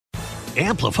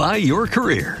Amplify your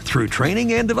career through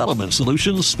training and development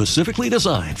solutions specifically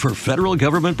designed for federal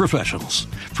government professionals.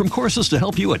 From courses to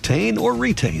help you attain or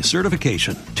retain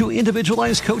certification, to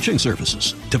individualized coaching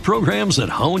services, to programs that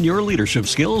hone your leadership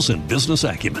skills and business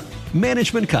acumen,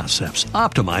 Management Concepts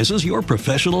optimizes your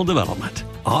professional development.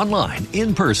 Online,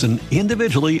 in person,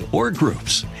 individually, or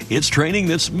groups, it's training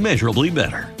that's measurably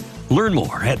better. Learn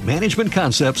more at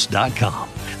managementconcepts.com.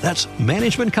 That's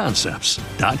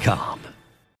managementconcepts.com.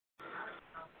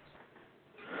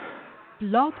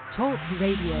 Blog Talk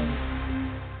Radio.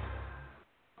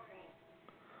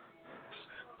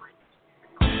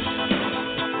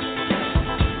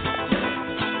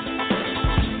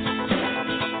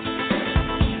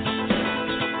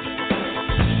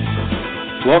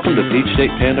 Welcome to State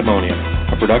Pandemonium,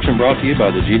 a production brought to you by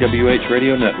the GWH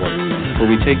Radio Network, where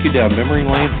we take you down memory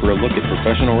lane for a look at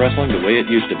professional wrestling the way it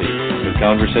used to be, with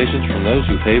conversations from those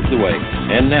who paved the way.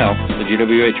 And now, the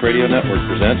GWH Radio Network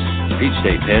presents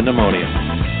State Pandemonium.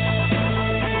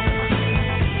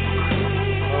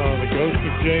 The ghost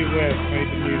of Jay West made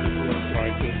the music look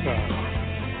right this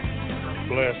time.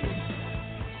 Bless him.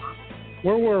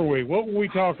 Where were we? What were we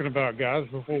talking about, guys,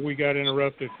 before we got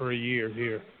interrupted for a year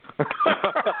here?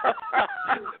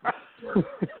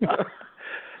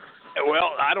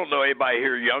 Well, I don't know anybody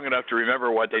here young enough to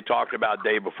remember what they talked about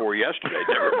day before yesterday.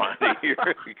 Never mind a year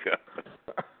ago.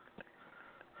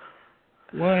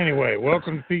 Well, anyway,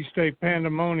 welcome to State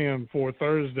Pandemonium for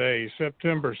Thursday,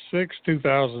 September 6,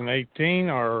 2018,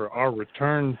 our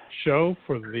return show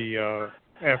for the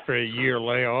after a year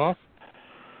layoff.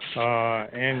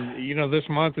 And, you know, this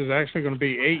month is actually going to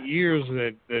be 8 years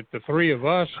that the three of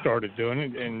us started doing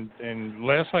it. And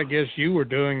Les, I guess you were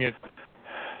doing it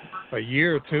a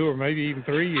year or two or maybe even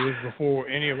 3 years before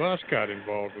any of us got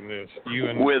involved in this. You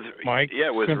and Mike. Yeah,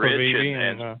 with Rich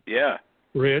and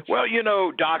Rich. Well, you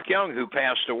know, Doc Young, who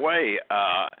passed away,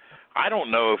 I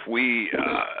don't know if we,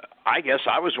 I guess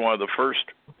I was one of the first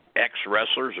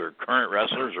ex-wrestlers or current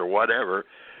wrestlers or whatever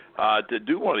to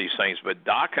do one of these things. But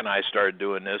Doc and I started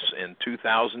doing this in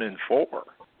 2004.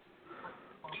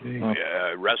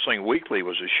 Wrestling Weekly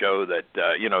was a show that,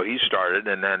 you know, he started,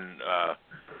 and then,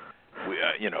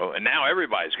 you know, and now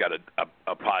everybody's got a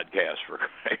podcast,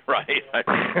 right?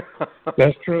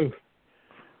 That's true.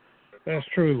 That's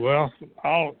true. Well,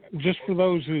 just for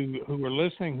those who are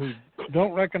listening who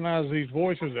don't recognize these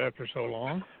voices after so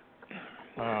long,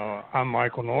 I'm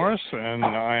Michael Norris, and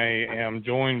I am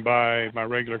joined by my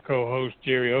regular co-host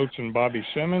Jerry Oates and Bobby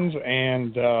Simmons,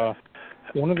 and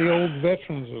one of the old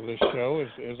veterans of this show,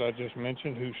 as I just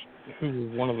mentioned, who was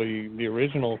one of the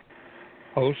original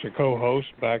hosts or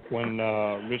co-hosts back when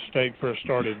Rich State first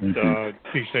started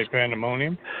State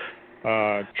Pandemonium.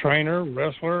 Trainer,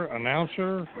 wrestler,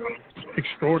 announcer,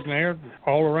 extraordinaire,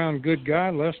 all-around good guy,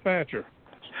 Les Thatcher.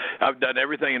 I've done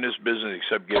everything in this business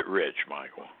except get rich,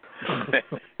 Michael. Yes,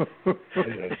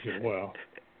 well,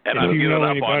 and I'm you know up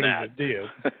anybody on that. did.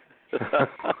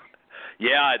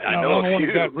 Yeah, I know the only a one few.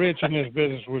 who got rich in this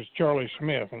business was Charlie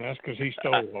Smith, and that's because he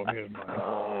stole all his money.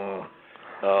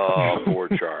 Oh, poor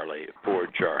Charlie. Poor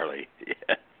Charlie.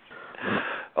 Yeah.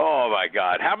 Oh, my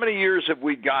God. How many years have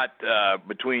we got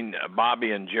between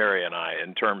Bobby and Jerry and I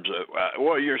in terms of,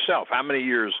 well, yourself, how many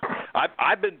years?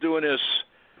 I've been doing this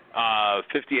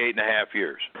 58 and a half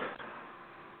years.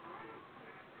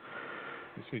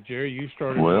 You see, Jerry, you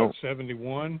started in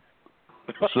 71?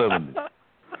 70.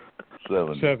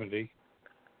 70.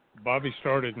 Bobby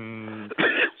started in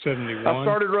 71. I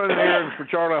started running errands for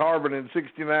Charlie Harbin in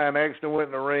 69, actually went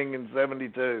in the ring in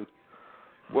 72.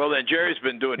 Well, then Jerry's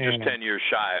been doing just 10 years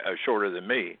shorter than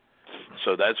me,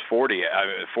 so that's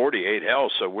 48. Hell,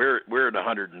 so we're at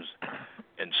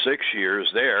 106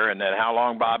 years there. And then how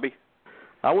long, Bobby?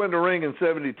 I went in the ring in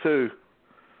 72.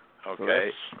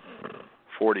 Okay, so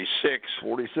 46.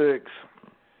 46.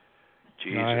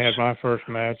 Jesus. I had my first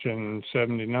match in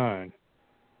 79.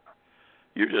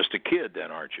 You're just a kid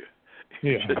then, aren't you?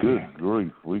 Yeah. Good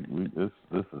grief,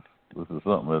 this is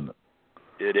something, isn't it?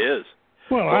 It is.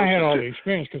 Well, I had all the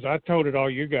experience because I toted all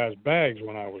you guys' bags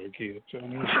when I was a kid. So.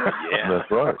 Yeah, that's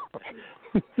right.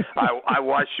 I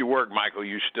watched you work, Michael.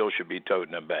 You still should be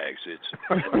toting them bags. It's.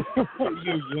 I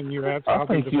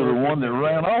think you're the one that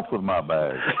ran off with my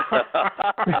bag.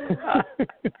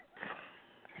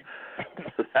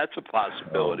 That's a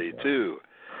possibility too.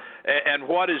 And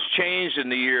what has changed in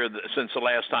the year since the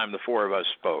last time the four of us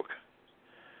spoke?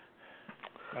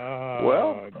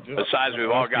 Well, besides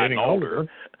we've all gotten older.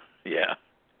 Yeah.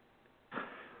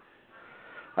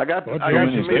 I got to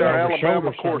meet our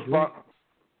Alabama correspondent.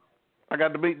 I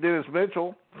got to meet Dennis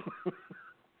Mitchell.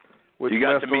 You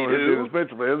got to meet who? Dennis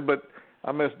Mitchell is, but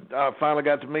I finally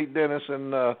got to meet Dennis,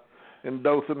 and in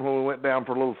Dothan when we went down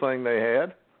for a little thing they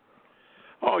had.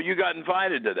 Oh, you got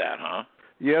invited to that, huh?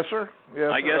 Yes, sir. Yes.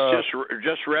 I guess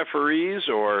just referees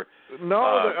or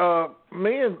no.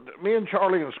 Me and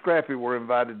Charlie and Scrappy were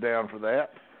invited down for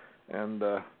that, and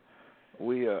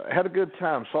we had a good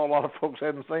time. Saw a lot of folks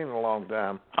hadn't seen in a long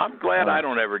time. I'm glad I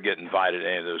don't ever get invited to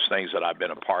any of those things that I've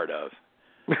been a part of.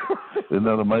 Isn't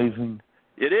that amazing?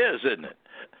 It is, isn't it?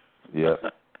 Yeah,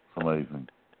 it's amazing.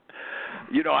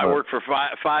 You know, I worked for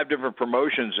five different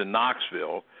promotions in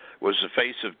Knoxville. Was the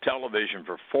face of television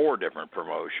for 4 different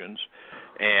promotions,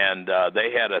 and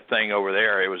they had a thing over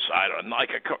there. It was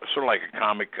sort of like a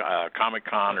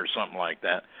Comic-Con or something like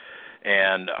that.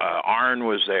 And Arn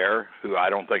was there, who I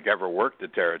don't think ever worked the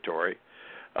territory.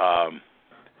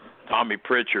 Tommy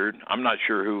Pritchard, I'm not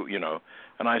sure who, you know.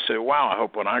 And I said, wow, I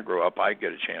hope when I grow up I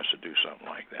get a chance to do something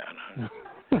like that.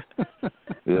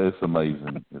 Yeah, it's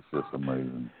amazing. It's just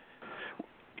amazing.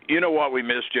 You know what we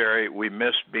missed, Jerry? We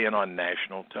missed being on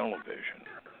national television.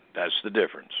 That's the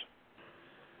difference.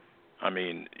 I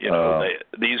mean, you know,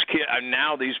 these kids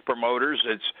now, these promoters.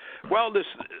 It's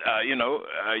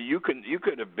you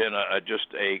could have been just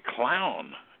a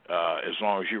clown as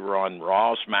long as you were on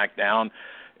Raw, SmackDown,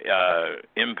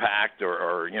 Impact,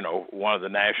 or you know, one of the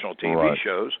national TV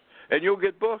shows, and you'll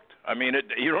get booked. I mean,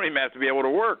 you don't even have to be able to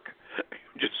work;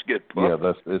 just get booked.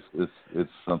 Yeah,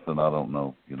 it's something I don't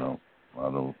know. You know,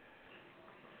 I don't.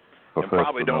 You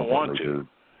probably don't want to. Do.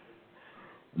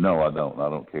 No, I don't. I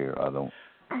don't care. I don't.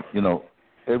 You know,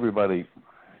 everybody.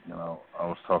 You know, I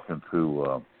was talking to who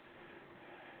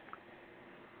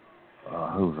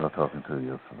was I talking to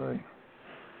yesterday?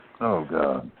 Oh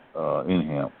God,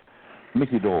 anyhow,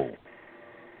 Mickey Doyle.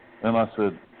 And I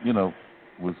said, you know,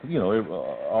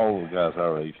 all the guys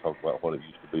our age talk about what it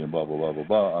used to be and blah blah blah blah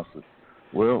blah. I said,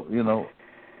 well, you know,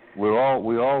 we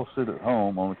all sit at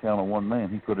home on account of one man.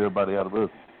 He put everybody out of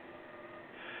business.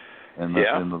 And that's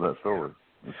the end of that story.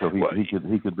 So he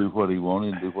could do what he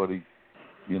wanted and do what he,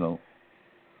 you know.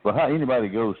 But how anybody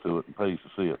goes to it and pays to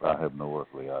see it, I have no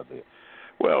earthly idea.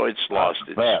 Well, it's lost.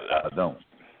 I don't.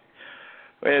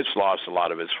 It's lost a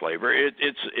lot of its flavor.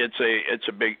 It's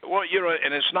a big, well, you know,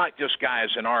 and it's not just guys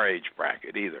in our age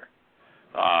bracket either.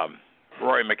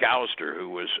 Roy McAllister, who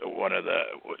was one of the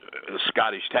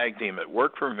Scottish tag team that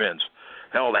worked for Vince.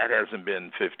 Hell, that hasn't been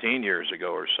 15 years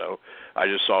ago or so. I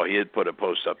just saw he had put a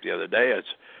post up the other day. It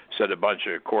said a bunch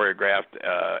of choreographed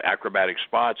acrobatic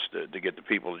spots to get the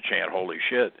people to chant "Holy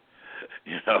shit,"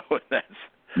 you know.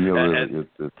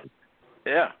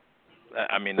 Yeah.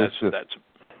 I mean, that's a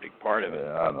big part of it.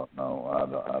 Yeah, I don't know.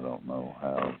 I don't know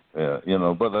how. Yeah, you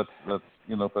know, but that's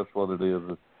you know, that's what it is.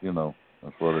 You know,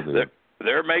 that's what it is.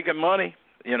 They're making money,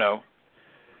 you know.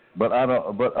 But I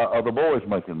don't. But are the boys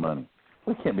making money?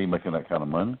 We can't be making that kind of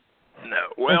money. No.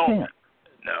 Well,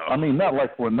 no. I mean, not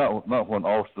when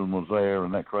Austin was there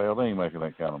and that crowd. They ain't making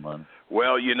that kind of money.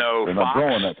 Well, you know, they're not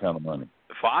drawing that kind of money.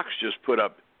 Fox just put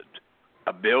up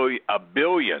 $1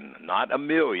 billion, not a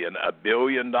million, $1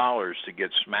 billion to get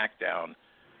SmackDown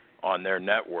on their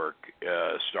network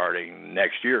starting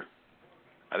next year.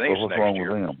 I think it's next year.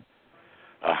 What's wrong with them?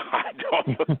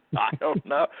 I don't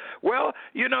know. Well,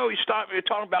 you know, you're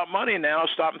talking about money now.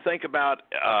 Stop and think about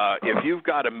if you've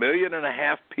got 1.5 million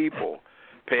people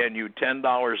paying you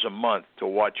 $10 a month to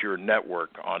watch your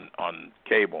network on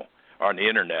cable or on the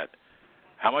internet.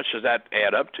 How much does that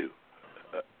add up to?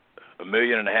 1.5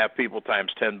 million people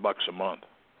times $10 a month.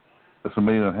 That's 1.5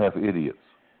 million idiots.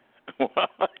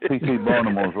 P.T.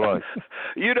 Barnum was right.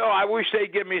 You know, I wish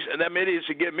they'd give me them idiots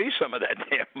to give me some of that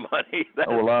damn money.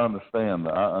 Well, I understand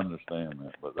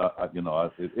that, but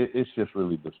it's just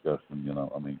really disgusting. You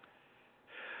know, I mean,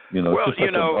 you know, well, it's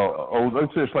just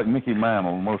it's just like Mickey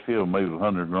Mantle. Most of them made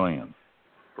 $100,000.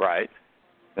 Right.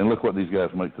 And look what these guys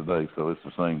make today. So it's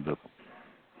the same difference.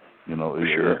 You know,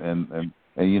 sure. And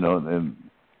you know, and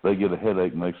they get a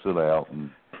headache and they sit out,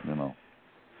 and you know.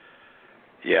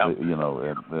 Yeah. You know,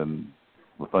 and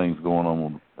the things going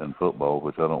on in football,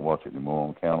 which I don't watch anymore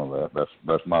on account of that.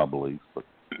 That's my belief. But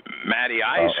Matty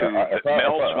Ice, who melts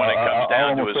when it comes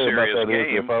down to a serious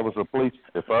game. If I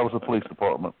was a police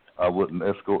department, I wouldn't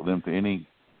escort them to any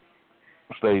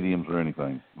stadiums or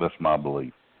anything. That's my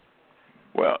belief.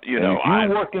 Well, you know,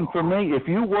 if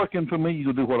you're working for me,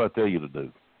 you'll do what I tell you to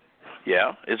do.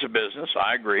 Yeah, it's a business.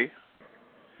 I agree.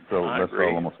 So that's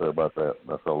all I'm going to say about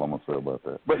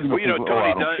that. But, you know,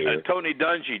 Tony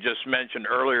Dungy just mentioned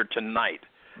earlier tonight,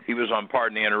 he was on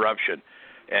Pardon the Interruption,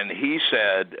 and he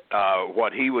said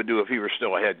what he would do if he were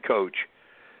still a head coach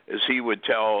is he would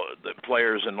tell the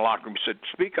players in the locker room, he said,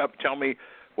 speak up, tell me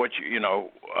what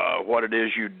what it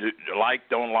is you do, like,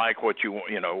 don't like, what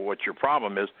what your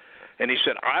problem is. And he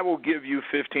said, I will give you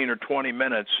 15 or 20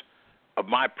 minutes of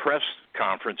my press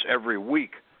conference every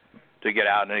week to get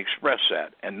out and express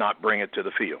that and not bring it to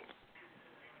the field.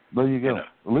 There you go.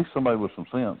 At least somebody with some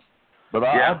sense. But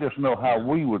I just know how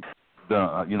we would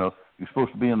done. You're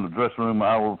supposed to be in the dressing room an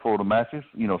hour before the matches.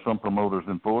 Some promoters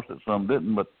enforced it, some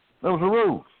didn't, but there was a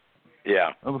rule. Yeah.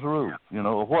 There was a rule,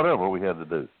 or whatever we had to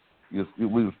do.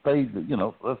 We was paid,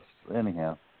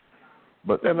 anyhow.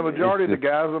 But and the majority of the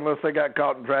guys, unless they got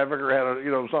caught in traffic or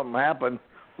had something happen,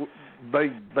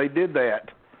 they did that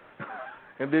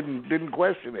and didn't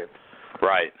question it.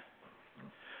 Right.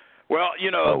 Well,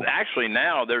 actually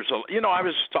now there's I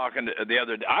was talking the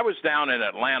other day. I was down in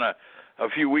Atlanta a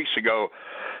few weeks ago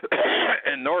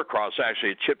in Norcross,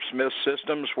 actually, at Chip Smith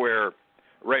Systems, where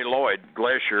Ray Lloyd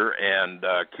Glacier and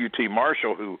QT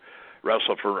Marshall, who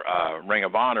wrestle for Ring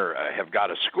of Honor, have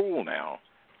got a school now.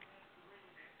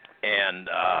 And,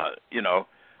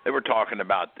 they were talking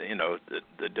about,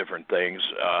 the different things.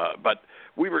 But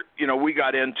we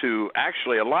got into,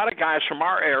 actually, a lot of guys from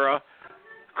our era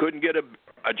couldn't get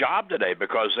a job today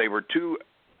because they were too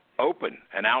open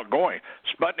and outgoing.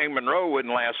 Sputnik Monroe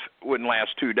wouldn't last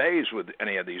 2 days with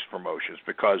any of these promotions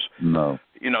because,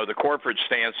 the corporate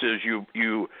stance is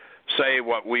you say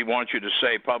what we want you to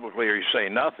say publicly or you say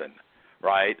nothing,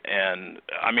 right? And,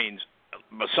 I mean,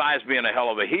 besides being a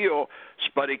hell of a heel,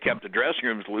 Spuddy kept the dressing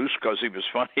rooms loose because he was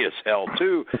funny as hell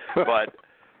too. But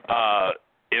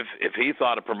if he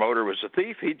thought a promoter was a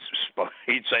thief, he'd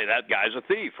say that guy's a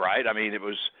thief, right? I mean, it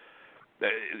was,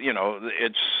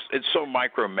 it's so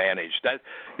micromanaged that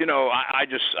I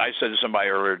said to somebody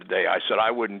earlier today, I said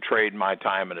I wouldn't trade my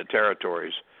time in the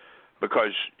territories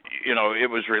because it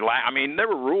was relaxed. I mean, there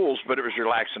were rules, but it was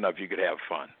relaxed enough you could have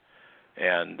fun,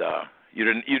 and you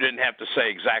didn't have to say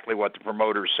exactly what the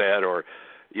promoter said, or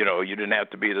you didn't have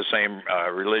to be the same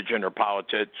religion or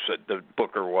politics that the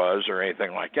booker was, or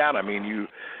anything like that. I mean,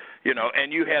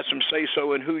 and you had some say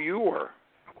so in who you were.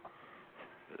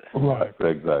 Right,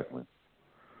 exactly.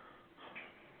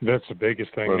 That's the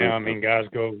biggest thing now. I mean, guys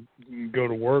go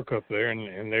to work up there,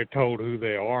 and they're told who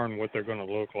they are and what they're going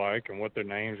to look like and what their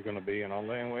name's going to be and all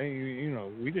that.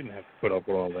 Well, we didn't have to put up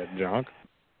with all that junk.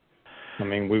 I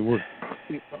mean, we were,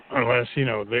 unless,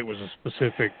 there was a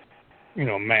specific,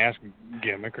 mask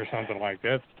gimmick or something like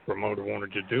that the promoter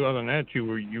wanted you to do. Other than that, you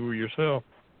were yourself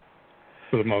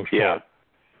for the most part.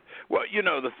 Well,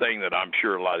 the thing that I'm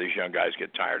sure a lot of these young guys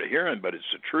get tired of hearing, but it's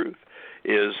the truth,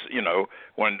 is,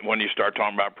 when you start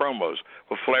talking about promos,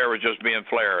 well, Flair was just being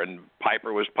Flair, and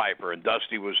Piper was Piper, and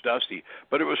Dusty was Dusty.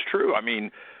 But it was true. I mean,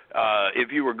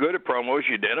 if you were good at promos,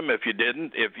 you did them. If you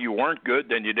didn't, if you weren't good,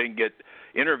 then you didn't get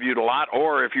interviewed a lot.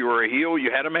 Or if you were a heel,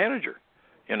 you had a manager,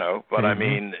 But, I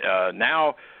mean,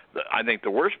 now I think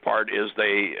the worst part is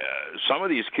some of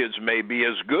these kids may be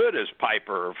as good as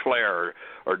Piper or Flair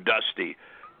or Dusty,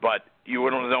 but you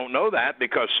don't know that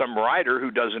because some writer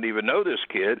who doesn't even know this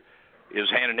kid is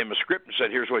handing him a script and said,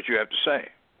 here's what you have to say.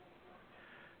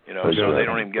 So they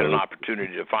don't even get an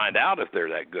opportunity to find out if they're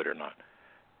that good or not.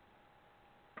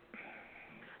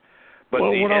 But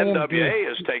the NWA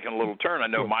has taken a little turn. I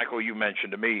know, Michael, you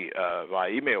mentioned to me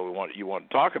via email you want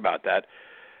to talk about that.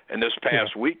 And this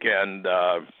past weekend,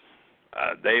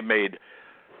 they made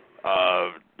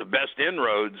the best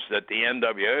inroads that the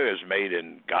NWA has made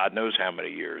in God knows how many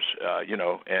years,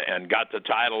 and got the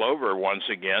title over once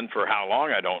again for how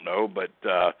long, I don't know, but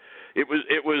it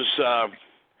was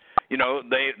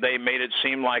they made it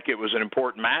seem like it was an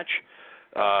important match.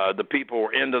 The people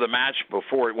were into the match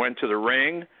before it went to the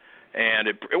ring, and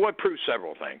it would prove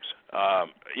several things.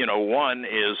 One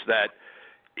is that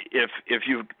if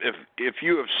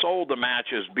you have sold the match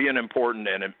as being important,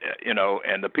 and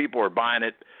and the people are buying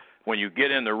it, when you get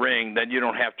in the ring, then you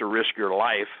don't have to risk your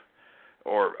life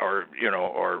or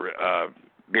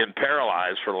being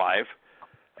paralyzed for life,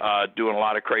 doing a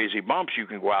lot of crazy bumps. You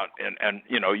can go out and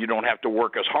you don't have to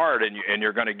work as hard, and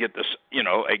you're going to get this,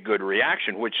 a good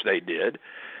reaction, which they did.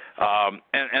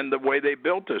 And the way they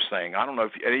built this thing, I don't know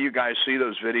if any of you guys see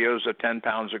those videos of 10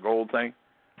 pounds of gold thing.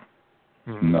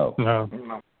 No.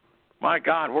 My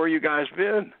God, where you guys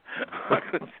been?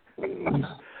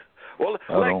 Well,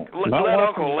 let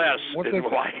Uncle Les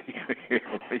enlighten you.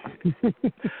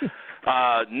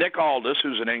 Nick Aldis,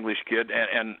 who's an English kid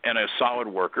and a solid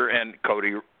worker, and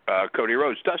Cody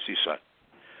Rhodes, Dusty's son.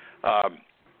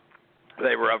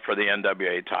 They were up for the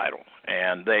NWA title,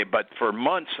 but for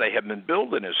months they have been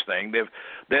building this thing.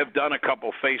 They've done a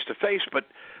couple face to face, but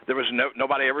there was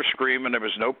nobody ever screaming. There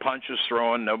was no punches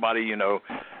thrown. Nobody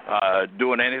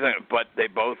doing anything. But they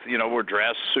both were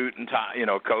dressed suit and tie,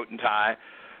 coat and tie,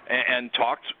 and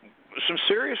talked some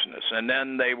seriousness. And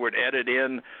then they would edit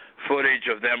in footage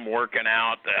of them working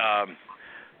out.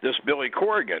 This Billy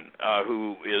Corrigan,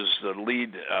 who is the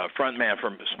lead frontman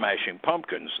from Smashing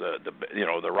Pumpkins,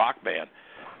 the rock band,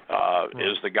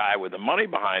 is the guy with the money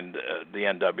behind the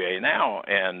NWA now.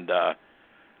 And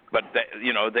but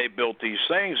they built these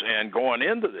things, and going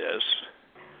into this,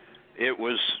 it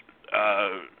was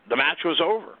the match was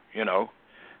over,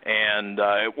 and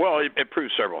it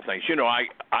proved several things.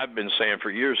 I've been saying for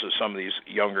years to some of these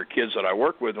younger kids that I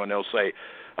work with, when they'll say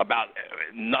about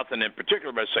nothing in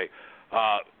particular, but say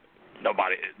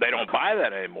they don't buy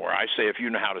that anymore. I say if you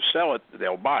know how to sell it,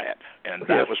 they'll buy it, and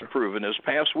that was proven this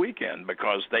past weekend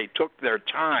because they took their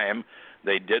time.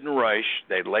 They didn't rush.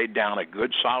 They laid down a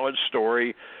good, solid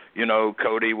story.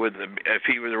 Cody if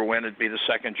he were to win, it'd be the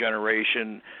second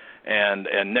generation. And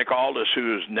Nick Aldis,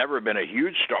 who's never been a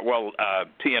huge star. Well,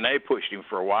 TNA pushed him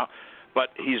for a while, but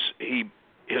his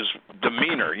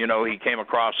demeanor, he came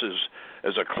across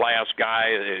as a class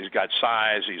guy. He's got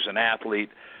size. He's an athlete,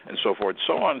 and so forth, and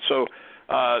so on. So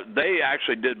they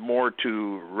actually did more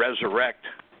to resurrect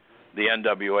the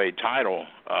NWA title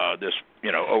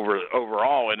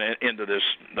overall and into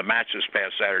the match this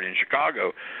past Saturday in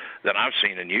Chicago than I've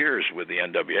seen in years with the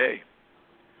NWA.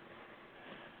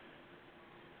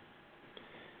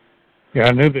 Yeah,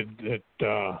 I knew that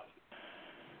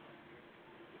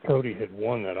Cody had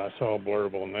won that. I saw a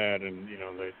blurb on that, and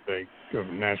they go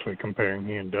naturally comparing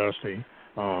he and Dusty.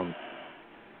 But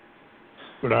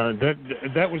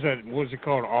that was that. What was it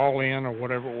called? All In or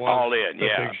whatever it was. All In,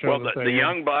 yeah. Well, the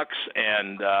Young Bucks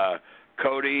and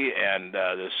Cody and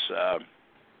this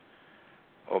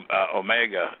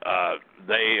Omega,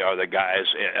 they are the guys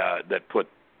that put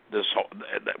this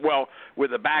whole,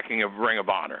 with the backing of Ring of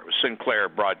Honor. It was Sinclair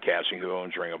Broadcasting, who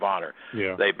owns Ring of Honor.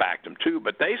 Yeah. They backed them too,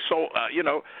 but they sold,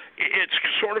 it's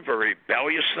sort of a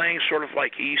rebellious thing, sort of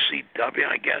like ECW,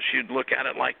 I guess you'd look at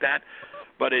it like that.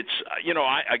 But it's,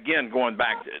 again, going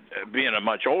back to being a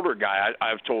much older guy,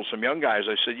 I've told some young guys,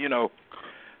 I said, you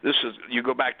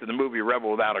go back to the movie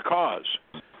Rebel Without a Cause.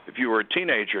 If you were a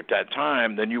teenager at that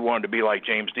time, then you wanted to be like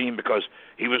James Dean because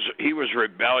he was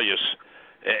rebellious.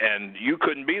 And you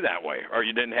couldn't be that way, or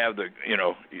you didn't have the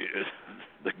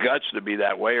guts to be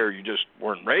that way, or you just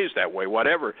weren't raised that way,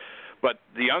 whatever. But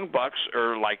the Young Bucks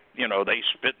are like, they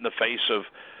spit in the face of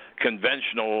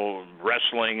conventional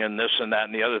wrestling and this and that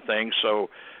and the other thing. So,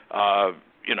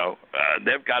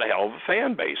 they've got a hell of a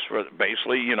fan base. For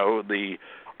basically, the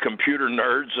computer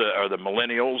nerds or the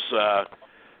millennials,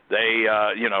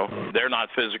 they're not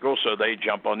physical, so they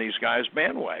jump on these guys'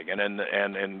 bandwagon, and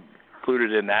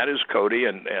included in that is Cody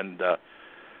and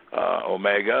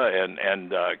Omega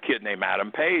and a kid named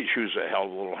Adam Page, who's a hell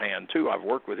of a little hand too. I've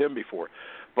worked with him before,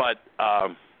 but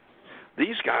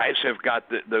these guys have got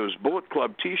those Bullet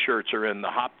Club T-shirts are in the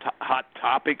Hot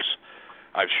Topics.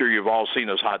 I'm sure you've all seen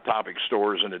those Hot Topic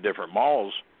stores in the different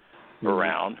malls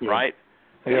around, right?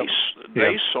 Yep.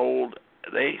 They sold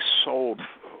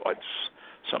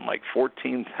something like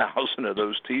 14,000 of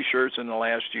those T-shirts in the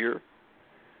last year.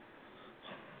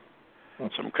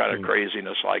 Some kind of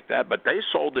craziness like that. But they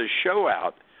sold this show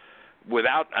out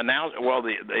without announcing. Well,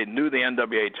 they knew the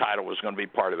NWA title was going to be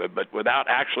part of it, but without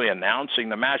actually announcing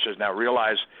the matches. Now,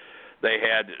 realize they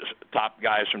had top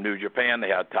guys from New Japan. They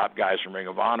had top guys from Ring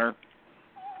of Honor,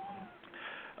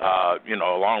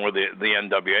 along with the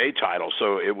NWA title.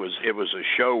 So it was a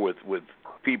show with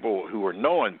people who were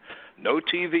known. No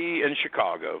TV in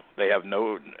Chicago. They have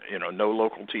no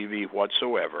local TV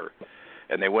whatsoever.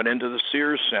 And they went into the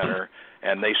Sears Center,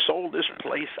 and they sold this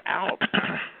place out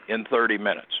in 30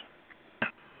 minutes.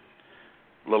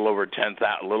 A little over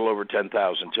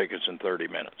 10,000 tickets in 30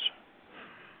 minutes.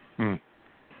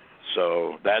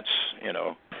 So that's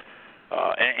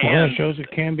and it shows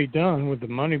it can be done with the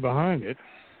money behind it.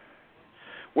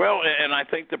 Well, and I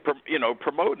think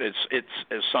promoting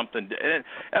it's something,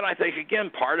 and I think again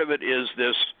part of it is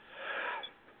this.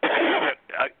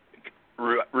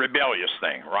 Rebellious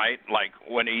thing, right? Like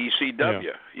when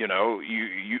ECW,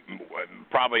 you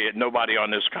probably nobody on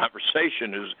this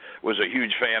conversation was a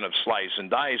huge fan of Slice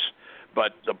and Dice,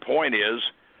 but the point is,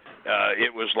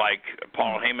 it was like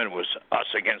Paul Heyman was us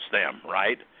against them,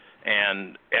 right?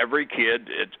 And every kid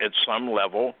at some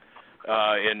level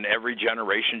in every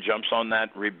generation jumps on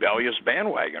that rebellious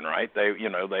bandwagon, right?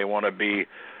 They want to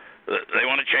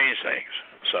change things,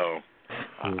 so.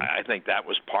 I think that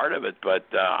was part of it, but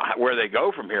where they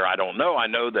go from here, I don't know. I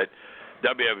know that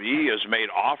WWE has made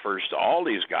offers to all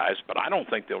these guys, but I don't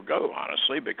think they'll go,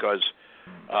 honestly, because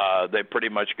they pretty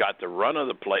much got the run of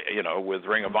the play. With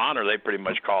Ring of Honor, they pretty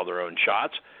much call their own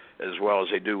shots, as well as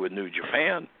they do with New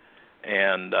Japan,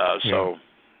 and so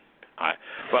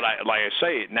But like I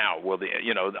say, now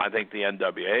I think the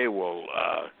NWA will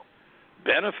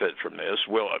benefit from this.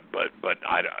 But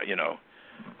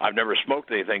I've never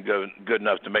smoked anything good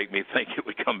enough to make me think it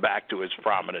would come back to its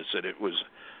prominence that it was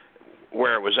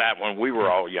where it was at when we were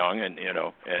all young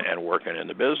and working in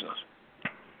the business.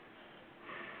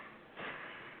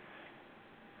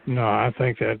 No, I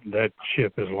think that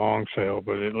ship is long sailed,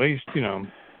 but at least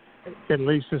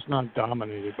it's not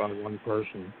dominated by one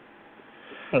person.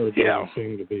 It doesn't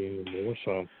seem to be anymore.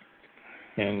 So,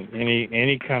 and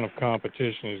any kind of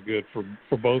competition is good for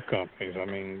both companies. I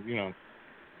mean,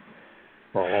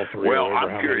 for all three. Well,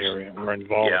 I'm curious. Are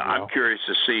involved now. I'm curious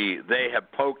to see. They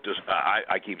have poked us.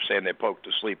 I keep saying they poked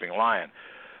a sleeping lion,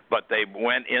 but they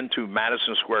went into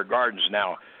Madison Square Gardens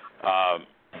now.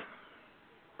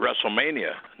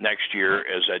 WrestleMania next year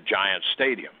is at Giant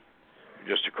Stadium,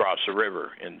 just across the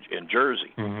river in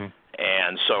Jersey. Mm-hmm.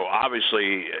 And so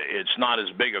obviously it's not as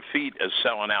big a feat as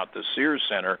selling out the Sears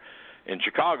Center in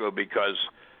Chicago because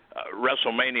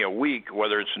WrestleMania week,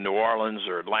 whether it's in New Orleans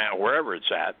or Atlanta, wherever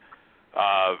it's at,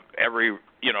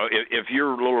 if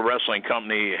your little wrestling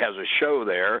company has a show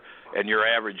there and your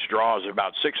average draw is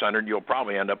about 600, you'll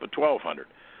probably end up at 1,200.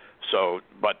 So,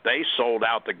 but they sold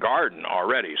out the Garden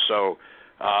already. So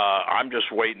I'm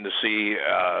just waiting to see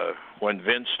when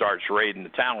Vince starts raiding the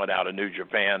talent out of New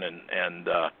Japan and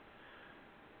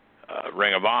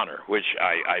Ring of Honor, which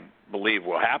I believe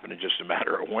will happen in just a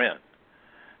matter of when.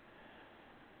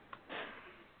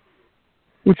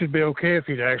 Which would be okay if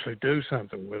he'd actually do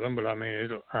something with them, but I mean,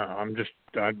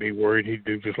 I'd be worried he'd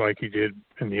do just like he did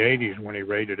in the '80s when he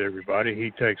raided everybody.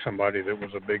 He'd take somebody that was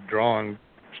a big draw and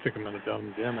stick them in a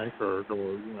dumb gimmick, or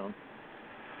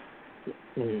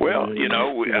Well,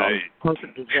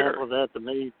 perfect example of that to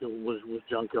me was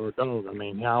Gunkel. I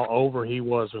mean, how over he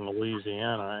was in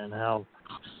Louisiana, and how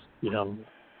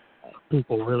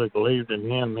people really believed in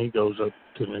him. He goes up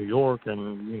to New York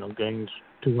and gains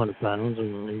 200 pounds,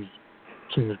 and he's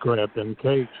seems to grab them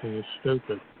cakes, and he's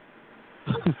stupid.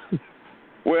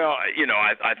 Well,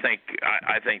 I think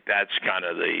that's kind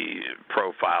of the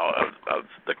profile of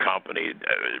the company.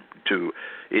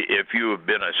 If you have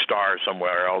been a star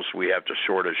somewhere else, we have to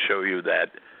sort of show you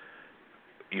that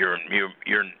you're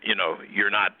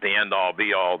not the end all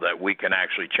be all. That we can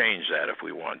actually change that if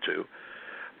we want to.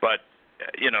 But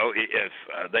if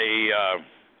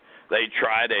they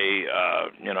tried an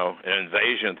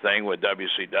invasion thing with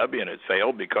WCW and it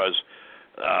failed because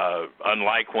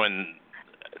unlike when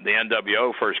the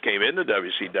NWO first came into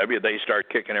WCW, they started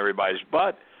kicking everybody's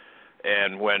butt.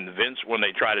 And when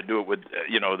they try to do it with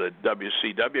the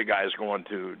WCW guys going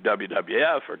to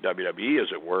WWF or WWE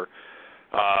as it were,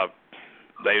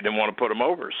 they didn't want to put them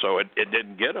over, so it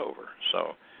didn't get over.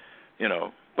 So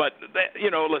but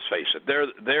let's face it,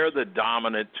 they're the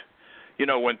dominant.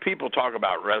 When people talk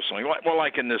about wrestling,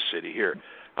 like in this city here,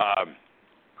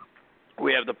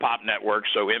 we have the Pop Network,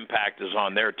 so Impact is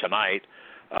on there tonight,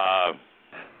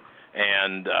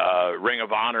 and Ring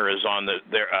of Honor is on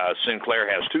Sinclair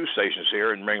has two stations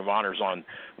here, and Ring of Honor is on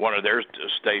one of their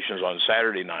stations on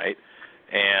Saturday night.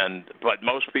 But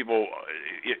most people,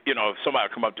 if somebody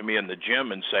will come up to me in the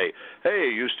gym and say, "Hey,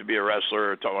 you used to be a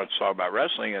wrestler, talk about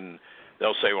wrestling," and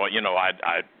they'll say, "Well,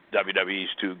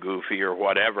 WWE's too goofy or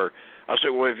whatever." I'll say,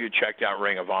 "Well, have you checked out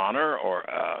Ring of Honor or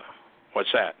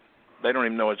what's that?" They don't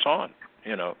even know it's on,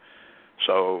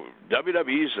 So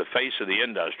WWE's the face of the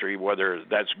industry, whether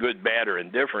that's good, bad, or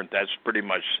indifferent. That's pretty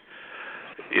much,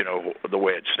 the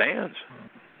way it stands.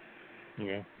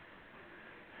 Yeah.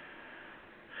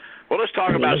 Well, let's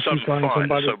talk about something fun.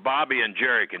 So Bobby and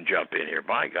Jerry can jump in here.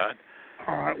 My God.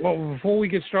 All right. Well, before we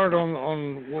get started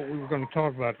on what we were going to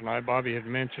talk about tonight, Bobby had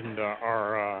mentioned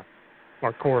our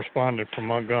correspondent from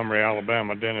Montgomery,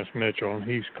 Alabama, Dennis Mitchell, and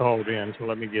he's called in. So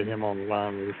let me get him on the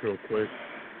line with us real quick.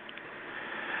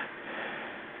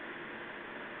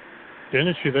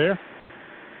 Dennis, you there?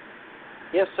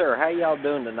 Yes, sir. How y'all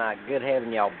doing tonight? Good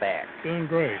having y'all back. Doing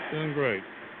great.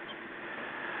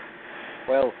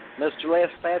 Well, Mr. Les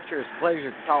Thatcher, it's a pleasure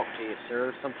to talk to you,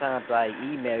 sir. Sometimes I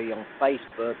email you on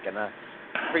Facebook, and I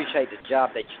appreciate the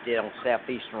job that you did on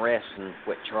Southeastern Wrestling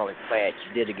with Charlie Platt.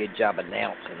 You did a good job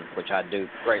announcing, which I do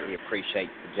greatly appreciate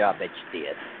the job that you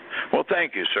did. Well,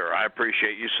 thank you, sir. I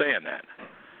appreciate you saying that.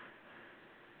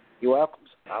 You're welcome.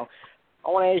 I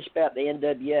want to ask you about the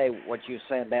NWA, what you were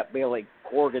saying about Billy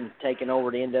Corgan taking over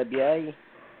the NWA.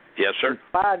 Yes, sir. In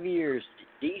 5 years,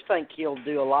 do you think he'll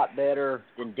do a lot better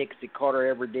than Dixie Carter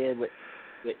ever did with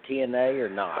TNA or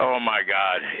not? Oh, my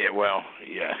God.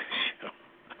 Yeah.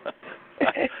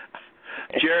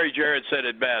 Jarrett said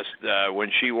it best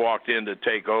when she walked in to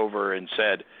take over and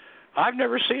said, "I've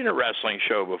never seen a wrestling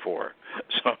show before."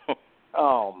 So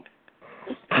But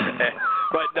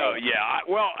no, yeah.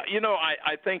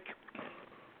 I think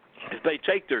if they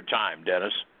take their time,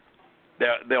 Dennis,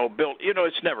 they'll build.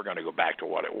 It's never going to go back to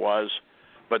what it was,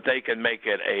 but they can make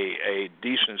it a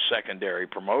decent secondary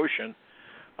promotion.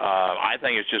 I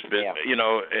think it's just been,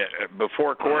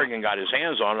 before Corrigan got his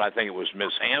hands on it, I think it was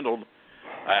mishandled.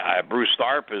 Bruce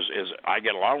Tharp is I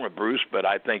get along with Bruce, but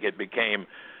I think it became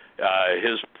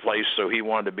his place, so he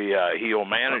wanted to be a heel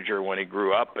manager when he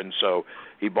grew up, and so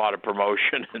he bought a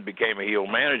promotion and became a heel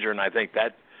manager, and I think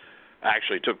that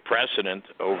actually took precedent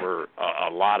over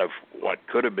a lot of what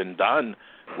could have been done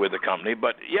with the company.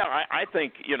 But yeah, I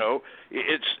think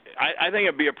I think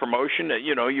it'd be a promotion that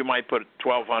you might put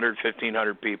 1,200,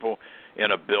 1,500 people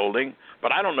in a building,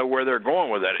 but I don't know where they're going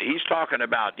with it. He's talking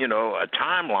about a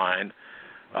timeline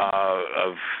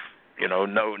of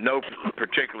no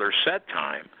particular set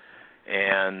time,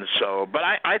 and so. But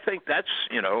I think that's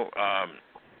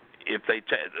if they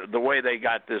the way they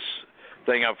got this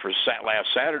thing up for last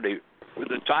Saturday with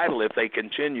the title, if they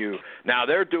continue. Now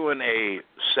they're doing a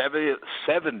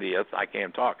 70th, I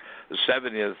can't talk, the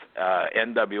 70th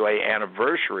NWA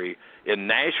anniversary in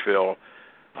Nashville,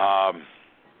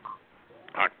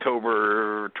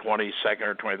 October 22nd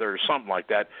or 23rd or something like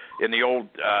that, in the old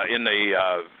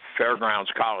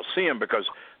Fairgrounds Coliseum, because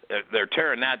they're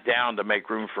tearing that down to make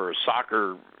room for a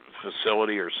soccer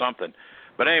facility or something.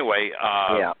 But anyway,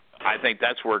 I think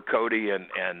that's where Cody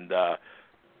and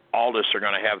Aldis are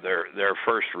going to have their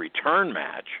first return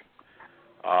match.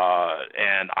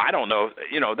 And I don't know,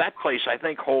 that place I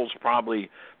think holds probably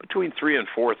between 3,000 and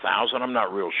 4,000. I'm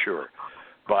not real sure.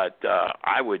 But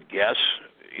I would guess,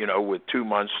 with 2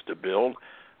 months to build,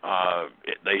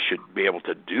 they should be able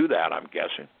to do that, I'm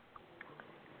guessing.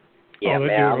 Yeah, they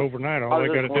do it overnight. All they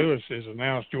got to do is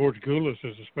announce George Goulas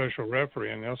as a special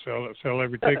referee, and they'll sell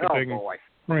every ticket they can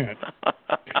print.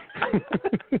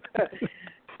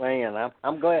 Man,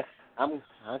 I'm glad. I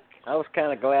was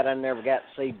kind of glad I never got to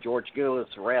see George Goulas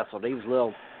wrestle. He was a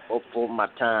little before my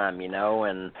time, and all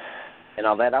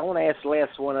that. I want to ask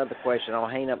Les one other question. I'll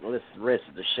hang up and listen to the rest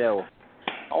of the show.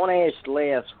 I want to ask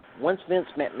Les, once Vince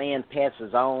McMahon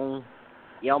passes on,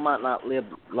 y'all might not live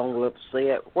long enough to see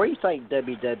it. Where do you think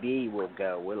WWE will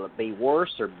go? Will it be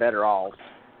worse or better off?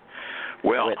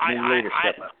 Well,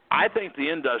 I think the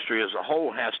industry as a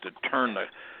whole has to turn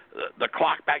the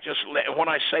clock back. Just when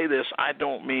I say this, I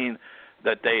don't mean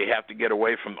that they have to get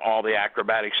away from all the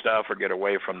acrobatic stuff or get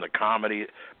away from the comedy,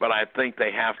 but I think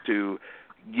they have to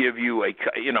give you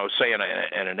say in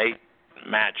an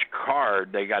 8-match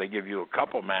card, they got to give you a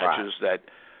couple matches that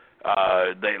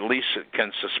they at least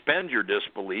can suspend your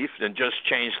disbelief and just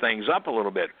change things up a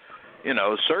little bit.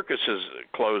 Circus is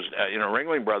closed.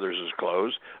 Ringling Brothers is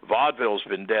closed. Vaudeville's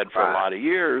been dead for a lot of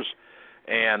years.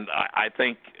 And I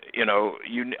think,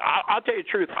 I'll tell you the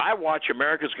truth. I watch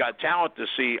America's Got Talent to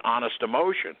see honest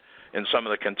emotion in some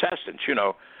of the contestants,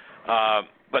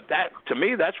 But that, to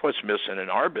me, that's what's missing in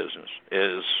our business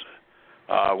is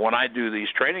when I do these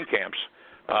training camps,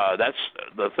 that's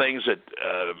the things that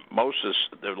most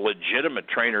of the legitimate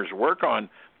trainers work on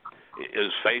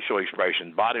is facial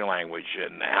expression, body language,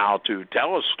 and how to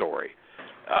tell a story.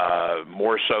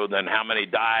 More so than how many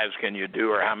dives can you do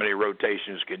or how many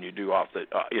rotations can you do off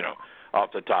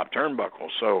the top turnbuckle.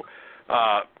 So,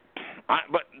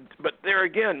 but there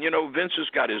again, Vince has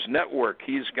got his network.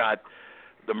 He's got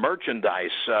the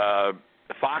merchandise.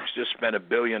 Fox just spent $1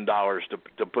 billion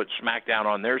to put SmackDown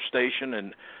on their station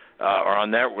and or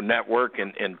on their network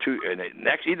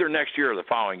either next year or the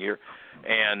following year,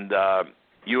 and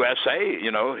USA,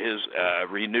 his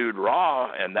renewed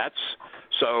Raw, and that's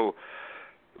so.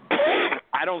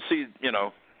 I don't see,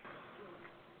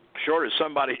 short of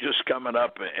somebody just coming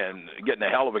up and getting a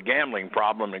hell of a gambling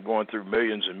problem and going through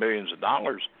millions and millions of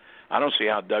dollars, I don't see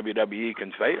how WWE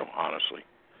can fail, honestly.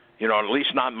 At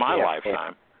least not in my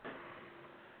lifetime.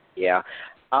 Yeah.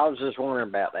 I was just wondering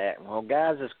about that. Well,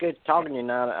 guys, it's good talking to you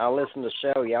now. I'll listen to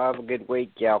the show. Y'all have a good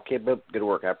week. Y'all keep up good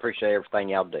work. I appreciate everything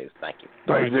y'all do. Thank you.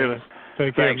 Thanks, Dennis.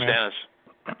 Thanks, Dennis.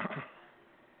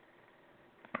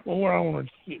 Well, what I wanted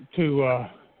to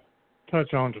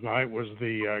touch on tonight was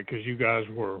because you guys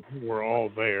were all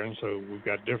there, and so we've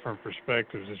got different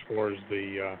perspectives as far as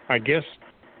I guess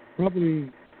probably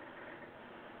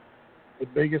the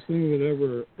biggest thing that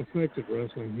ever affected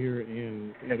wrestling here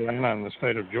in Atlanta and the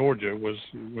state of Georgia was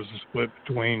the split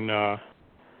between the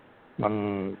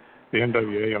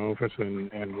NWA office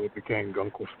and what became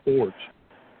Gunkel Sports.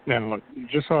 Now,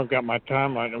 just so I've got my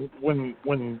timeline,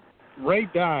 when Ray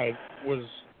died, was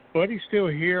Buddy still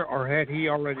here, or had he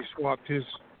already swapped his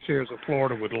shares of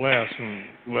Florida with Les, and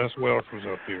Les Welch was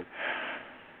up here?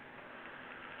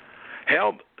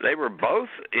 Hell, they were both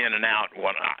in and out.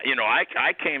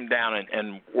 I came down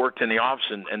and worked in the office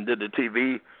and did the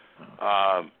TV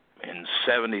in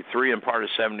 '73 and part of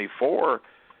 '74.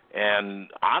 And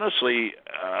honestly,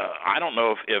 I don't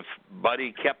know if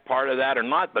Buddy kept part of that or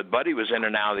not, but Buddy was in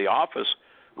and out of the office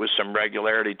with some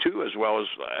regularity too, as well as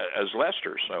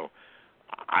Lester. So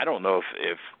I don't know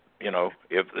if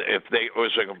they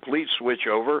was a complete switch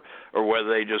over or whether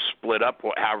they just split up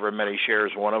however many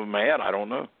shares one of them had. I don't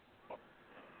know.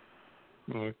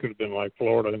 Well, it could have been like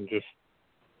Florida and just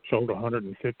sold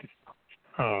 150%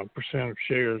 of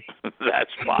shares.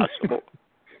 That's possible.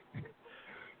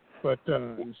 But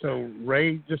so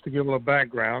Ray, just to give a little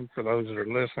background for those that are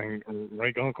listening,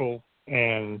 Ray Gunkel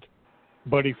and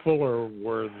Buddy Fuller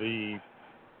were the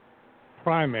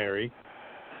primary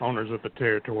owners of the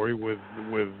territory, with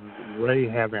Ray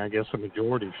having, I guess, a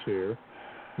majority share,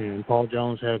 and Paul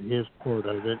Jones had his part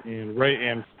of it, and Ray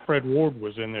and Fred Ward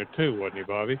was in there too, wasn't he,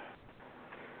 Bobby?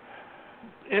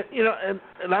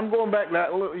 And I'm going back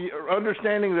now,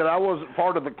 understanding that I wasn't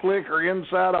part of the clique or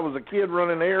inside. I was a kid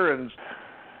running errands,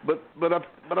 but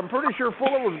I'm pretty sure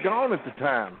Fuller was gone at the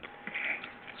time.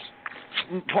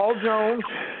 Paul Jones,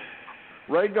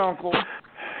 Ray Gunkel,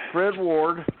 Fred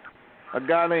Ward, a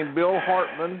guy named Bill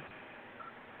Hartman.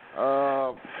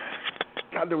 God,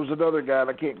 there was another guy, and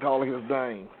I can't call his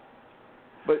name.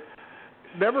 But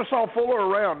never saw Fuller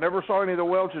around. Never saw any of the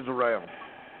Welches around.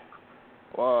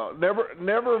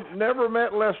 Never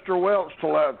met Lester Welch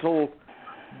till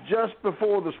just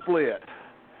before the split.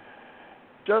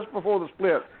 Just before the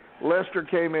split, Lester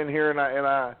came in here, and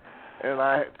I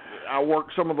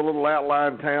worked some of the little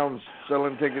outlying towns,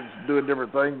 selling tickets, doing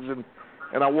different things,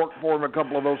 and I worked for him in a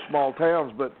couple of those small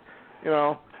towns. But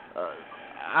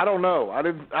I don't know. I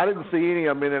didn't see any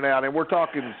of them in and out, and we're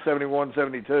talking 71,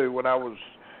 72 when I was,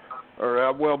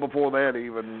 or well before that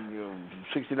even,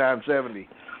 69, 70.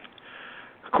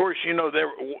 Of course, there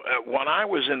when I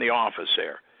was in the office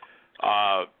there,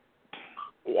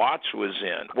 Watts was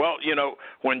in. Well,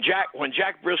 when Jack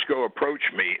Briscoe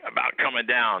approached me about coming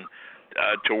down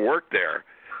to work there,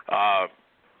 I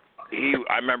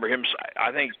remember him.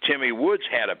 I think Timmy Woods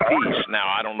had a piece. Now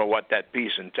I don't know what that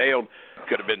piece entailed.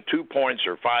 Could have been 2 points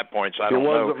or 5 points. I don't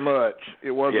know. It wasn't much.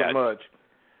 It wasn't much.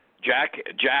 Jack.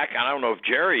 I don't know if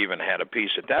Jerry even had a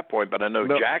piece at that point, but I know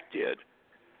Jack did.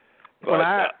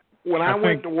 But when I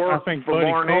went to work for Buddy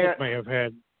Barnett, Colt may have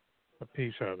had a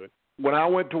piece of it. When I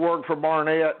went to work for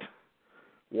Barnett,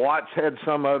 Watts had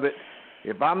some of it.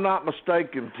 If I'm not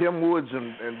mistaken, Tim Woods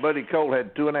and Buddy Colt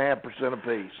had 2.5%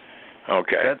 apiece.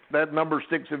 Okay. That number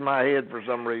sticks in my head for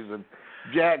some reason.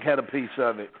 Jack had a piece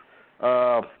of it.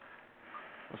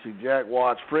 Let's see, Jack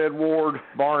Watts, Fred Ward,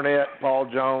 Barnett, Paul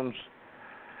Jones,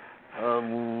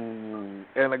 and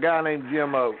a guy named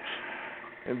Jim Oates.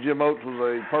 And Jim Oates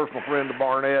was a personal friend of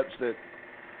Barnett's that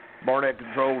Barnett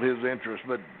controlled his interest,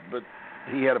 but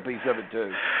he had a piece of it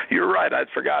too. You're right. I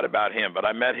forgot about him, but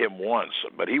I met him once,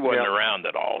 but he wasn't around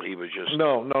at all. He was just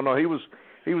No.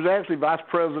 He was actually vice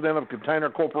president of Container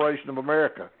Corporation of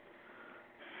America.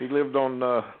 He lived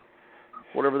on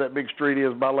whatever that big street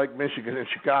is by Lake Michigan in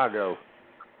Chicago.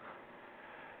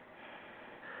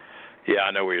 Yeah,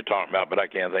 I know what you're talking about, but I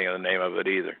can't think of the name of it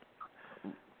either.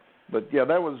 But yeah,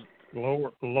 that was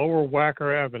Lower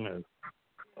Wacker Avenue.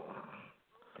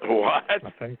 What? I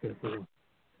think it's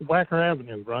Wacker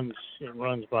Avenue runs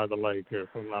by the lake here, if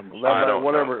I'm not mistaken. I don't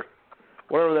know.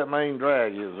 Whatever that main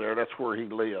drag is there, that's where he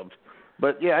lived.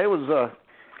 But yeah, it was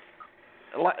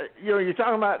you're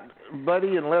talking about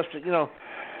Buddy and Lester.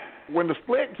 When the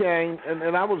split came,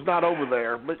 and I was not over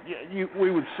there, but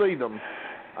we would see them.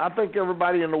 I think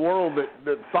everybody in the world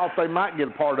that thought they might get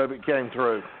a part of it came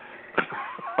through.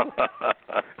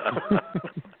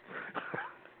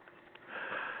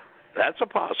 That's a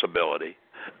possibility.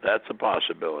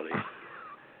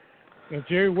 Now,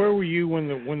 Jerry, where were you when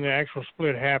the actual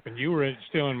split happened? You were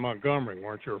still in Montgomery,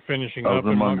 weren't you? Or finishing up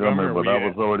in Montgomery, but I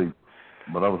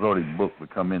was already booked to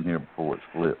come in here before it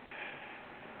split.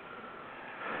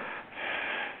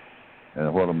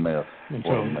 And what a mess!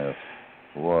 What a mess!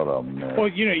 Well,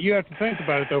 you have to think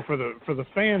about it though. For the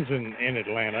fans in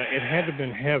Atlanta, it had to have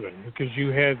been heaven, because you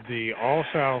had the All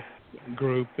South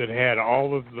group that had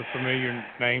all of the familiar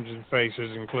names and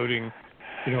faces, including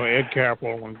Ed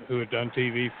Capel, who had done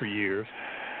TV for years,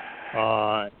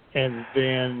 and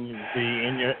then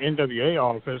the NWA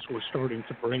office was starting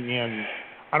to bring in,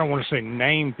 I don't want to say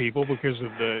name people, because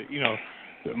of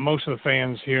most of the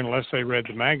fans here, unless they read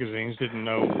the magazines, didn't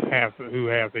know who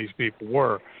half these people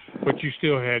were. But you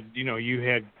still had,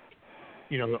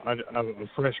 a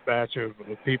fresh batch of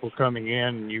people coming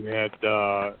in. You had,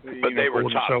 but they were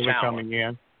top talent coming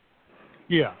in.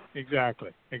 Yeah,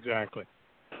 exactly.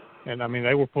 And I mean,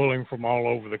 they were pulling from all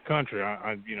over the country.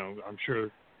 I'm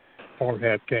sure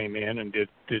Hardhat came in and did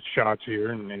shots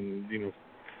here, and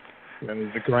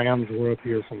and the Grahams were up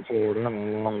here from Florida,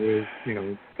 along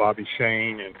with Bobby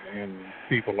Shane and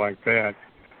people like that.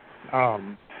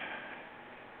 And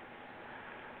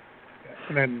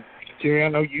then, Jerry, I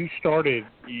know you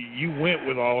went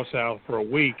with All South for a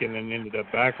week and then ended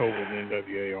up back over in the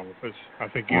NWA office. I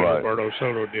think you and Roberto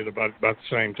Soto did about the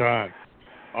same time.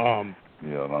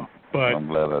 But I'm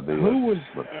glad I did. Who was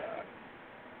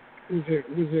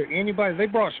there anybody? They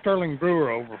brought Sterling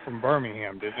Brewer over from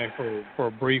Birmingham, didn't they, for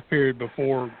a brief period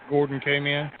before Gordon came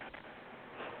in?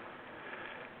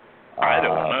 I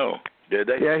don't know. Did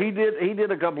they? Yeah, he did. He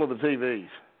did a couple of the TVs.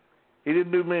 He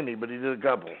didn't do many, but he did a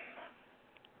couple.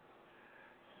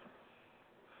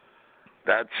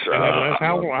 That's Les,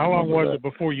 how long was it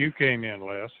before you came in,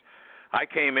 Les? I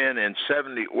came in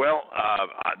 70. Well,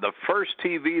 the first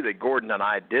TV that Gordon and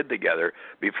I did together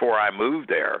before I moved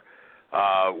there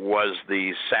was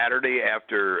the Saturday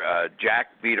after Jack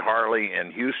beat Harley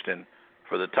in Houston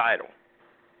for the title,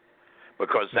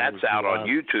 because that's out on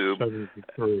YouTube.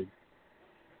 73.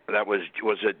 That was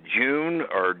it June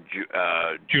or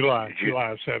July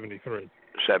of 73.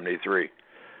 73,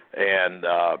 and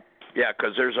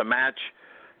because there's a match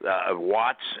of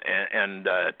Watts and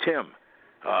Tim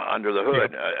under the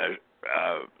hood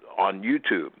on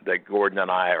YouTube that Gordon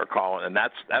and I are calling, and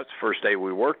that's the first day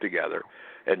we worked together.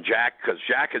 And Jack, because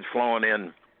Jack had flown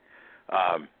in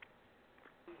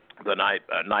the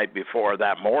night before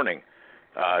that morning,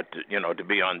 to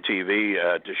be on TV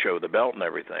to show the belt and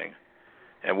everything,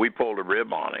 and we pulled a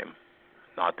rib on him.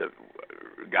 Not that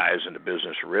guys in the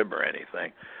business rib or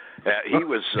anything. He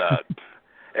was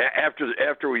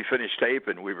after we finished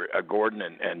taping, we were Gordon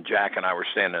and Jack and I were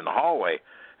standing in the hallway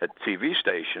at the TV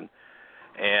station,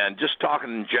 and just talking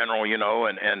in general,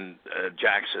 and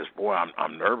Jack says, "Boy,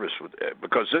 I'm nervous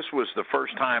because this was the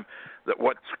first time that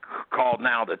what's called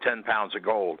now the 10 pounds of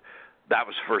gold. That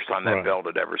was the first time that belt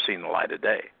had ever seen the light of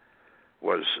day.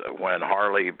 Was when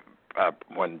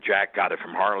Jack got it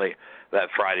from Harley that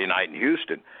Friday night in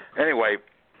Houston. Anyway,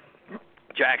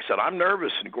 Jack said, "I'm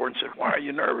nervous," and Gordon said, "Why are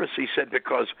you nervous?" He said,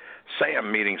 "Because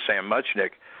Sam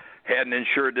Muchnick, hadn't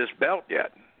insured this belt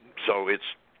yet, so it's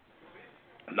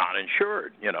not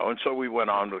insured, And so we went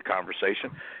on with the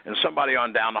conversation, and somebody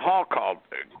on down the hall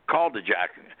called to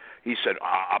Jack. He said,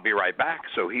 "I'll be right back."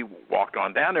 So he walked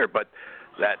on down there, but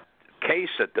that case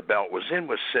that the belt was in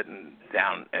was sitting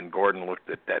down, and Gordon looked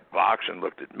at that box and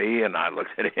looked at me, and I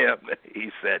looked at him, and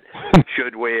he said,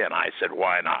 "Should we?" And I said,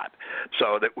 "Why not?"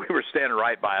 So that we were standing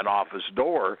right by an office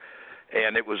door,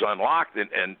 and it was unlocked,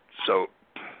 and so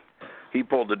he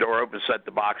pulled the door open, set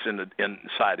the box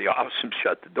inside the office, and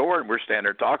shut the door, and we're standing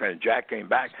there talking, and Jack came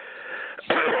back,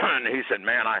 and he said,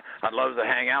 "Man, I'd love to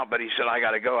hang out," but he said, "I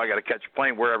got to go. I got to catch a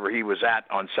plane," wherever he was at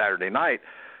on Saturday night.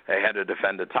 They had to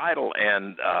defend the title,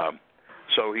 and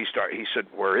so he said,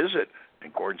 "Where is it?"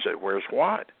 And Gordon said, "Where's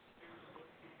what?"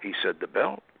 He said, "The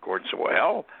belt." Gordon said,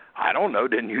 "Well, I don't know.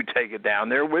 Didn't you take it down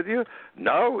there with you?"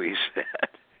 "No," he said.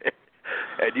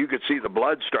 And you could see the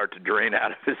blood start to drain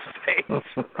out of his face.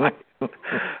 Right?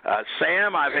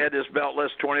 "Sam, I've had this belt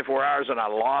less 24 hours, and I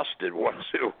lost it.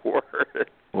 What's it worth?"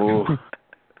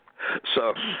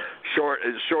 So,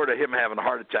 short of him having a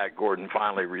heart attack, Gordon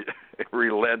finally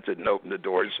relented and opened the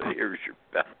door and said, "Here's your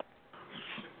belt."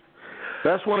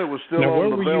 That's when it was still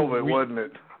on the velvet, wasn't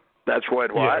it? That's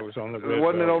what? Yeah, it was on the red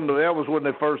Wasn't velvet. it on the? That was when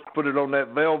they first put it on that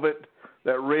velvet,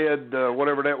 that red,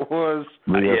 whatever that was.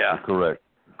 Yeah, correct.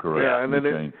 Yeah, and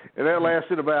then that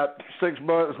lasted about 6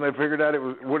 months, and they figured out it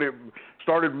was when it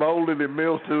started molding and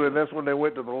mildew, and that's when they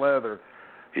went to the leather.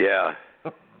 Yeah.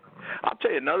 I'll tell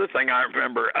you another thing I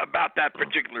remember about that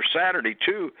particular Saturday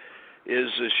too, is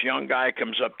this young guy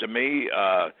comes up to me,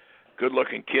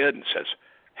 good-looking kid, and says,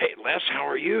 "Hey, Les, how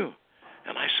are you?"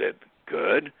 And I said,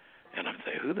 "Good." And I'm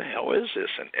thinking, who the hell is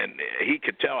this? And he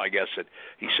could tell, I guess, that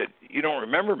he said, "You don't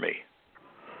remember me?"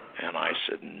 And I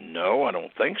said, "No, I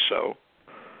don't think so."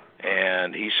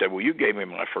 And he said, "Well, you gave me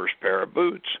my first pair of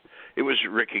boots." It was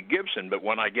Ricky Gibson, but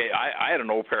when I had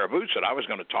an old pair of boots that I was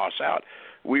going to toss out.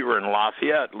 We were in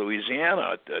Lafayette,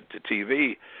 Louisiana, at the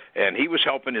TV, and he was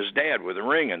helping his dad with the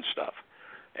ring and stuff.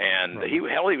 And he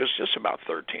was just about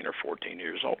 13 or 14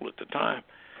 years old at the time.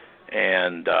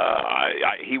 And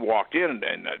he walked in,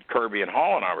 and Kirby and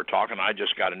Hall and I were talking. I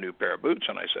just got a new pair of boots,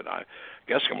 and I said, "I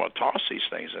guess I'm going to toss these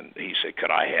things." And he said, "Could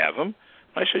I have them?"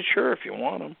 I said, "Sure, if you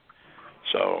want them."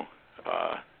 So,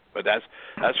 but that's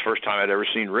the first time I'd ever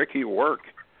seen Ricky work.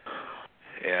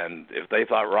 And if they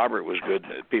thought Robert was good,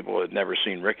 people who had never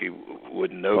seen Ricky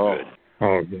wouldn't know good.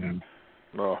 Oh, yeah.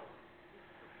 No.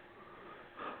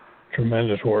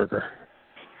 Tremendous worker.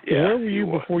 Yeah. Where were you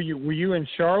before you? Were you in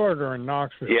Charlotte or in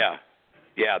Knoxville? Yeah.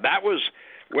 That was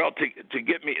to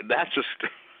get me. That's just.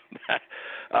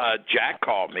 Jack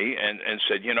called me and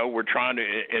said, we're trying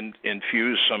to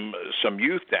infuse some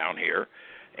youth down here,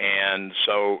 and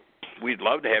so we'd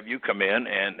love to have you come in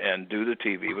and do the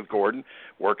TV with Gordon,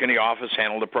 work in the office,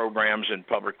 handle the programs and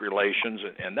public relations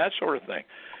and that sort of thing.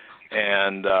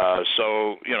 And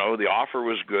so the offer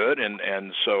was good,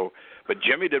 and so, but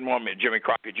Jimmy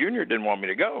Crockett Jr. didn't want me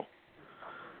to go,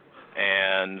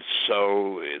 and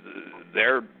so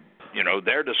they're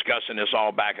discussing this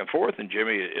all back and forth, and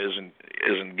Jimmy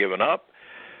isn't giving up.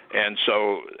 And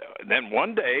so then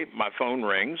one day my phone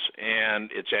rings,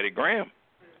 and it's Eddie Graham.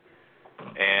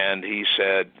 And he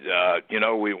said,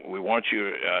 we want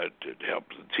you to help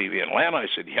the TV in Atlanta. I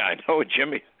said, yeah, I know.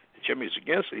 Jimmy's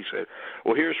against it. He said,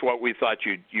 well, here's what we thought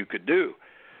you could do.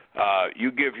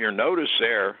 You give your notice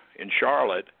there in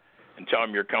Charlotte and tell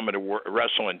them you're coming to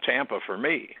wrestle in Tampa for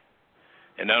me.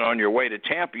 And then on your way to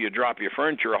Tampa, you drop your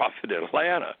furniture off at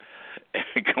Atlanta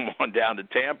and come on down to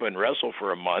Tampa and wrestle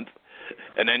for a month.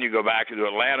 And then you go back to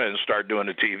Atlanta and start doing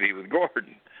the TV with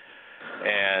Gordon.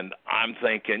 And I'm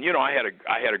thinking, I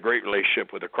had a great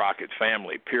relationship with the Crockett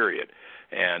family, period.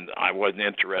 And I wasn't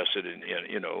interested in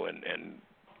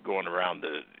going around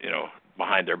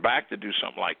behind their back to do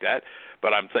something like that.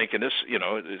 But I'm thinking this,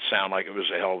 it sounded like it was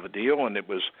a hell of a deal, and it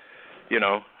was,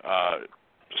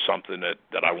 something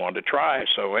that I wanted to try.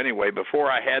 So anyway,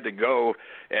 before I had to go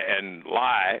and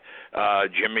lie,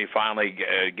 Jimmy finally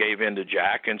gave in to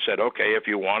Jack and said, okay, if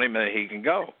you want him, then he can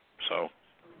go. So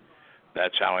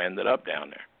that's how I ended up down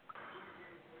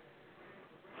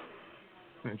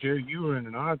there. And Jerry, you were in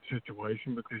an odd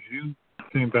situation because you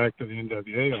came back to the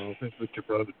NWA office, but your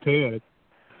brother Ted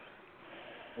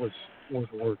was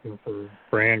working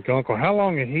for Ann Gunkel. How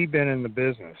long had he been in the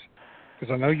business?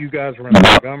 Because I know you guys were in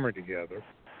Montgomery together.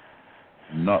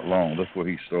 Not long. That's where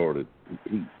he started.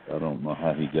 I don't know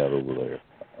how he got over there.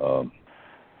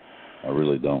 I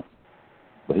really don't.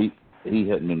 But he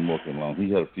hadn't been working long. He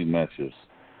had a few matches.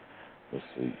 Let's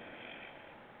see.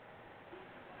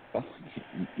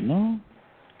 No.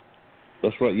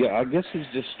 That's right. Yeah, I guess he's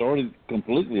just started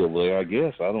completely over there, I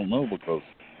guess. I don't know because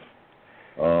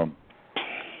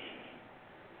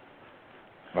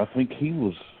I think he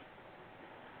was...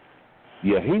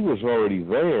 Yeah, he was already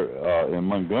there in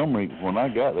Montgomery when I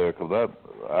got there because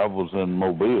I was in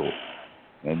Mobile,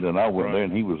 and then I went there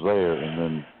and he was there,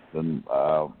 and then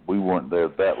we weren't there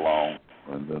that long,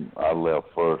 and then I left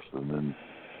first, and then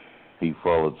he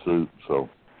followed suit. So,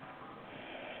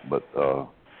 but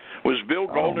was Bill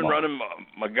Golden running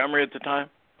Montgomery at the time?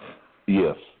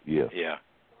 Yes. Yeah.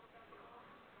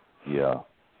 Yeah.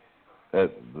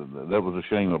 That was a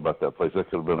shame about that place. That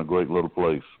could have been a great little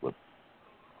place, but.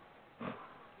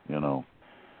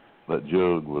 That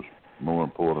jug was more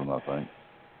important, I think.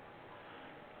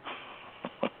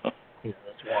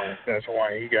 Yeah, that's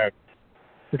why he got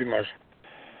pretty much,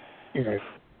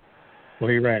 well,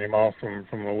 he ran him off from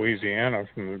Louisiana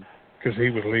because he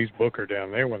was Lee's booker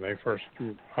down there when they first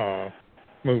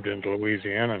moved into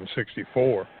Louisiana in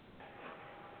 '64,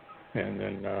 and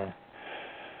then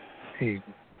he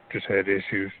just had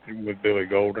issues with Billy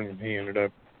Golden, and he ended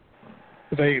up.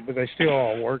 But they still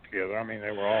all worked together. I mean,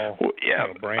 they were all I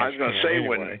was going to say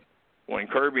anyway. when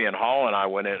Kirby and Hall and I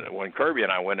went in,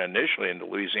 initially into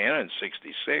Louisiana in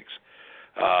 '66,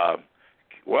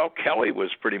 Kelly was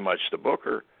pretty much the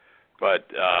booker, but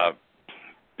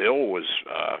Bill was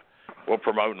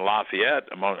promoting Lafayette.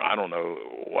 I don't know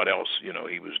what else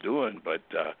he was doing, but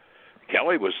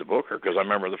Kelly was the booker because I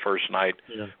remember the first night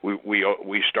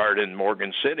we started in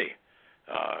Morgan City.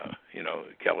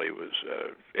 Kelly was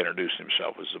introduced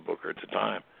himself as the booker at the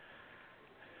time.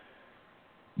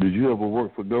 Did you ever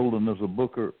work for Golden as a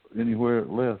booker anywhere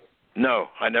Les? No,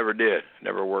 I never did.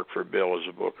 Never worked for Bill as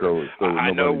a booker. So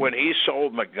I know when he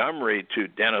sold Montgomery to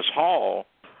Dennis Hall,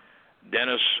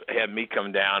 Dennis had me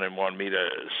come down and wanted me to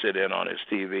sit in on his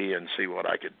TV and see what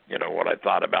I could, what I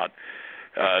thought about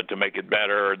to make it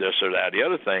better or this or that, the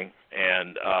other thing.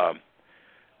 And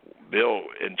Bill,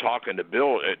 in talking to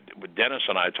Bill, with Dennis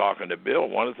and I talking to Bill,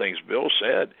 one of the things Bill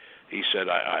said, he said,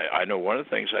 I know one of the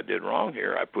things I did wrong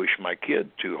here. I pushed my kid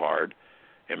too hard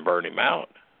and burned him out,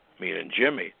 meaning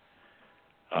Jimmy.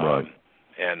 Right.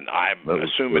 And I'm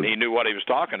assuming he knew what he was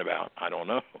talking about. I don't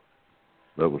know.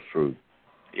 That was true.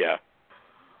 Yeah.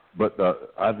 But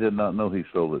I did not know he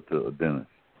sold it to Dennis.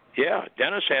 Yeah,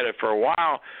 Dennis had it for a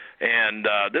while, and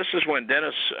this is when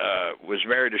Dennis was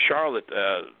married to Charlotte,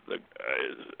 the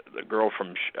girl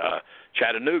from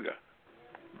Chattanooga,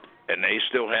 and they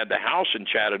still had the house in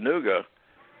Chattanooga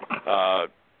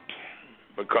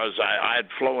because I had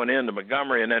flown into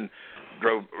Montgomery and then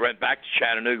went back to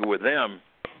Chattanooga with them.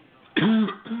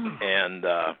 And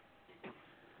I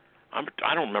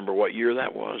don't remember what year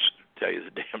that was, to tell you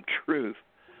the damn truth.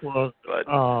 Well, but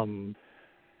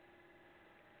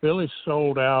Billy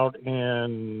sold out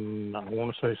in, I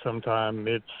want to say sometime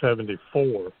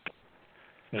mid-'74.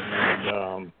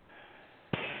 And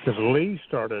because Lee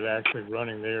started actually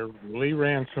running there. Lee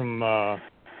ran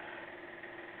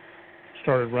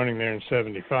started running there in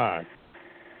 75,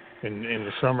 in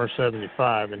the summer of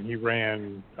 75, and he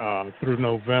ran through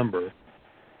November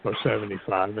of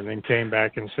 75, and then came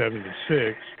back in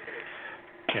 76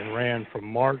 and ran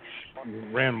March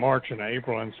and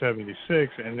April in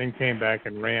 76, and then came back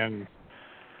and ran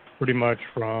pretty much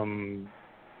from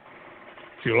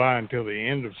July until the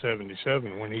end of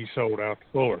 77 when he sold out to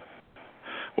Fuller.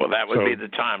 Well, that would be the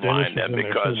timeline then,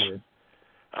 because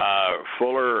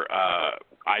Fuller,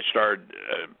 I started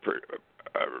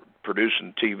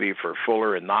producing TV for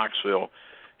Fuller in Knoxville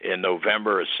in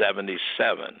November of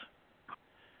 77.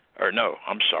 Or no,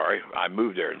 I'm sorry, I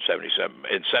moved there in 77.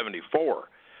 In 74,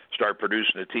 started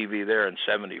producing the TV there in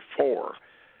 74.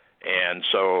 And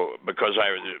so, because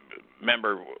I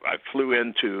remember I flew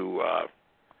into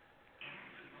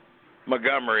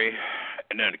Montgomery,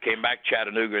 and then came back to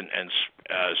Chattanooga and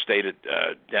stayed at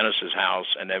Dennis's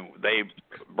house, and then they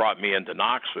brought me into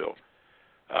Knoxville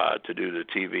to do the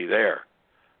TV there.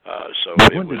 So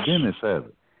when did Dennis have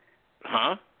it?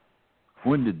 Huh?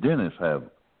 When did Dennis have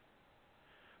it?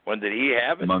 When did he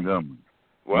have it? Montgomery.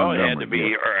 Well, it had to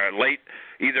be late,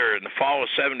 either in the fall of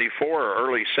 74 or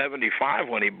early 75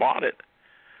 when he bought it.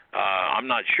 I'm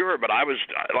not sure, but I was,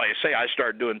 like I say, I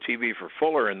started doing TV for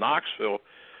Fuller in Knoxville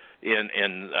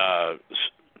in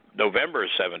November of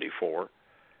 74.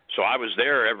 So I was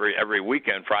there every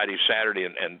weekend, Friday, Saturday,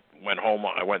 and went home.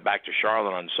 I went back to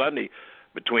Charlotte on Sunday.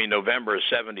 Between November of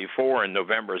 74 and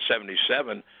November of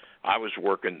 77, I was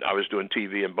doing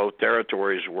TV in both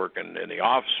territories, working in the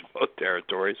office in both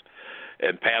territories,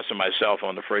 and passing myself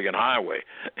on the friggin' highway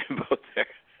in both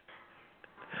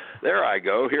there I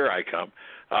go, here I come.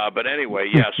 But anyway,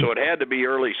 yeah, so it had to be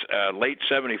late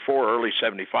 74, early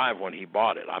 75 when he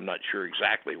bought it. I'm not sure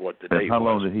exactly what the date was. How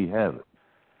long did he have it?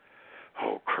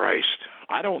 Oh, Christ.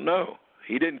 I don't know.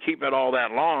 He didn't keep it all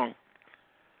that long.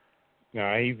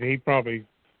 No, he probably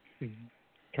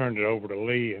turned it over to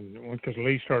Lee, and because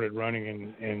Lee started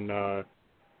running, and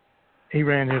he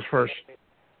ran his first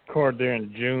card there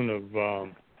in June of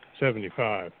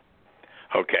 75.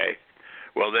 Okay.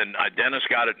 Well, then Dennis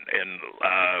got it in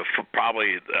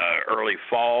probably early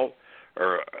fall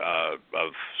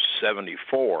of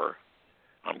 74,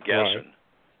 I'm guessing, right.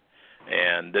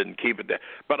 And didn't keep it there.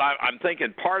 But I'm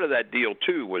thinking part of that deal,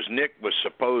 too, was Nick was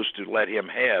supposed to let him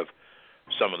have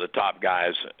some of the top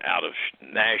guys out of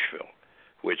Nashville,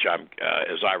 which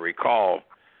as I recall,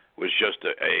 was just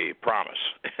a promise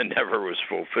and never was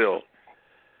fulfilled.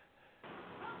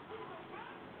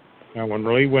 Now, when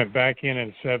Lee went back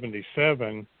in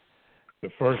 77, the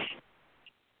first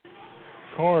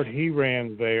card he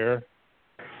ran there,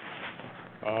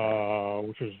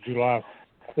 which was July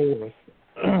 4th,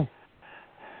 that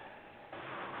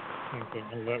was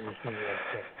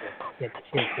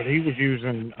but he was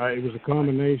using, it was a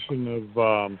combination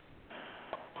of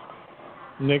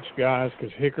Nick's guys,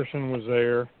 because Hickerson was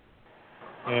there,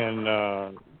 and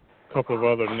a couple of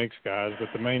other Knicks guys, but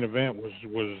the main event was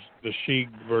the Sheik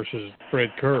versus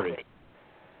Fred Curry.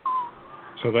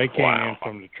 So they came in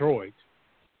from Detroit,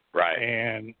 right?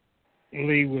 And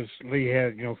Lee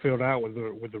had filled out with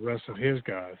the rest of his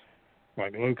guys,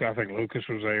 like Luke. I think Lucas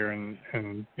was there, and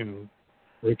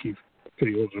Ricky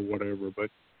Fields or whatever. But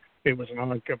it was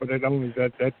but it only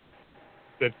that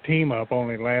team up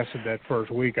only lasted that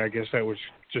first week. I guess that was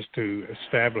just to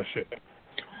establish it.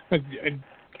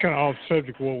 Kind of off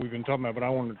subject of what we've been talking about, but I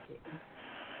want to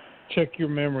check your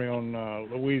memory on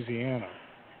Louisiana.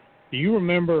 Do you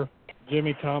remember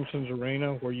Jimmy Thompson's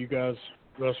arena where you guys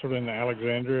wrestled in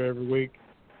Alexandria every week?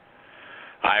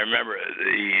 I remember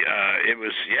it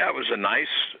was a nice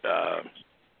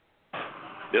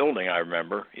building. I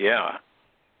remember, yeah.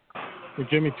 Well,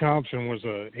 Jimmy Thompson was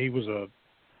a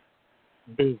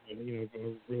business, a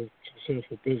real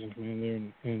successful businessman there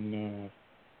in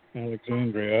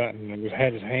Alexandria, and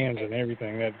had his hands in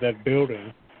everything. That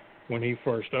building, when he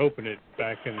first opened it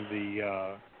back in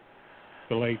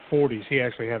the late 40s, he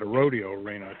actually had a rodeo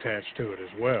arena attached to it as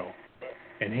well.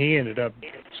 And he ended up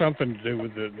something to do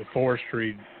with the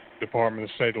forestry department of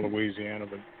the state of Louisiana.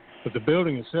 But the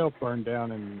building itself burned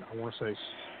down in, I want to say,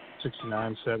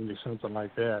 69, 70, something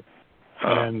like that.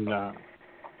 And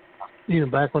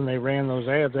back when they ran those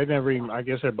ads, they never even, I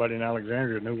guess everybody in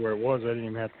Alexandria knew where it was. They didn't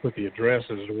even have to put the address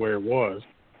as to where it was.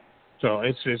 So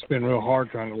it's been real hard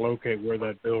trying to locate where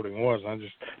that building was. I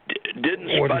just didn't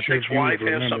Sputnik's wife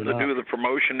have something to do with the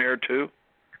promotion there too?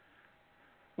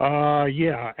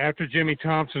 Yeah. After Jimmy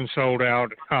Thompson sold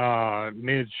out,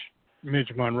 Midge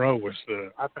Monroe was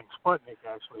I think Sputnik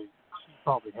actually, she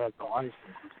probably had the license.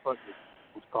 Sputnik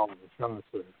was calling the shots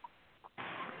there.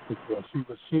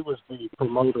 She was the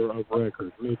promoter of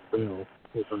record. Midge Bell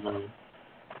was her name.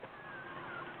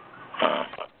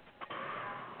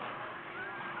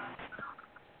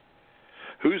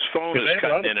 Whose phone is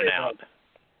cutting in and out?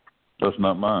 That's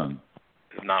not mine.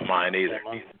 It's not mine either.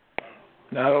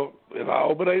 No, I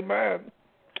hope it ain't mine.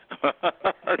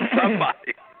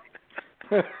 Somebody.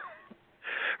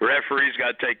 Referee's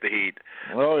got to take the heat.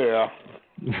 Oh, yeah.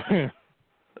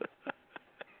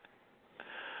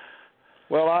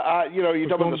 Well, you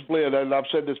talk about the split, and I've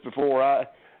said this before.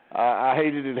 I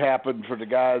hated it happened for the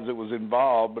guys that was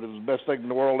involved, but it was the best thing in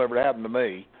the world ever happened to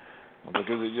me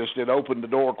because it opened the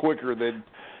door quicker than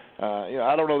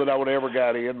I don't know that I would have ever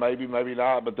got in, maybe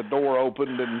not, but the door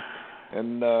opened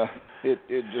and it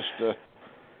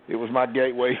was my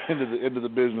gateway into the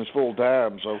business full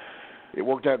time. So it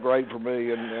worked out great for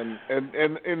me, and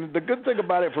the good thing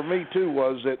about it for me too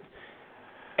was that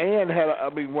Ann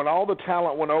when all the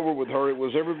talent went over with her, it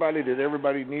was everybody that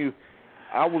everybody knew.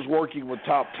 I was working with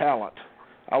top talent.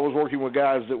 I was working with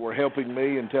guys that were helping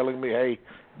me and telling me, hey,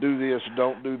 do this,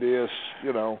 don't do this,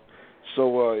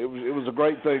 So it was a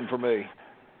great thing for me.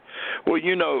 Well,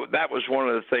 that was one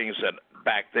of the things that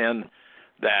back then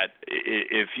that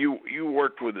if you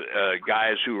worked with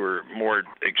guys who were more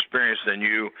experienced than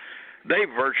you, they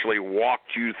virtually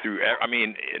walked you through. I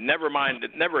mean, never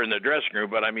in the dressing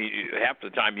room, but I mean, half the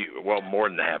time more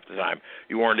than half the time,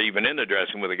 you weren't even in the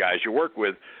dressing room with the guys you worked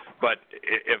with. But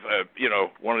if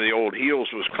one of the old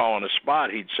heels was calling a spot,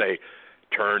 he'd say,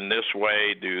 turn this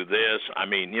way, do this. I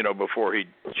mean, before he'd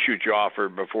shoot you off or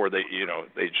before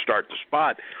they'd start the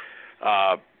spot.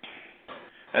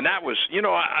 And that was,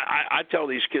 I tell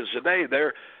these kids today,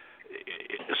 they're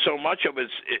so much of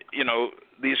it's,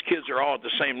 these kids are all at the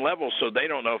same level, so they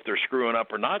don't know if they're screwing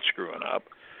up or not screwing up.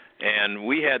 And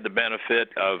we had the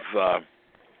benefit of,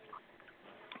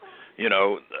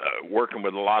 working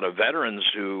with a lot of veterans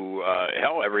who,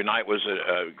 every night was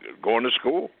going to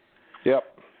school. Yep.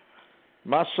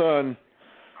 My son,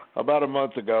 about a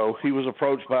month ago, he was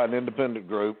approached by an independent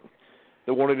group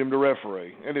that wanted him to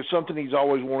referee. And it's something he's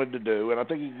always wanted to do, and I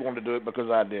think he wanted to do it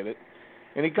because I did it.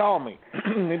 And he called me,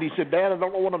 and he said, Dad, I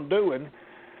don't know what I'm doing.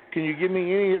 Can you give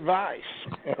me any advice?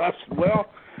 And I said, well,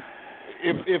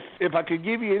 if I could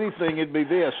give you anything, it'd be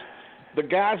this. The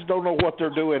guys don't know what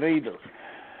they're doing either.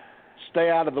 Stay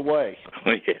out of the way.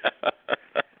 Yeah.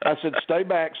 I said, stay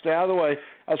back, stay out of the way.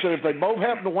 I said, if they both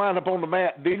happen to wind up on the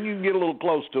mat, then you can get a little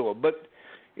close to them. But,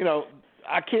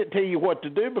 I can't tell you what to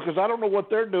do because I don't know what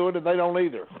they're doing and they don't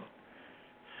either.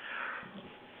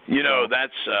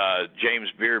 That's James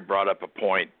Beard brought up a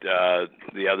point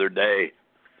the other day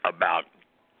about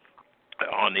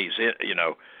on these,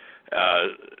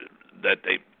 that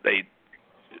they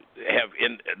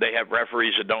have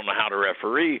referees that don't know how to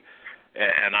referee,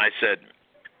 and I said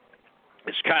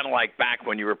it's kind of like back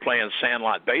when you were playing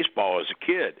sandlot baseball as a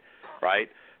kid, right?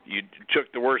 You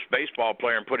took the worst baseball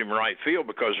player and put him in right field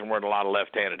because there weren't a lot of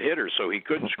left-handed hitters, so he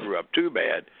couldn't screw up too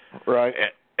bad. Right.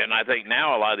 And I think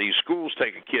now a lot of these schools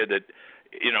take a kid that,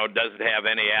 doesn't have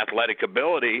any athletic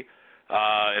ability,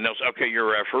 and they'll say, okay,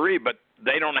 you're a referee, but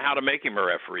they don't know how to make him a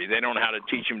referee. They don't know how to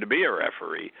teach him to be a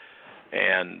referee.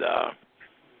 And, I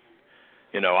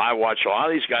watch a lot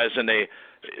of these guys, and they,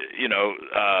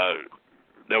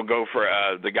 they'll go for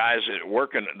the guys that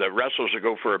working, the wrestlers will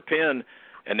go for a pin,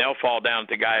 and they'll fall down at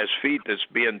the guy's feet that's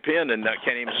being pinned and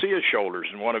can't even see his shoulders,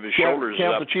 and one of his shoulders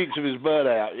count is up. The cheeks of his butt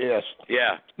out, yes.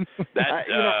 Yeah,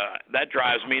 that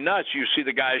drives me nuts. You see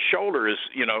the guy's shoulder is,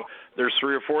 there's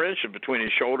 3 or 4 inches between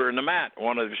his shoulder and the mat,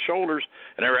 one of his shoulders,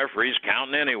 and the referee's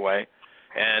counting anyway.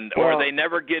 And or they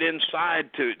never get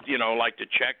inside to, like to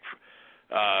check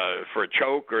for a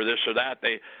choke or this or that.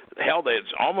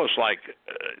 It's almost like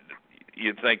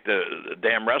you'd think the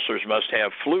damn wrestlers must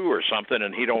have flu or something,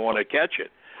 and he don't want to catch it.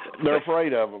 They're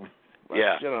afraid of them.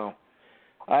 Yeah.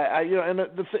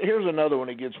 Here's another one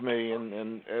that gets me,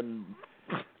 and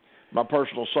my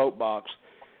personal soapbox.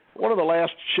 One of the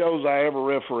last shows I ever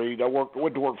refereed, I went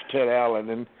to work for Ted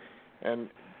Allen, and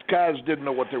guys didn't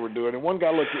know what they were doing. And one guy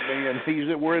looked at me, and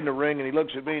we're in the ring, and he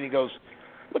looks at me, and he goes,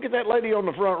 "Look at that lady on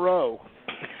the front row."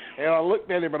 And I looked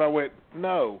at him, and I went,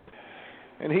 "No."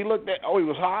 And he looked at, he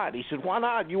was hot. He said, "Why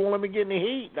not? You won't let me get any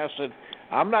heat." And I said,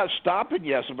 I'm not stopping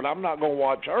you. I said, but I'm not going to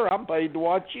watch her. I'm paid to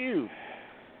watch you.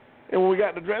 And when we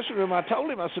got in the dressing room, I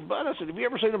told him, I said, Bud, have you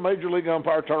ever seen a major league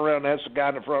umpire turn around and ask the guy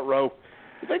in the front row,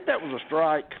 you think that was a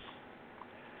strike?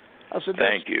 I said,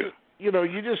 thank you. You know,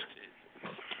 you just,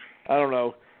 I don't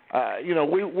know. You know,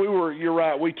 we were, you're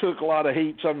right, we took a lot of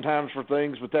heat sometimes for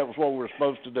things, but that was what we were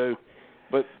supposed to do.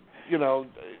 But, you know,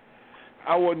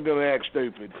 I wasn't going to act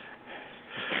stupid.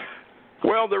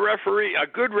 Well, a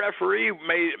good referee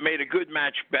made a good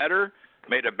match better,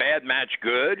 made a bad match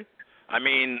good. I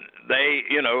mean,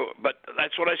 but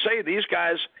that's what I say. These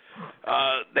guys,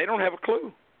 they don't have a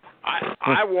clue.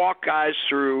 I walk guys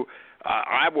through.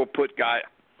 I will put guys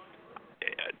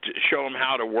to show them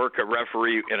how to work a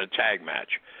referee in a tag match,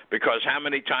 because how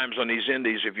many times on these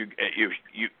indies, if you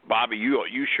Bobby,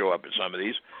 you show up at some of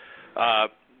these,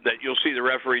 that you'll see the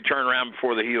referee turn around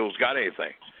before the heel's got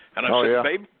anything. And I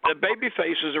said, the baby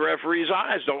face is the referee's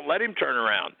eyes. Don't let him turn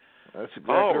around. That's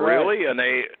exactly right. Really? And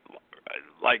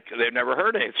they've never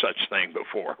heard any such thing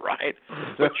before, right?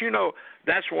 But, you know,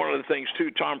 that's one of the things,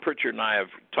 too. Tom Pritchard and I have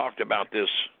talked about this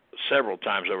several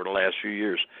times over the last few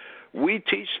years. We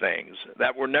teach things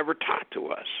that were never taught to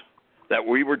us, that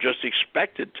we were just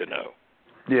expected to know.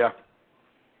 Yeah.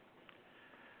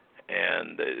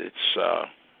 And it's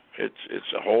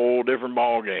a whole different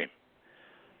ball game.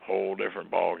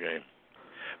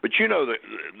 But you know,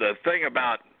 the thing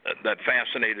about that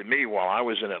fascinated me while I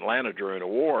was in Atlanta during the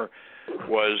war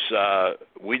was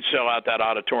we'd sell out that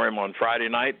auditorium on Friday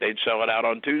night, they'd sell it out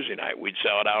on Tuesday night. We'd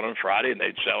sell it out on Friday, and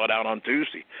they'd sell it out on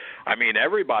Tuesday. I mean,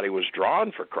 everybody was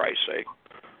drawn, for Christ's sake.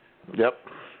 Yep.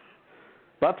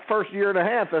 About the first year and a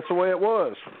half, that's the way it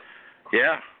was.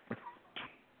 Yeah.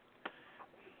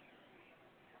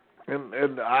 And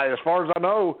as far as I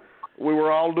know, we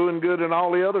were all doing good in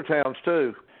all the other towns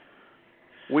too.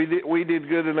 We did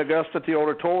good in Augusta at the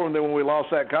auditorium. Then when we lost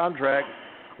that contract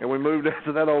and we moved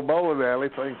into that old bowling alley,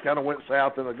 things kind of went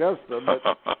south in Augusta. But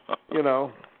you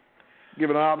know,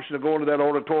 given an option of going to that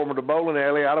auditorium or the bowling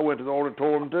alley, I'd have went to the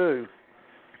auditorium too.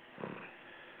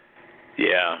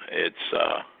 Yeah, it's.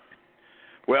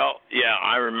 Well, yeah,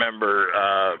 I remember.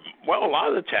 A lot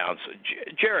of the towns.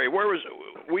 Jerry, where was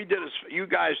we did? You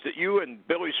guys, that you and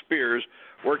Billy Spears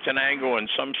worked an angle in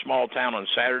some small town on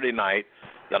Saturday night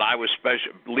that I was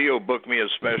special. Leo booked me as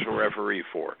special referee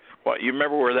for. What, you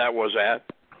remember where that was at?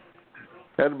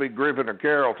 Had to be Griffin or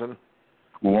Carrollton.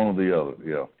 One or the other,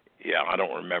 yeah. Yeah, I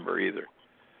don't remember either.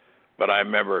 But I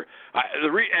remember,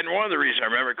 and one of the reasons I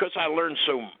remember, because I learned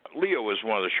so. Leo was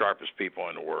one of the sharpest people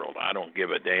in the world. I don't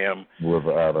give a damn.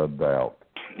 Without a doubt.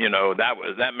 You know,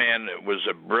 that man was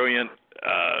a brilliant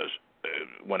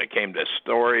when it came to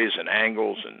stories and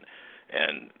angles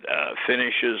and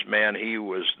finishes. Man, he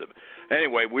was the.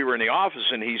 Anyway, we were in the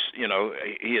office, and he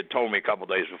had told me a couple of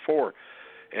days before,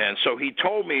 and so he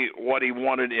told me what he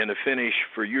wanted in a finish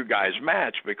for you guys'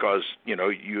 match, because you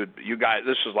guys,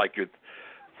 this is like your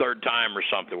third time or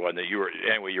something, wasn't it? You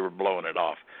were blowing it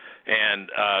off. And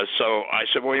so I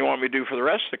said, what do you want me to do for the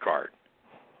rest of the card?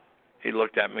 He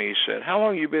looked at me, he said, how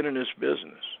long have you been in this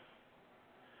business?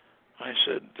 I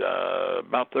said,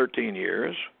 about 13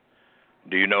 years.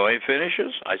 Do you know any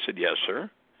finishes? I said, yes, sir.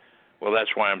 Well, that's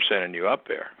why I'm sending you up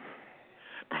there.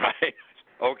 Right?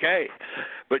 Okay.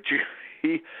 But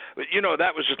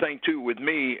that was the thing, too, with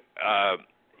me.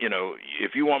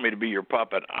 If you want me to be your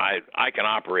puppet, I can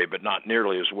operate, but not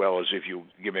nearly as well as if you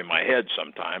give me my head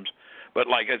sometimes. But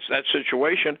like it's that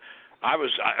situation, I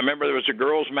remember there was a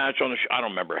girls' match on the I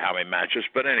don't remember how many matches,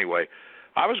 but anyway,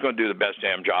 I was going to do the best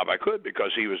damn job I could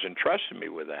because he was entrusting me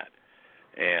with that.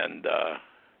 And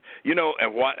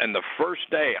and the first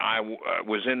day I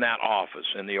was in that office,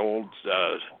 in the old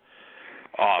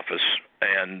office,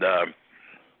 and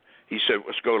he said,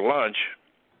 let's go to lunch.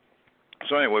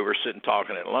 So anyway, we're sitting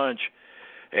talking at lunch,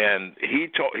 and he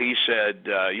said,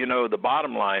 the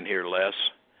bottom line here, Les,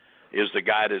 is the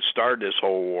guy that started this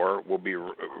whole war will be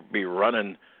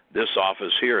running this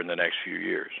office here in the next few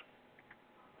years.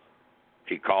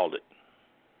 He called it.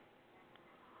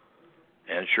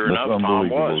 And sure enough, Tom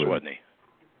was, wasn't he?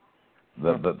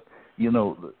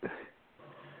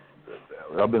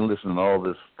 I've been listening to all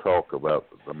this talk about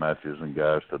the matches and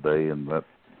guys today, and that,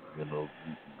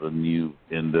 the new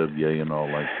NWA and all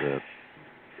like that.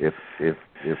 If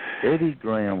Eddie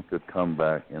Graham could come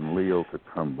back and Leo could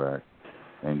come back,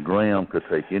 and Graham could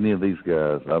take any of these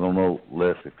guys, I don't know,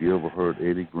 Les, if you ever heard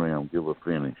Eddie Graham give a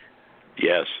finish.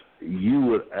 Yes. You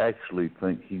would actually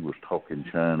think he was talking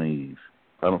Chinese.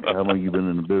 I don't know how long you've been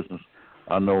in the business.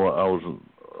 I know I was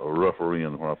a referee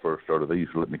when I first started. They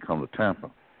used to let me come to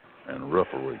Tampa and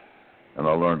referee. And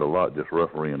I learned a lot just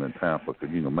refereeing in Tampa, because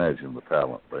you can imagine the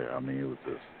talent there. I mean, it was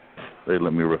just They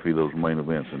let me referee those main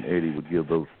events, and Eddie would give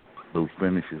those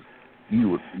finishes.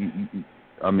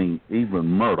 I mean, even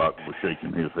Murdoch was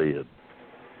shaking his head.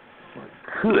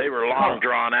 They were long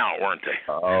drawn out, weren't they?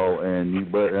 Oh, and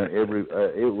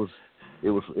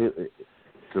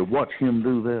to watch him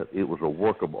do that, it was a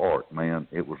work of art, man.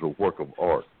 It was a work of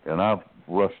art. And I've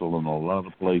wrestled in a lot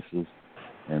of places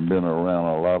and been around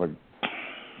a lot of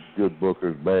good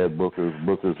bookers, bad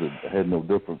bookers that had no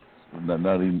difference,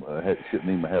 shouldn't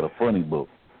even have had a funny book,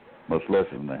 much less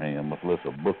in the hand, much less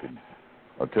a booking,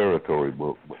 a territory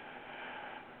book. But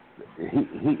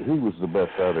he was the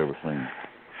best I'd ever seen.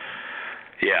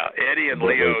 Yeah, Eddie and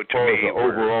Leo to me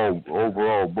were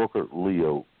overall booker.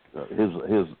 Leo,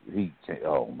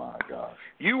 oh my gosh.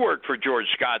 You worked for George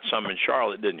Scott some in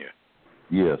Charlotte, didn't you?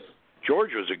 Yes.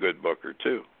 George was a good booker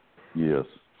too. Yes.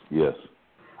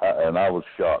 And I was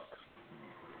shocked.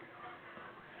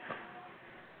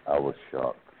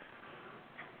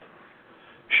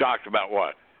 Shocked about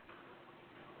what?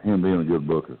 Him being a good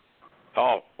booker.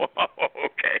 Oh,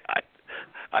 okay.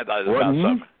 I thought it was about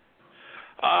something.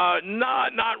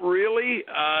 Not really.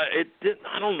 It didn't.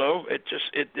 I don't know. It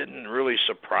didn't really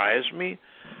surprise me.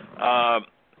 I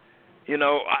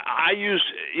use.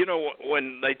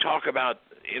 When they talk about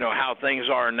how things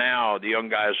are now, the young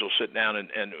guys will sit down and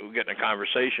get in a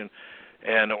conversation,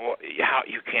 and how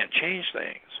you can't change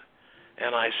things.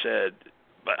 And I said,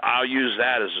 but I'll use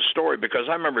that as a story because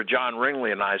I remember John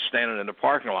Ringley and I standing in the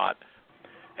parking lot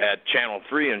at Channel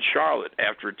 3 in Charlotte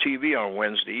after TV on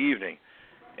Wednesday evening.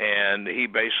 And he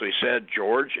basically said,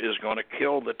 George is going to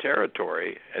kill the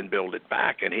territory and build it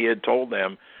back. And he had told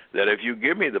them that if you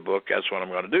give me the book, that's what I'm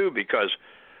going to do. Because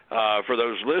for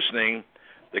those listening,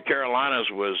 the Carolinas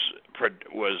was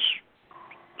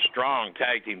strong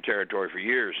tag team territory for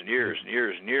years and years and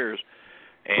years and years.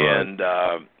 And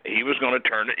he was going to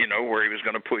turn it, where he was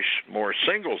going to push more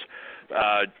singles.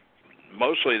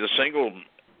 Mostly the single,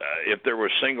 if there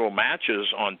were single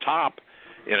matches on top,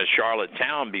 in a Charlotte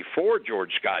town before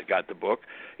George Scott got the book,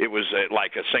 it was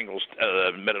like a singles,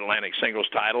 Mid-Atlantic singles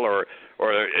title, or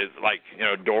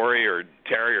Dory or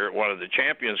Terry or one of the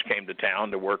champions came to town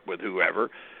to work with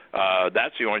whoever.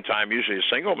 That's the only time usually a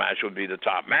single match would be the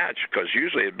top match because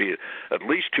usually it'd be at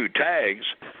least two tags,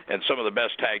 and some of the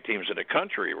best tag teams in the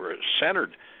country were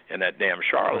centered in that damn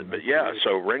Charlotte. But yeah,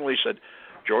 so Ringley said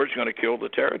George's going to kill the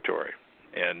territory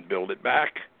and build it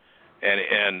back,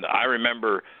 and I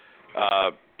remember.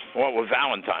 With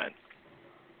Valentine,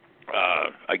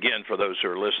 again, for those who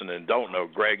are listening and don't know,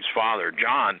 Greg's father,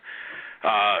 John,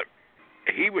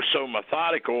 he was so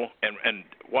methodical, and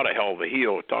what a hell of a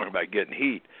heel, talking about getting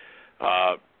heat.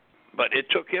 But it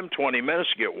took him 20 minutes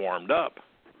to get warmed up.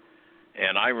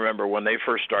 And I remember when they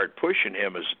first started pushing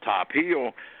him as a top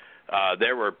heel,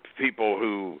 there were people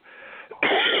who,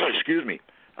 excuse me,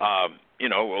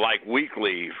 like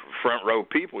weekly front row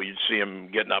people, you'd see him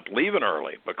getting up, leaving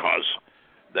early because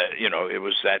that it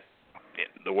was that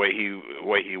the way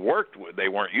he worked. They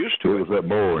weren't used to it. It was that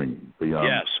boring.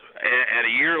 Yes, and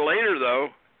a year later though,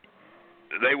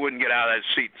 they wouldn't get out of that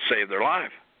seat to save their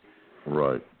life.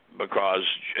 Right. Because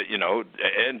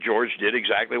and George did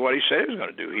exactly what he said he was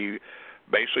going to do. He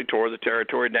basically tore the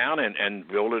territory down and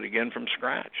built it again from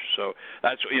scratch. So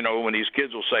that's, when these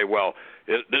kids will say, well,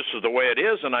 this is the way it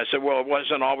is. And I said, well, it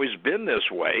wasn't always been this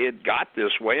way. It got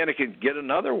this way, and it can get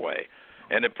another way.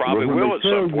 And it probably will at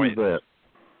some point.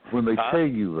 When they tell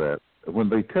you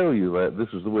that, this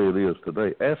is the way it is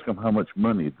today, ask them how much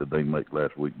money did they make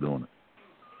last week doing it.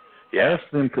 Yeah. Ask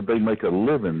them could they make a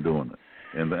living doing it.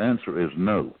 And the answer is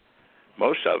no.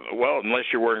 Most of them. Well, unless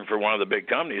you're working for one of the big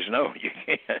companies, no, you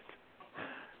can't.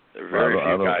 There are very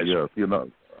few guys. Yeah,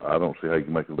 I don't see how you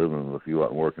can make a living if you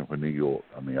aren't working for New York.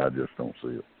 I mean, I just don't see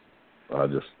it. I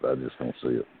just don't see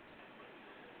it.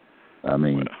 I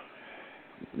mean,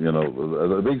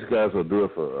 these guys will do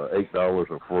it for $8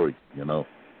 or free. Here's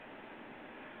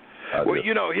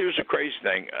the crazy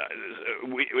thing.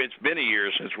 It's been a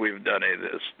year since we've done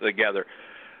this together.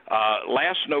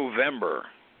 Last November,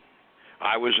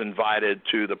 I was invited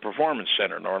to the Performance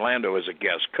Center in Orlando as a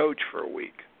guest coach for a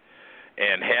week.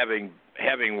 And having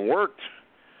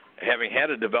had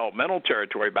a developmental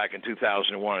territory back in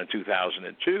 2001 and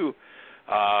 2002,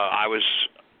 I was,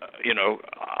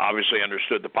 obviously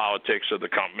understood the politics of the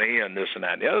company and this and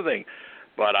that and the other thing.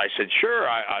 But I said, sure,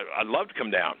 I'd love to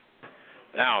come down.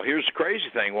 Now, here's the crazy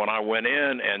thing. When I went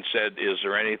in and said, is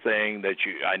there anything that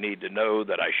I need to know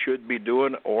that I should be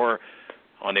doing or,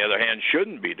 on the other hand,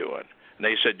 shouldn't be doing? And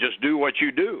they said, just do what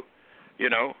you do.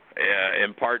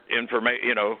 Impart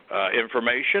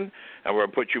information, and we're going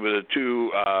to put you with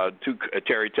two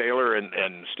Terry Taylor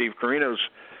and Steve Carino's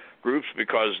groups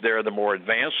because they're the more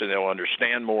advanced and they'll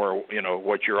understand more,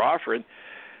 what you're offering.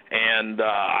 And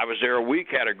I was there a week,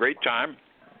 had a great time.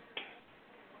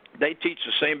 They teach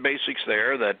the same basics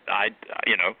there that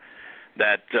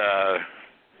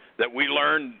that we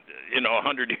learned,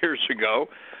 100 years ago.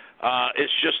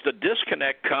 It's just the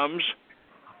disconnect comes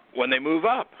when they move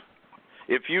up.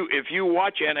 If you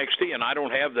watch NXT, and I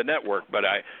don't have the network, but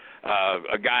a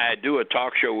guy I do a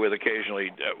talk show with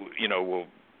occasionally, will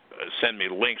send me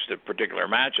links to particular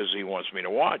matches he wants me to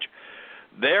watch.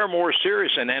 They're more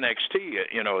serious in NXT,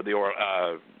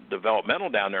 the developmental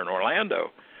down there in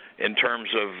Orlando, in terms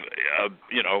of,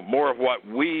 more of what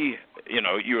we,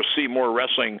 you'll see more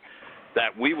wrestling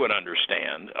that we would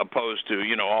understand, opposed to,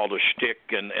 all the shtick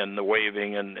and the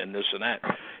waving and this and that.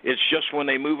 It's just when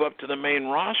they move up to the main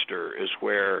roster is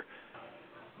where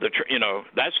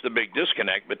that's the big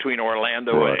disconnect between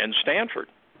Orlando and Stanford.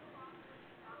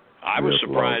 I was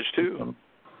surprised too.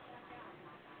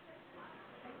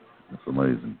 That's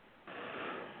amazing.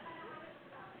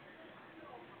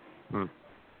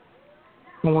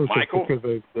 Michael? Because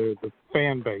the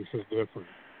fan base is different.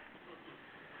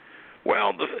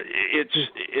 Well,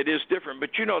 it is different, but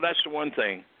that's the one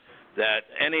thing that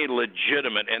any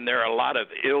legitimate, and there are a lot of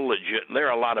there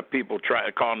are a lot of people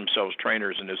call themselves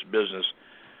trainers in this business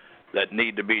that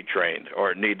need to be trained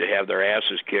or need to have their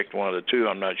asses kicked, one of the two,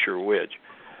 I'm not sure which.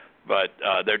 But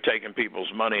they're taking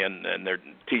people's money and they're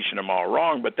teaching them all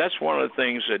wrong. But that's one of the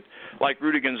things that, like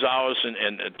Rudy Gonzalez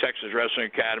and Texas Wrestling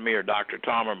Academy, or Dr.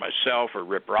 Tom or myself or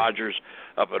Rip Rogers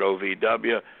up at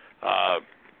OVW,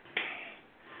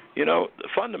 the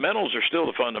fundamentals are still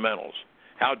the fundamentals.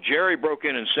 How Jerry broke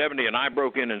in 70 and I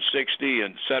broke in 60,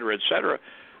 and et cetera,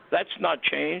 that's not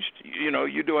changed.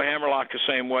 You do a hammerlock the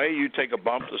same way. You take a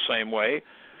bump the same way.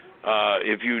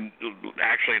 If you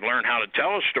actually learn how to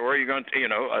tell a story, you're going to,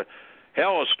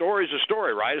 a story's a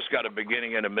story, right? It's got a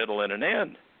beginning and a middle and an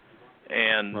end.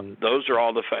 And those are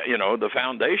all the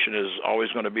foundation is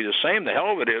always going to be the same. The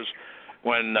hell of it is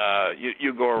when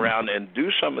you go around and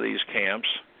do some of these camps,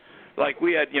 like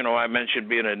we had, I mentioned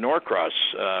being at Norcross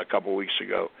a couple of weeks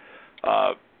ago.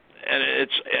 And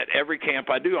it's at every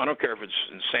camp I do. I don't care if it's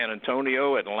in San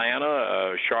Antonio,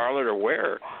 Atlanta, Charlotte, or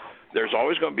where. There's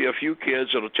always going to be a few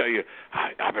kids that'll tell you,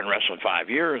 I've been wrestling 5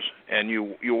 years, and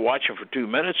you watch him for 2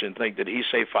 minutes and think, did he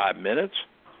say 5 minutes?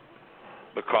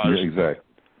 Because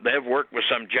they've worked with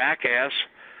some jackass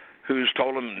who's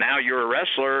told them, now you're a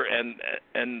wrestler,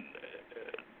 and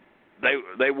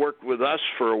they worked with us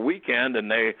for a weekend,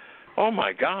 and oh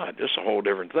my God, this is a whole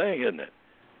different thing, isn't it?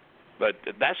 But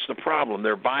that's the problem.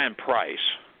 They're buying price,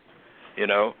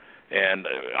 And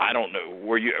I don't know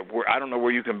where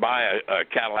you can buy a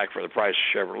Cadillac for the price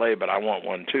of Chevrolet, but I want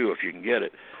one too if you can get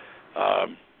it.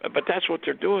 But that's what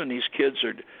they're doing. These kids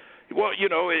are. Well,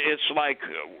 it's like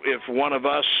if one of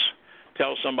us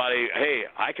tells somebody, "Hey,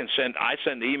 I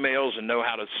send emails and know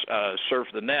how to surf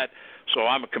the net, so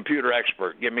I'm a computer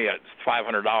expert. Give me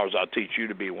 $500. I'll teach you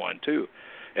to be one too."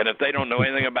 And if they don't know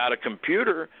anything about a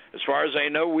computer, as far as they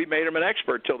know, we made them an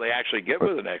expert till they actually get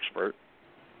with an expert.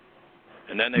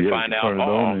 And then they find out. Turn it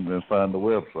on and then find the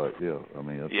website.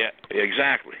 Yeah,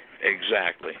 exactly.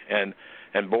 And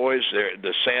boys,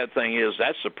 the sad thing is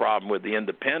that's the problem with the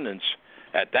independents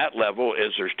at that level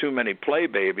is there's too many play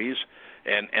babies,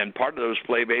 and part of those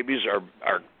play babies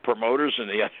are promoters,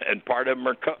 and part of them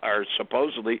are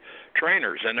supposedly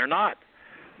trainers, and they're not.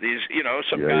 These,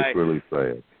 some guy. It's really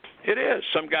sad. It is.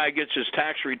 Some guy gets his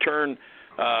tax return,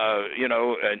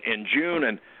 in June,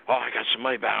 and I got some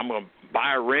money back. I'm going to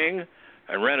buy a ring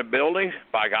and rent a building.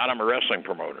 By God, I'm a wrestling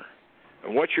promoter.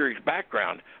 And what's your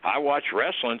background? I watched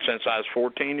wrestling since I was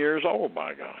 14 years old.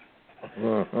 By God.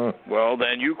 Well,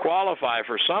 then you qualify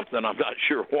for something. I'm not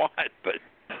sure what, but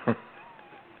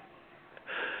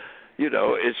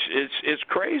it's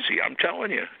crazy. I'm telling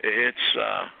you, it's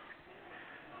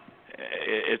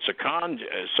a con.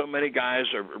 So many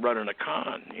guys are running a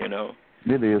con,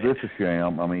 It is. It's a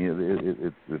sham. I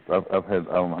mean, I've had,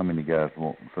 I don't know how many guys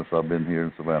since I've been here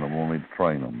in Savannah want me to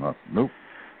train them. I said, nope.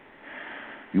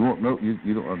 You won't? Nope.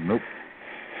 You don't? Nope.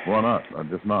 Why not? I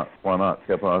just not. Why not?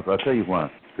 I tell you why.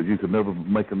 Because you could never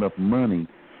make enough money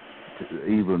to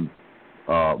even.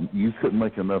 You couldn't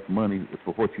make enough money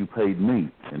for what you paid me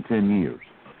in 10 years.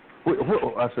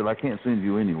 I said I can't send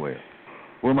you anywhere.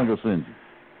 Where am I going to send you?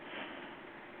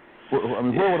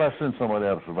 Where would I send somebody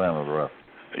out of Savannah to wrestle?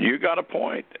 You got a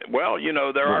point. Well,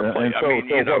 there are places.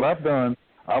 So what I've done,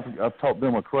 I've taught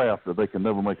them a craft that they can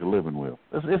never make a living with.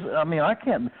 I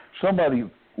can't. Somebody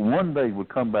one day would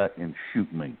come back and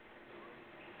shoot me,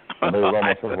 and they would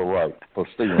almost have a right for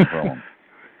stealing from them.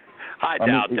 I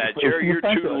doubt that, Jerry. You're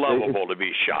too lovable to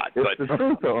be shot. It's But the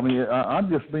truth, though. I mean, I'm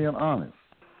just being honest.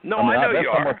 no, I know you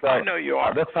are. I know you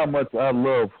are. That's how much I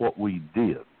love what we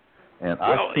did, and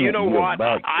I can't you know give what?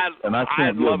 back. I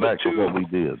can't give back to what we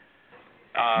did.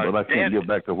 But I can't give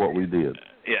back to what we did.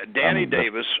 Yeah, Danny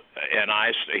Davis and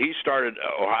he started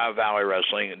Ohio Valley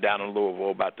Wrestling down in Louisville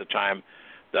about the time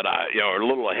that a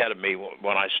little ahead of me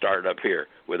when I started up here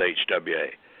with HWA.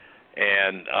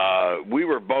 And we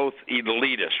were both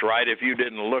elitist, right? If you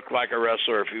didn't look like a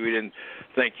wrestler, if we didn't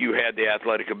think you had the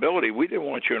athletic ability, we didn't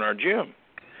want you in our gym.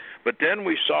 But then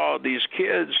we saw these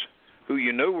kids who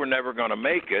you knew were never going to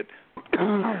make it,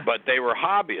 but they were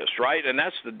hobbyists, right? And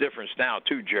that's the difference now,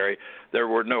 too, Jerry. There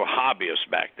were no hobbyists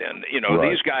back then. Right.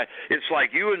 These guys, it's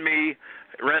like you and me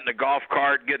renting a golf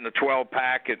cart, getting a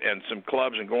 12-pack and some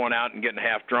clubs and going out and getting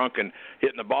half drunk and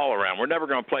hitting the ball around. We're never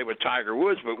going to play with Tiger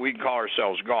Woods, but we can call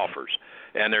ourselves golfers.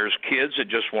 And there's kids that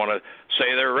just want to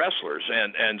say they're wrestlers.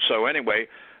 And so anyway,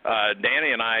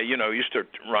 Danny and I, used to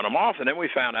run them off, and then we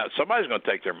found out somebody's going to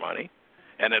take their money.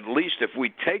 And at least if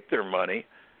we take their money,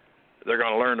 they're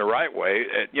going to learn the right way,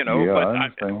 Yeah, but I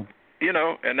understand.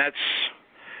 And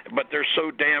but they're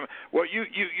so damn. Well,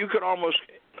 you could almost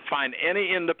find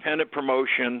any independent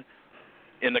promotion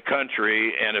in the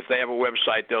country, and if they have a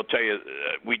website, they'll tell you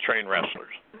we train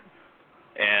wrestlers.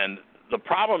 And the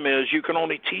problem is you can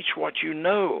only teach what you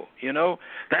know.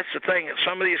 That's the thing.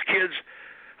 Some of these kids,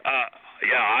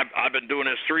 I've been doing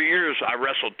this 3 years. I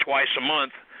wrestled twice a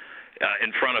month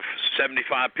in front of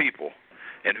 75 people.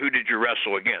 And who did you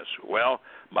wrestle against? Well,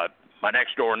 my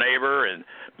next door neighbor and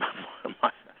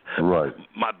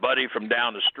my buddy from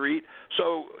down the street.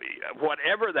 So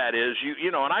whatever that is,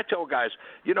 and I tell guys,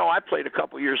 I played a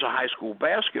couple years of high school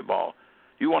basketball.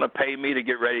 You want to pay me to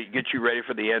get you ready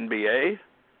for the NBA?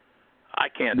 I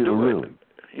can't do it.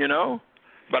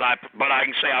 But I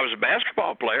can say I was a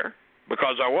basketball player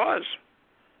because I was,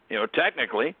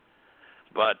 technically.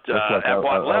 But at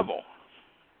what level?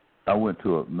 I went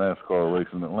to a NASCAR race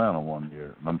in Atlanta one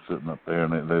year, and I'm sitting up there,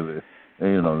 and the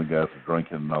guys are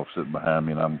drinking, and I was sitting behind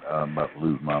me, and I'm about to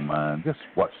lose my mind. Just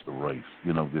watch the race.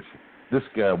 This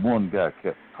guy, one guy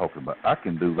kept talking about, I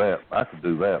can do that, I could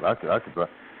do that, I could drive.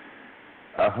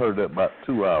 I heard that about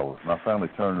 2 hours, and I finally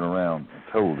turned around and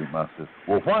told him, I said,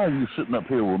 well, why are you sitting up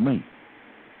here with me?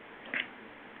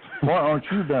 Why aren't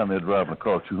you down there driving a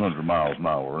car 200 miles an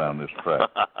hour around this track?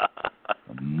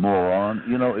 Moron.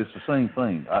 It's the same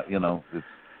thing. It's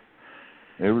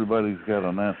everybody's got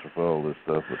an answer for all this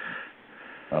stuff. But,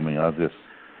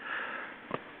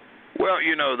 Well,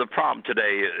 the problem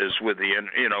today is with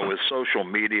with social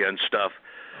media and stuff.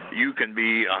 You can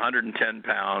be 110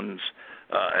 pounds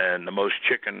and the most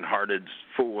chicken-hearted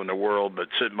fool in the world, but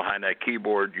sitting behind that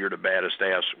keyboard, you're the baddest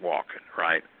ass walking,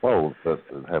 right? Oh, that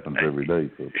happens every day.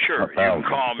 Sure, you can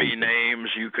call me names.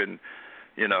 You can,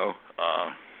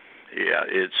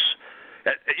 it's,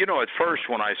 at first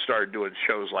when I started doing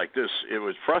shows like this, it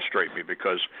would frustrate me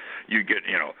because you get,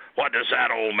 what does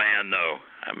that old man know?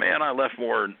 Man, I left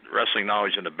more wrestling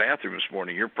knowledge in the bathroom this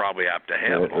morning. You're probably apt to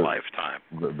have in a lifetime.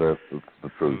 That's the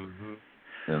truth. Mm-hmm.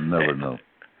 You'll never know.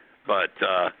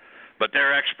 But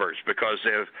they're experts because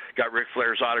they've got Ric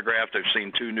Flair's autograph. They've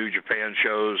seen 2 New Japan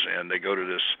shows, and they go to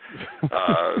this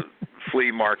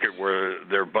flea market where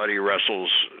their buddy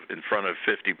wrestles in front of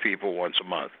 50 people once a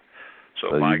month.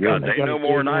 So, my God, they know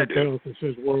more than I do. It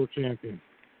says world champion.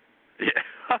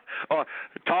 Yeah.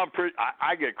 Tom,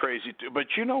 I get crazy, too.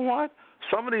 But you know what?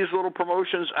 Some of these little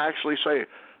promotions actually say,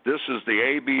 this is the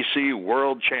ABC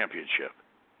World Championship.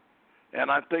 And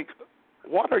I think,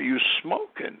 what are you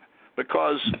smoking?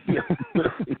 Because,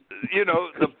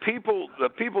 the people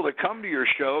that come to your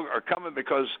show are coming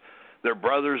because their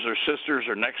brothers or sisters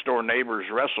or next-door neighbors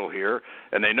wrestle here,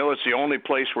 and they know it's the only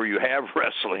place where you have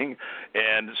wrestling.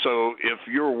 And so if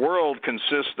your world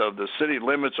consists of the city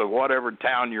limits of whatever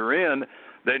town you're in,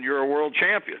 then you're a world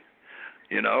champion.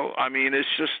 It's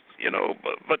just,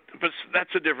 but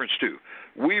that's a difference, too.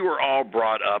 We were all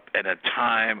brought up at a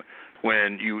time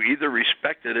when you either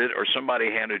respected it or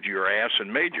somebody handed you your ass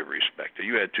and made you respect it.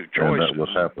 You had 2 choices. And that would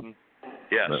happen.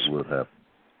 Yes. That would happen.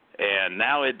 And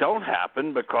now it don't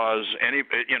happen because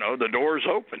the door's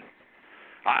open.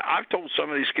 I've told some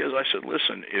of these kids, I said,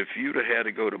 listen, if you'd have had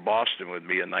to go to Boston with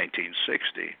me in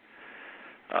 1960,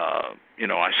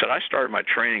 I said I started my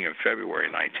training in February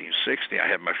 1960. I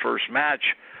had my first match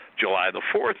July the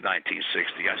 4th,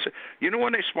 1960. I said, you know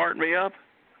when they smartened me up?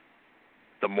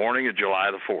 The morning of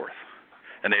July the 4th.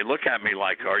 And they look at me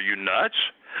like, are you nuts?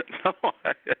 No,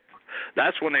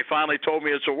 that's when they finally told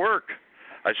me it's a work.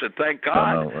 I said, thank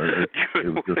God.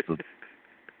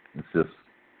 It's just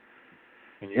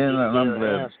And you I'm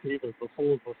glad. Ask either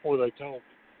before they tell them.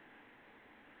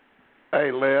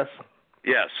 Hey, Les.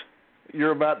 Yes.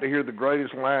 You're about to hear the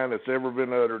greatest line that's ever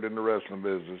been uttered in the wrestling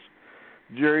business.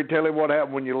 Jerry, tell him what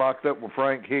happened when you locked up with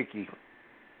Frank Hickey.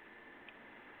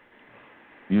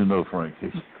 You know Frank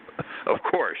Hickey. Of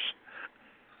course.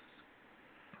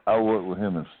 I worked with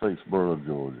him in Statesboro,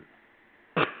 Georgia.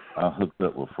 I hooked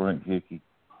up with Frank Hickey.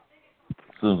 As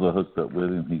soon as I hooked up with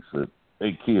him, he said,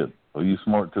 "Hey, kid, are you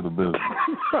smart to the business?"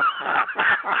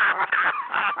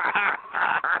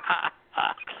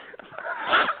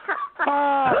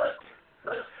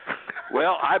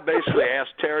 Well, I basically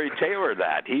asked Terry Taylor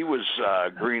that. He was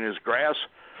green as grass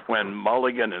when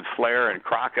Mulligan and Flair and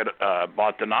Crockett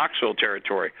bought the Knoxville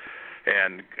territory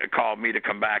and called me to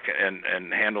come back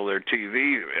and handle their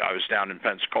TV. I was down in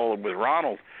Pensacola with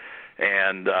Ronald.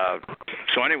 And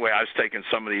so anyway, I was taking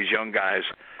some of these young guys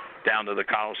down to the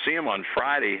Coliseum on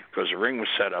Friday because the ring was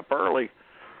set up early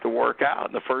to work out.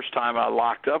 And the first time I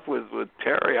locked up with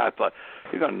Terry, I thought,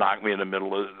 you're going to knock me in the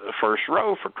middle of the first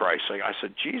row, for Christ's sake. I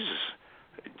said, Jesus,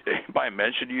 anybody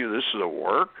mentioned to you this is a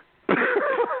work?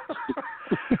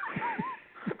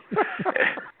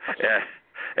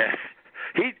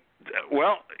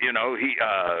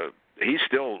 He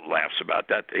still laughs about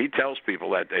that. He tells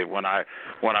people that when I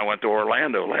went to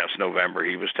Orlando last November,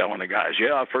 he was telling the guys,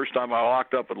 "Yeah, first time I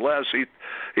locked up with Les, he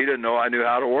didn't know I knew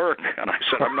how to work." And I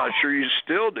said, "I'm not sure you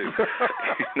still do."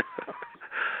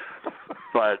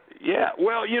 But yeah,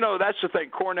 well, that's the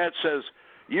thing. Cornette says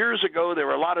years ago there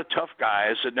were a lot of tough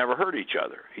guys that never hurt each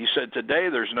other. He said today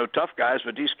there's no tough guys,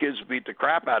 but these kids beat the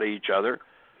crap out of each other.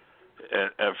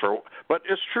 But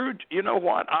it's true. You know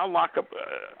what? I'll lock up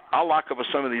with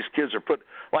some of these kids, or put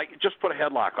a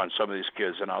headlock on some of these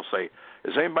kids, and I'll say,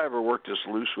 "Has anybody ever worked this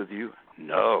loose with you?"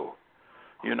 No.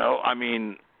 I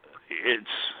mean,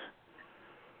 it's.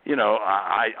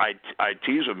 I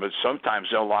tease them, but sometimes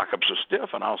they'll lock up so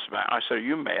stiff, and I say, "Are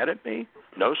you mad at me?"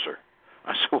 "No, sir."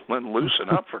 I said, "Well, then loosen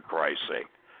up, for Christ's sake."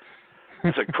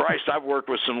 I said, "Christ, I've worked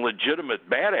with some legitimate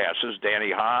badasses: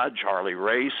 Danny Hodge, Harley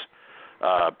Race,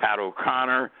 Pat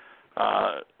O'Connor,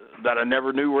 that I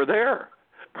never knew were there,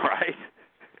 right?"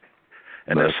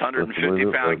 And this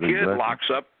 150-pound kid locks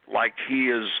up like he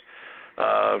is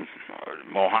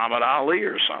Muhammad Ali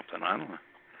or something. I don't know.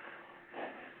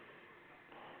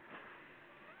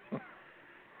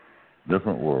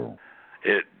 Different world.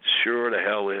 It sure the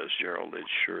hell is, Gerald. It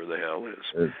sure the hell is.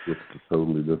 It's just a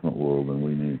totally different world than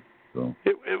we need. So.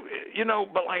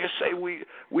 But like I say,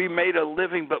 we made a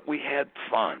living, but we had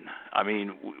fun. I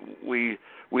mean, we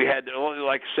had,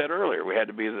 like I said earlier, we had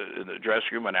to be in the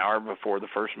dressing room an hour before the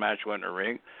first match went in the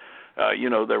ring.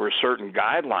 There were certain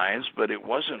guidelines, but it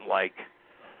wasn't like,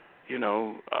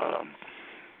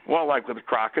 like with the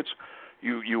Crockett's,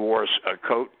 you wore a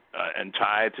coat and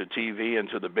tie to TV and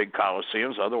to the big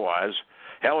coliseums. Otherwise,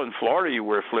 hell, in Florida, you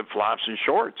wear flip-flops and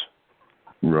shorts.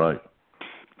 Right.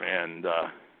 And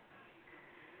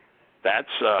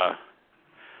that's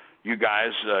you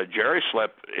guys. Jerry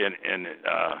slept in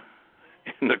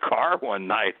the car one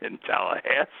night in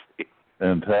Tallahassee.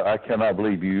 And I cannot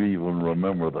believe you even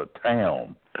remember the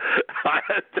town.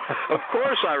 Of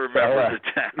course, I remember the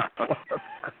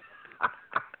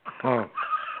town.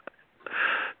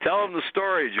 Tell him the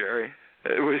story, Jerry.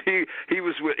 He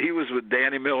was with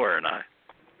Danny Miller and I.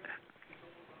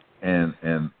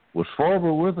 And was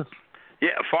Farber with us?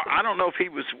 Yeah, I don't know if he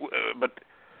was, but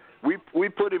we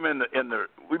put him in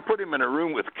a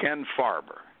room with Ken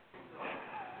Farber.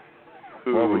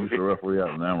 Farber used to referee out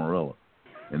in Amarillo,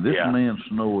 and this man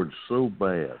snored so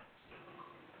bad,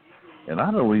 and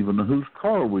I don't even know whose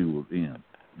car we were in.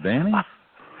 Danny?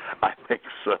 I think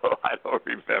so. I don't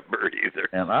remember either.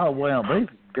 And they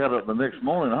got up the next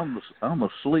morning. I'm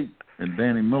asleep in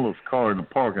Danny Miller's car in the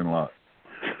parking lot.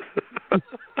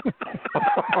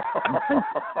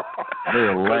 They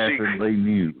were laughing. They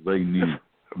knew.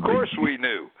 Of course we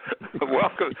knew.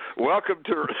 Welcome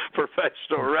to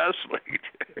professional wrestling.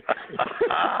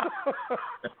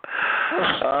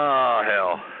 Oh,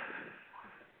 hell.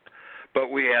 But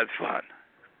we had fun.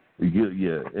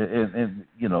 Yeah, and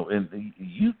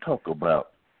you talk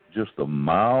about just the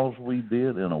miles we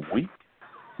did in a week.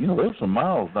 There's some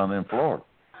miles down there in Florida.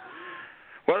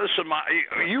 Well,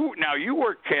 you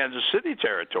worked Kansas City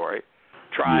territory.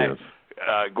 Try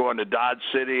going to Dodge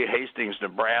City, Hastings,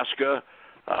 Nebraska.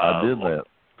 I did that.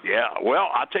 Yeah.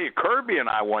 Well, I'll tell you, Kirby and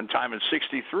I one time in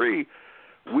 '63,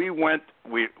 we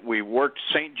worked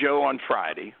St. Joe on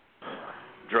Friday.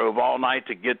 Drove all night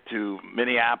to get to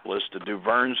Minneapolis to do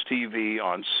Vern's TV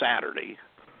on Saturday.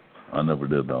 I never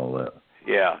did all that.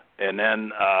 Yeah, and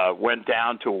then went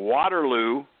down to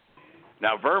Waterloo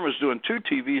Now, Vern was doing 2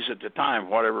 TVs at the time,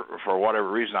 for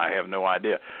whatever reason, I have no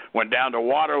idea. Went down to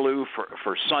Waterloo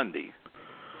for Sunday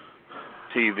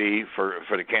TV for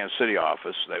the Kansas City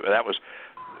office. That was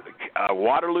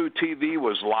Waterloo TV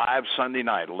was live Sunday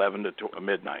night, 11 to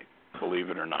midnight, believe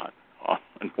it or not,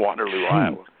 in Waterloo,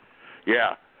 Iowa.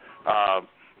 Yeah.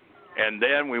 And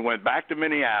then we went back to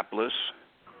Minneapolis,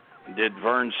 did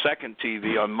Vern's second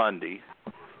TV on Monday.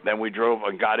 Then we drove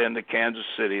and got into Kansas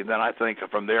City. Then I think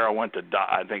from there I went to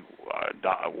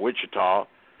Wichita,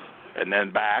 and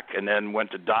then back, and then went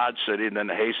to Dodge City, and then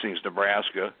to Hastings,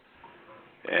 Nebraska.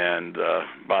 And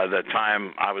by the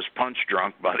time I was punch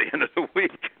drunk by the end of the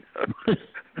week,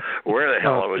 where the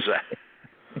hell was that?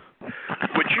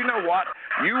 But you know what?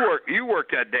 You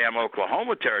worked that damn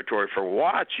Oklahoma territory for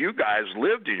Watts. You guys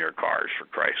lived in your cars, for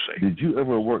Christ's sake. Did you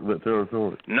ever work that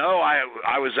territory? No,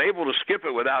 I was able to skip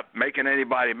it without making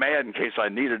anybody mad in case I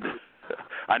needed it.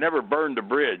 I never burned the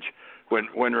bridge.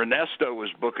 When Ernesto was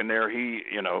booking there, he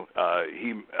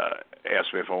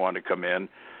asked me if I wanted to come in,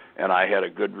 and I had a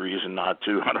good reason not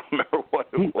to. I don't remember what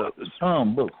it was.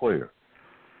 Tom, book where?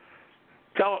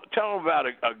 Tell them about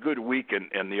a good week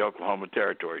in the Oklahoma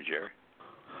territory, Jerry.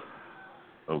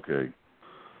 Okay.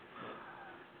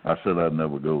 I said I'd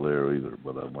never go there either,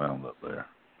 but I wound up there.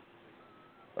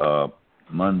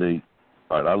 Monday,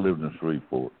 all right, I lived in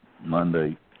Shreveport.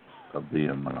 Monday, I'll be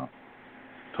in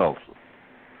Tulsa.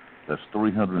 That's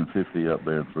 350 up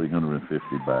there and 350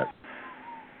 back.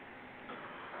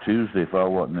 Tuesday, if I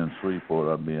wasn't in Shreveport,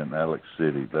 I'd be in Alex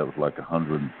City. That was like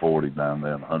 140 down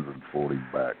there and 140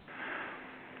 back.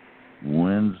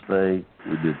 Wednesday,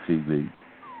 we did TV.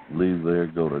 Leave there,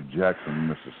 go to Jackson,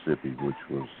 Mississippi, which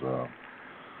was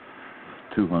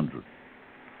 200.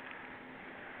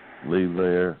 Leave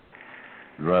there,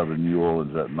 drive to New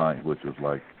Orleans that night, which was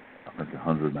like, I think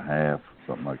 100 and a half,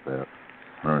 something like that,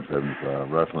 175.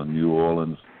 Wrestle in New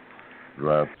Orleans,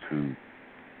 drive to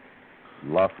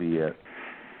Lafayette,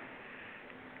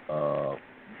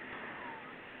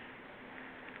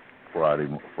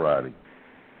 Friday.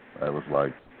 That was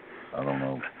like, I don't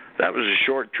know. That was a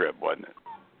short trip, wasn't it?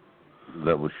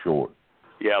 That was short.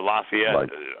 Yeah, Lafayette, like,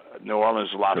 New Orleans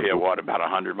to Lafayette, what, about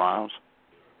 100 miles?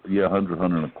 Yeah, 100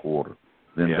 and a quarter.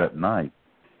 Then that night,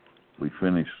 we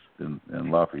finished in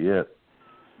Lafayette,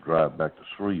 drive back to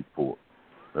Shreveport.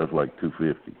 That was like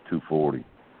 250, 240.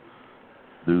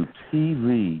 Do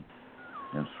TV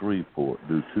in Shreveport,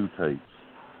 do 2 tapes.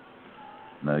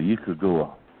 Now, you could go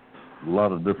a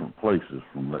lot of different places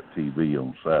from that TV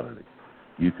on Saturday.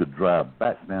 You could drive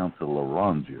back down to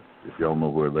Laronja, if y'all know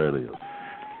where that is.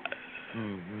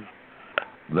 Mm-hmm.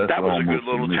 That was a good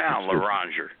little town,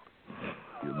 Laronja.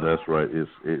 That's right.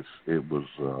 It was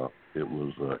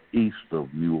east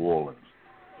of New Orleans,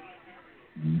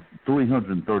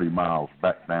 330 miles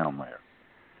back down there.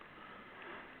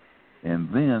 And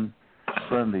then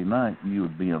Sunday night you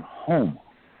would be in Houma.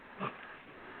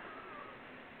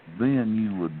 Then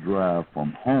you would drive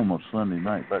from Houma Sunday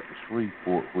night back to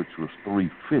Shreveport, which was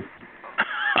 350.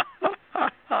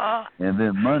 And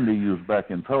then Monday you was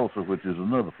back in Tulsa, which is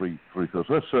another 350.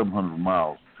 That's 700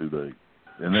 miles in 2 days.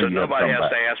 And then so nobody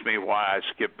has to ask me why I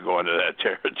skipped going to that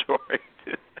territory.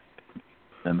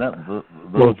 And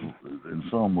those and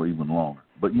some were even longer.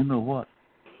 But you know what?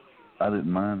 I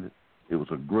didn't mind it. It was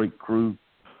a great crew.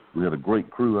 We had a great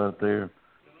crew out there,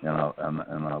 and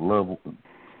I love.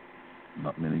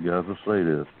 Not many guys will say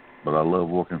this, but I love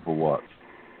working for Watts.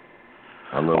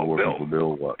 I love working for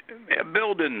Bill Watts. Yeah,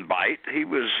 Bill didn't bite. He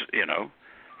was, there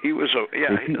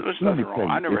was nothing wrong.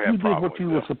 I never had a problem with Bill. If you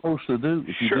did what you were supposed to do,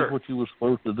 did what you were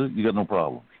supposed to do, you got no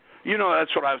problems. You know,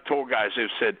 that's what I've told guys. They've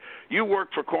said, you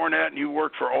work for Cornette, and you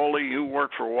work for Ole, you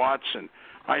work for Watts. And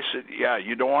I said, yeah,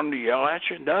 you don't want them to yell at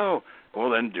you? No. Well,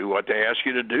 then do what they ask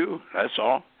you to do. That's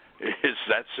all. It's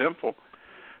that simple.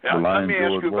 Now, let me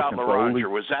ask you about Laronja.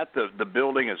 Was that the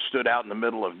building that stood out in the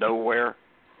middle of nowhere?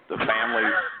 The family?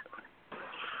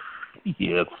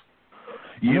 Yes.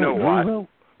 You know what?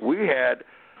 We had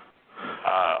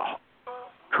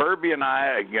Kirby and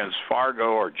I against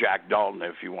Fargo, or Jack Dalton,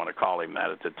 if you want to call him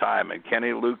that at the time, and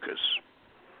Kenny Lucas.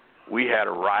 We had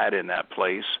a riot in that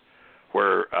place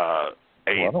where I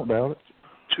don't doubt it.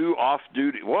 Two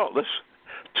off-duty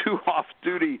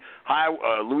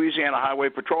Louisiana Highway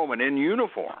Patrolmen in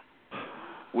uniform.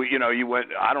 You went.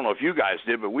 I don't know if you guys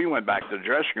did, but we went back to the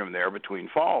dressing room there between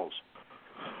falls,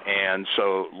 and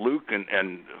so Luke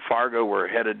and Fargo were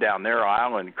headed down their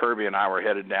aisle, and Kirby and I were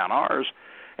headed down ours,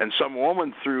 and some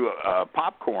woman threw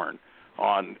popcorn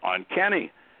on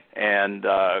Kenny, and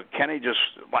Kenny just,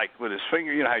 like, with his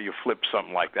finger, you know how you flip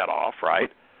something like that off,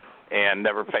 right? and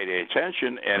never paid any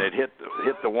attention, and it hit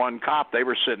the one cop. They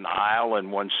were sitting aisle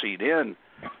and one seat in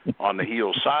on the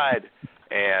heel side,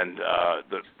 and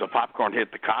the popcorn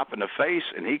hit the cop in the face,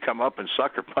 and he come up and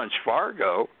sucker punched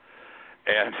Fargo,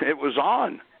 and it was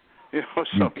on. You know,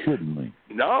 so You're kidding me.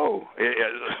 No.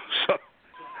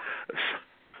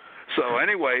 So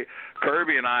anyway,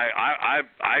 Kirby and I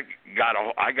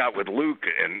got with Luke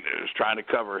and was trying to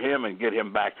cover him and get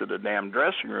him back to the damn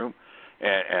dressing room,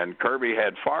 and Kirby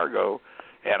had Fargo,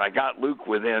 and I got Luke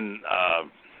within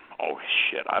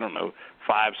I don't know,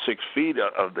 5-6 feet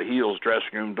of the heels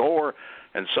dressing room door,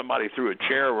 and somebody threw a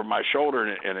chair over my shoulder,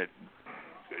 and it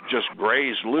just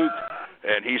grazed Luke.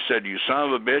 And he said, "You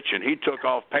son of a bitch," and he took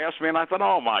off past me, and I thought,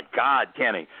 oh, my God,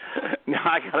 Kenny, now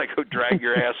I got to go drag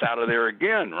your ass out of there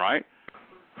again, right?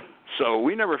 So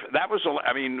we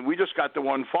just got the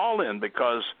one fall in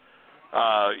because,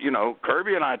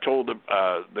 Kirby and I told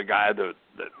the guy that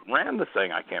ran the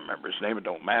thing, I can't remember his name, it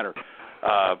don't matter,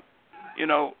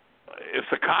 if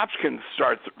the cops can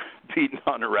start beating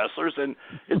on the wrestlers, then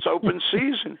it's open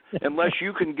season, unless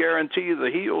you can guarantee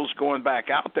the heels going back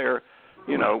out there,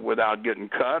 without getting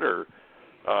cut or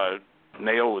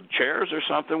nailed with chairs or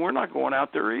something. We're not going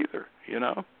out there either,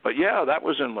 But, yeah, that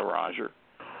was in La Roger.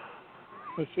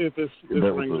 Let's see if this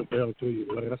rings a bell to you,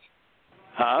 Les.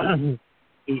 Huh?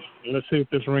 Let's see if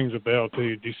this rings a bell to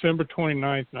you. December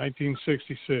 29th,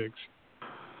 1966,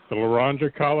 the La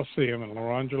Roger Coliseum in La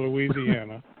Roger,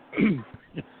 Louisiana.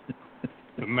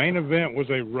 The main event was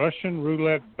a Russian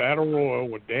roulette battle royal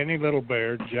with Danny Little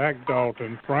Bear, Jack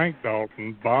Dalton, Frank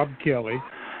Dalton, Bob Kelly,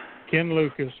 Ken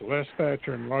Lucas, Les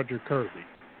Thatcher, and Roger Kirby.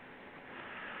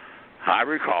 I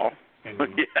recall. And,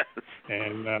 yes.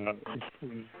 And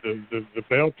the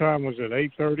bell time was at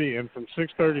 8:30, and from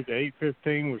 6:30 to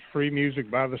 8:15 was free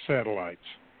music by the Satellites.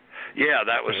 Yeah,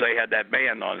 they had that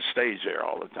band on stage there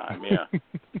all the time. Yeah.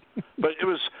 But it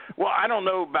was, I don't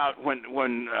know about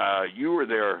when you were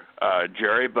there,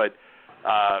 Jerry, but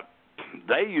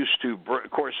they used to, of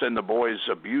course, then the boys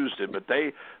abused it, but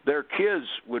their kids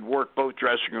would work both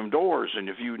dressing room doors, and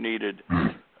if you needed,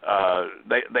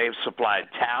 they've supplied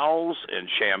towels and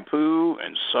shampoo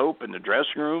and soap in the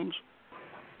dressing rooms,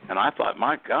 and I thought,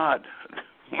 my God,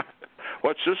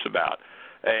 what's this about?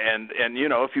 And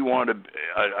if you wanted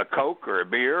a Coke or a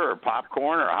beer or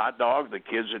popcorn or a hot dog, the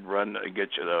kids would run and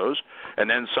get you those. And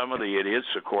then some of the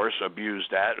idiots, of course, abused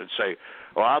that and say,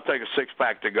 "Well, I'll take a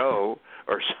 6-pack to go,"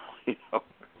 or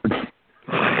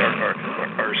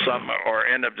or something, or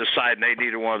end up deciding they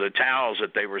needed one of the towels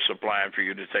that they were supplying for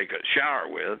you to take a shower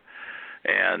with.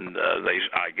 And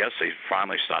I guess they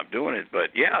finally stopped doing it.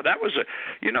 But yeah, that was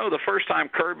the first time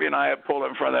Kirby and I pulled up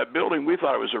in front of that building, we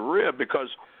thought it was a rib because.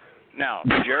 Now,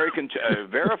 Jerry can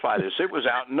verify this. It was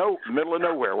out in the middle of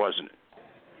nowhere, wasn't it?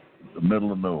 The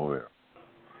middle of nowhere.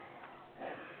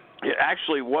 It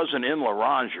actually wasn't in La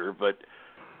Ronger, but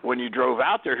when you drove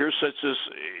out there, here sits this,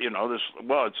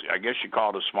 I guess you call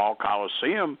it a small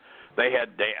coliseum. They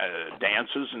had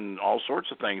dances and all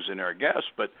sorts of things in there, I guess.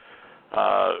 But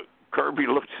Kirby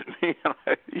looked at me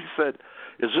and he said,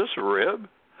 "Is this a rib?"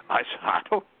 I said, "I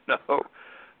don't know."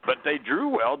 But they drew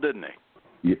well, didn't they?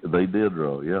 Yeah, they did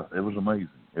draw. Yeah, it was amazing.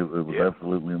 It was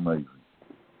absolutely amazing.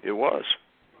 It was.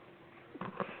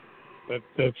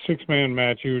 That 6-man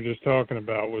match you were just talking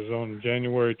about was on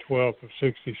January 12th of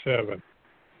 '67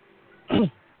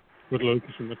 with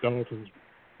Lucas and the Daltons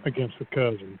against the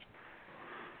Cousins.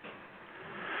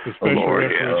 The special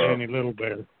referee Danny Little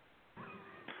Bear.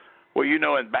 Well,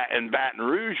 in Baton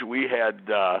Rouge we had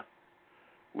a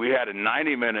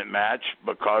 90-minute match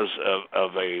because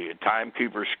of a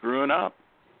timekeeper screwing up.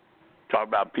 Talk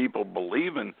about people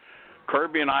believing.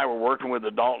 Kirby and I were working with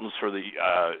the Daltons for the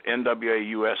NWA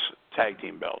U.S. Tag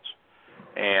Team belts,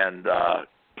 and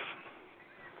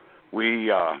we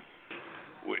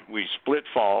split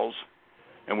falls,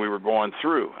 and we were going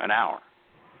through an hour.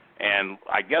 And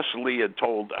I guess Lee had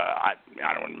told I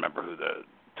don't remember who the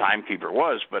timekeeper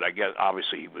was, but I guess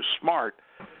obviously he was smart.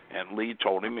 And Lee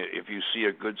told him, if you see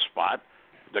a good spot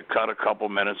to cut a couple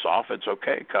minutes off, it's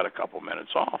okay. Cut a couple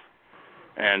minutes off.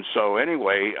 And so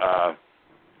anyway,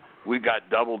 we got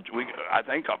doubled. I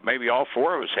think maybe all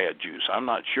four of us had juice. I'm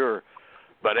not sure.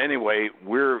 But anyway,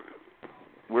 we're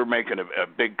making a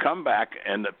big comeback,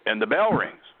 and the bell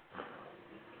rings.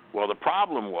 Well, the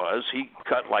problem was he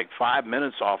cut like 5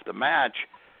 minutes off the match,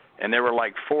 and there were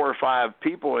like 4 or 5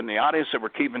 people in the audience that were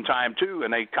keeping time too,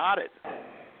 and they caught it.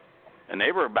 And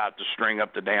they were about to string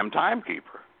up the damn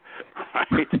timekeeper,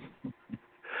 right?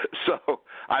 So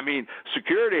I mean,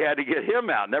 security had to get him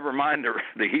out. Never mind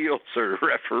the heels or the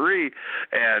referee.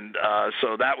 And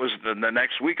so that was the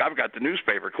next week. I've got the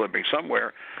newspaper clipping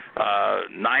somewhere.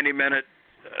 90-minute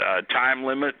time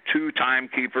limit, 2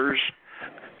 timekeepers,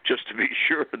 just to be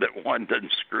sure that one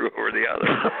doesn't screw over the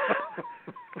other.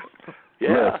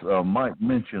 Yeah. Yes, Mike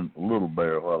mentioned Little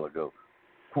Bear a while ago.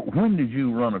 When did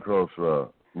you run across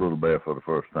Little Bear for the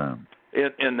first time?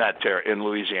 In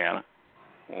Louisiana,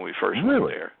 when we first went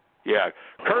there. Yeah,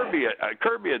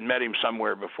 Kirby had met him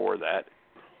somewhere before that.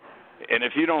 And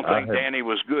if you don't think Danny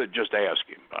was good, just ask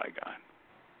him. By God.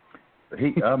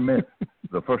 I met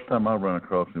the first time I ran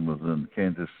across him was in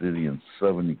Kansas City in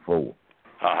 '74.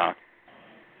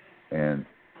 And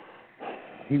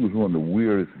he was one of the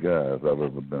weirdest guys I've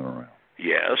ever been around.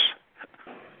 Yes.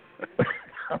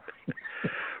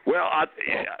 Well,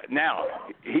 now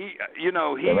he. And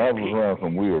I was around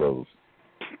some weirdos.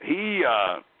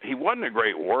 He wasn't a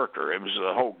great worker. It was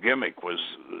the whole gimmick was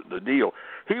the deal.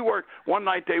 He worked one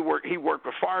night. He worked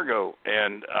with Fargo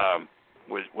and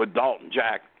with Dalton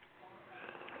Jack,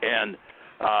 and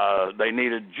they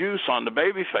needed juice on the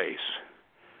baby face,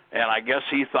 and I guess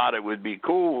he thought it would be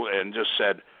cool and just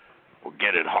said, "Well,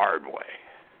 get it hard way,"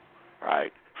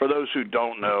 right? For those who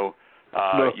don't know.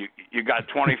 You got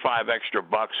 $25 extra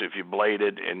bucks if you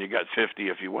bladed, and you got $50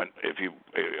 if you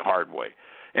hard way.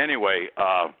 Anyway,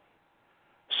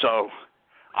 so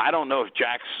I don't know if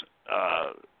Jack's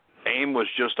aim was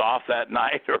just off that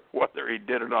night or whether he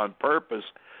did it on purpose,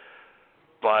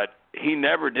 but he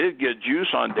never did get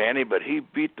juice on Danny, but he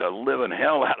beat the living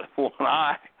hell out of one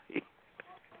eye. He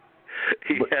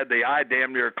had the eye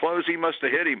damn near closed. He must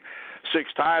have hit him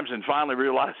 6 times and finally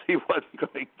realized he wasn't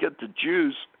going to get the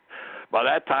juice. By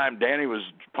that time, Danny was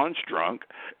punch drunk,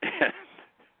 and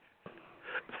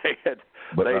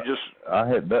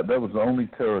that was the only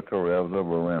territory I was ever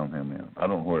around him in. I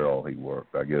don't know where all he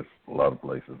worked. I guess a lot of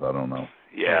places. I don't know.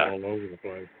 Yeah, all over the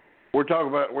place. We're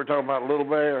talking about Little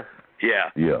Bear. Yeah.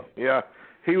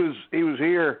 He was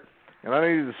here, and I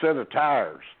needed a set of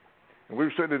tires. And we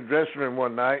were sitting in the dressing room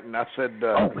one night, and I said, he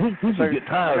get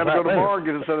tires. I got to go to the bar and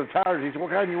get a set of tires. He said,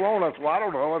 "What kind do you want?" I said, "Well, I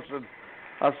don't know." He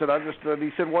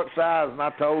said, "What size?" And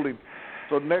I told him.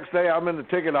 So the next day, I'm in the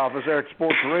ticket office there at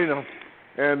Sports Arena,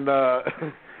 and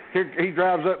he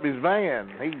drives up in his van.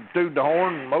 He tooted the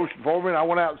horn and motioned for me, and I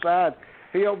went outside.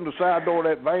 He opened the side door of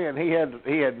that van. He had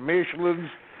Michelins,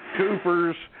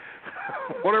 Coopers,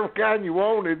 whatever kind you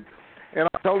wanted. And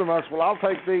I told him, I said, "Well, I'll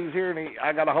take these here." And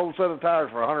I got a whole set of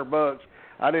tires for $100.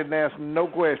 I didn't ask him no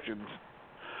questions.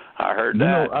 I heard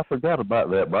that. I forgot about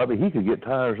that, Bobby. He could get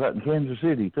tires out in Kansas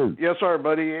City, too. Yes, sir,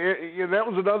 buddy. That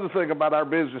was another thing about our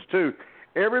business, too.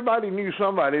 Everybody knew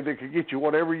somebody that could get you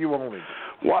whatever you wanted.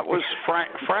 What was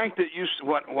Frank that used to,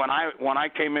 when I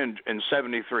came in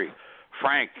 '73,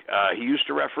 Frank, he used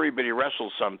to referee, but he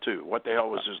wrestled some, too. What the hell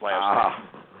was his last name?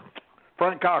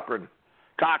 Frank Cochran.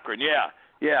 Cochran, yeah.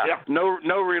 No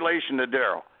relation to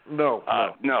Darryl. No.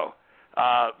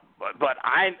 But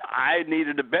I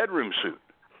needed a bedroom suit.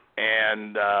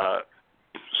 And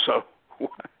so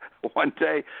one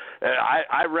day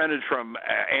I rented from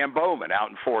Ann Bowman out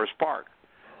in Forest Park.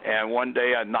 And one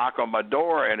day I knock on my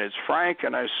door, and it's Frank.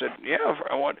 And I said, "Yeah,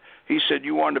 I want." He said,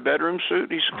 "You want a bedroom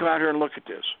suit?" He said, "Come out here and look at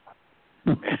this."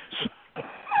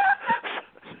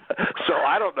 So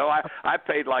I don't know. I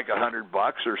paid like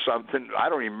 $100 or something. I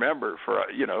don't even remember for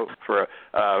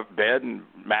a bed and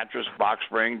mattress, box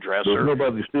spring, dresser. There's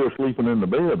nobody still sleeping in the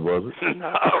bed, was it?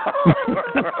 No.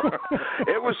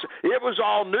 It was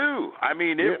all new. I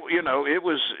mean, it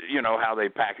was how they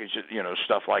packaged it,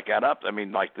 stuff like that up. I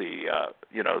mean, like the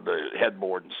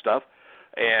headboard and stuff.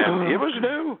 And it was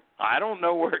new. I don't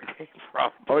know where it came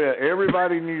from. Oh yeah,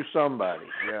 everybody knew somebody.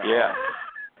 Yeah.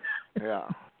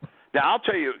 Now I'll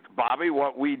tell you, Bobby,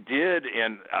 what we did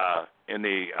in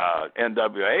the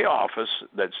NWA office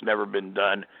that's never been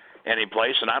done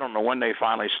anyplace, and I don't know when they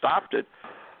finally stopped it,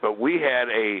 but we had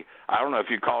I don't know if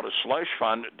you call it a slush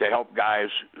fund to help guys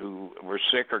who were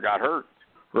sick or got hurt.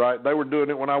 Right, they were doing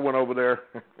it when I went over there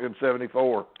in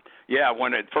 '74. Yeah,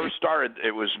 when it first started,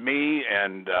 it was me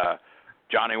and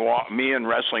me and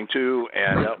Wrestling 2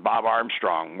 and Bob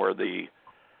Armstrong were the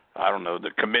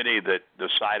committee that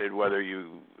decided whether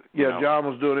you. Yeah, John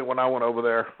was doing it when I went over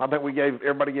there. I think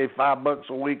everybody gave $5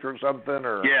 a week or something.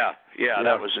 Or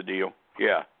that was the deal.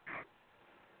 Yeah.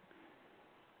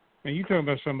 And you talking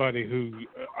about somebody who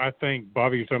I think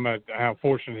Bobby was talking about how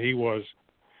fortunate he was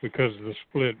because of the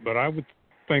split, but I would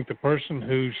think the person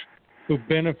who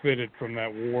benefited from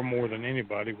that war more than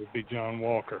anybody would be John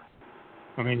Walker.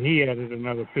 I mean, he added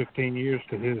another 15 years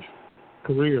to his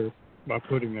career by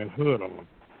putting that hood on.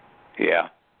 Yeah.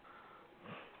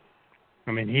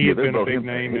 I mean, he had been a big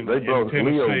name in Tennessee.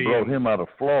 Leo brought him out of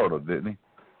Florida, didn't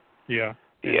he? Yeah.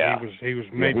 Yeah. He was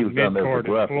maybe mid-card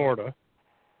in Florida.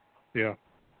 Yeah.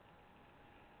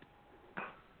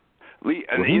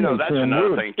 And you know, that's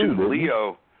another thing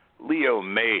too. Leo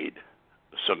made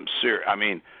some serious. I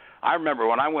mean, I remember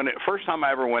when I went in, first time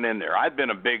I ever went in there. I'd been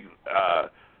a big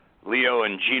Leo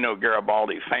and Gino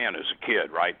Garibaldi fan as a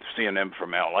kid, right? Seeing them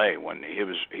from L.A. when he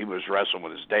was wrestling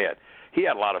with his dad. He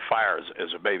had a lot of fire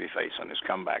as a babyface on his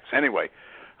comebacks. Anyway,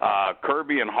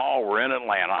 Kirby and Hall were in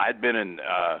Atlanta. I'd been in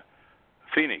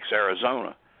Phoenix,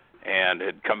 Arizona, and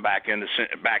had come back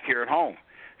here at home.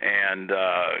 And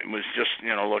was just,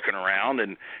 looking around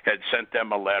and had sent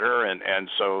them a letter. And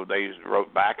so they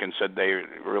wrote back and said they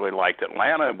really liked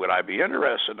Atlanta. Would I be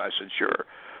interested? And I said, sure.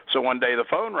 So one day the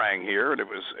phone rang here, and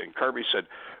Kirby said,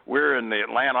 we're in the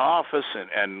Atlanta office,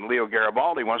 and Leo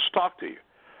Garibaldi wants to talk to you.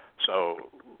 So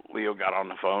Leo got on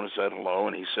the phone and said hello,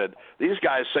 and he said, these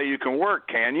guys say you can work,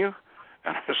 can you?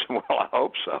 And I said, well, I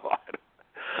hope so.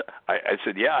 I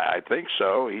said, yeah, I think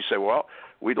so. He said, well,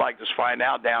 we'd like to find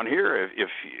out down here if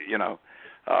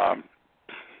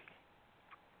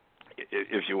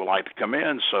you would like to come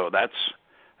in. So that's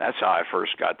how I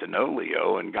first got to know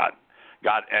Leo and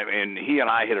and he and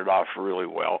I hit it off really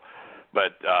well.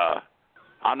 But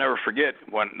I'll never forget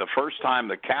when the first time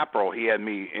the Capital, he had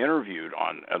me interviewed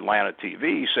on Atlanta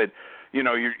TV. He said,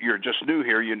 you're just new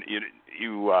here.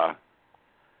 You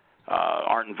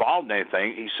aren't involved in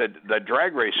anything. He said, the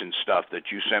drag racing stuff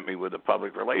that you sent me with the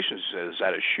public relations, is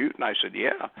that a shoot? And I said,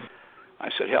 yeah. I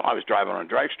said, hell, I was driving on a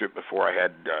drag strip before I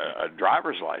had a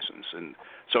driver's license. And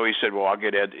so he said, well, I'll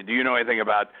get Ed. Do you know anything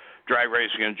about drag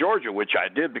racing in Georgia? Which I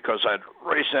did, because I'd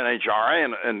raced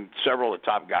NHRA, and several of the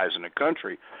top guys in the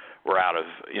country were out of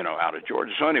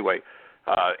Georgia. So anyway,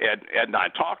 Ed and I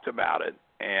talked about it.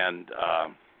 And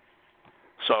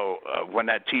so when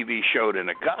that TV showed in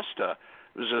Augusta,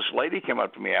 there was this lady came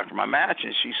up to me after my match,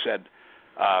 and she said,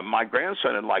 my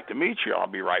grandson would like to meet you. I'll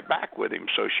be right back with him.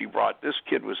 So she brought, this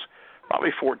kid was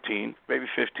probably 14, maybe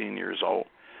 15 years old,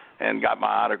 and got my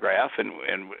autograph.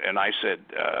 And I said,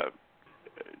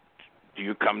 do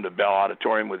you come to Bell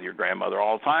Auditorium with your grandmother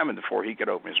all the time? And before he could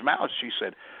open his mouth, she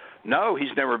said, no, he's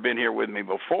never been here with me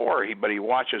before, but he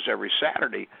watches every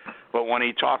Saturday. But when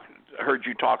he heard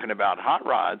you talking about hot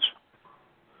rods,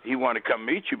 he wanted to come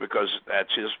meet you because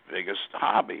that's his biggest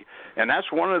hobby. And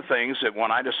that's one of the things that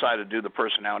when I decided to do the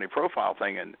personality profile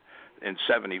thing in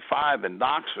 75 in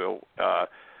Knoxville,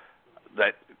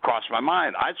 that crossed my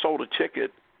mind. I'd sold a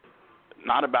ticket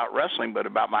not about wrestling, but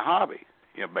about my hobby,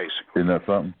 basically. Isn't that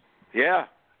something? Yeah.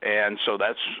 And so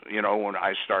that's, when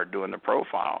I started doing the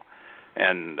profile.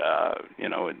 And,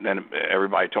 and then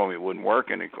everybody told me it wouldn't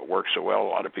work, and it worked so well, a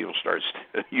lot of people started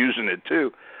using it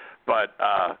too. But,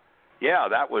 yeah,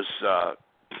 that was,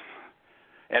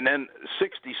 and then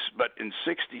in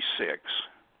 66,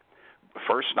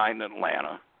 first night in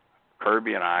Atlanta,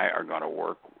 Kirby and I are going to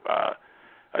work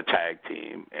a tag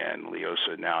team, and Leo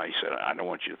said, he said, I don't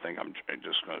want you to think I'm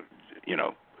just going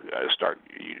to, start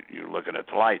you looking at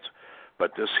the lights,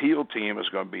 but this heel team is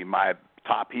going to be my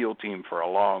top heel team for a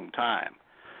long time.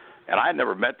 And I'd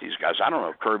never met these guys. I don't know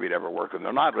if Kirby had ever worked with them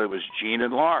or not, but it was Gene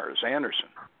and Lars Anderson.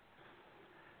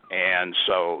 And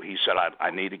so he said,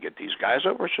 I need to get these guys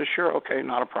over. I said, sure, okay,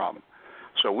 not a problem.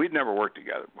 So we'd never worked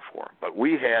together before, but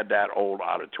we had that old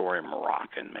auditorium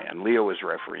rocking, man. Leo was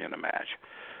refereeing the match.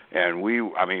 And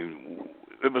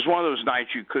it was one of those nights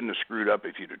you couldn't have screwed up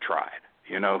if you'd have tried.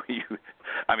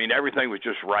 Everything was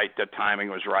just right. The timing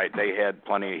was right. They had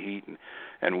plenty of heat,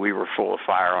 and we were full of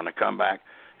fire on the comeback.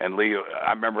 And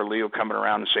I remember Leo coming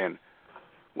around and saying,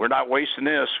 we're not wasting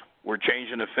this. We're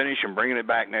changing the finish and bringing it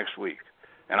back next week.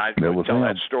 And I would tell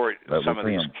that story to some of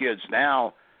these kids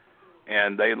now,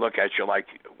 and they look at you like,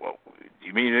 well,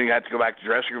 you mean you have to go back to the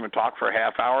dressing room and talk for a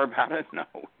half hour about it? No.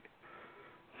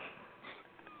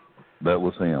 That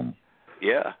was him.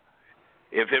 Yeah.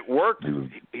 If it worked,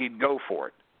 he'd go for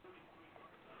it.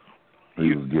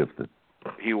 He was gifted.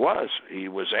 He was.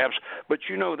 But,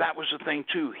 that was the thing,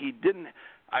 too. He didn't,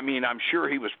 I'm sure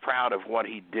he was proud of what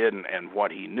he did and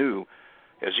what he knew,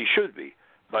 as he should be.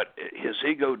 But his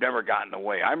ego never got in the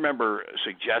way. I remember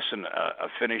suggesting a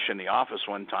finish in the office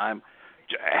one time.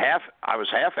 I was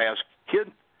half-assed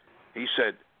kidding. He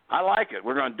said, I like it.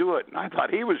 We're going to do it. And I thought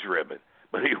he was ribbing,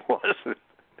 but he wasn't.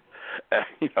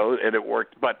 And it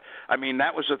worked. But,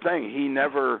 that was the thing. He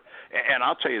never – and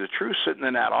I'll tell you the truth, sitting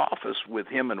in that office with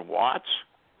him and Watts,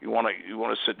 you want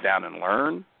to sit down and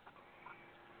learn.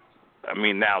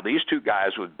 Now these two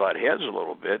guys would butt heads a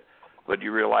little bit, But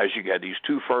you realize you got these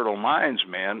two fertile minds,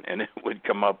 man, and it would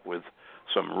come up with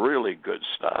some really good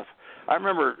stuff. I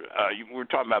remember we were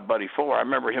talking about Buddy Fuller. I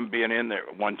remember him being in there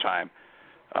one time,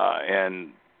 and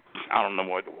I don't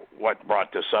know what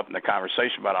brought this up in the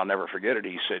conversation, but I'll never forget it.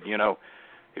 He said,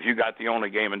 if you got the only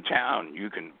game in town, you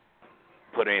can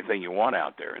put anything you want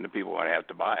out there, and the people won't have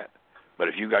to buy it. But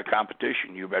if you got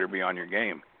competition, you better be on your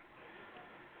game.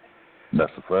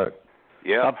 That's a fact.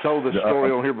 Yeah. I've told this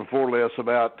story on here before, Les,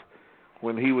 about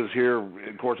when he was here.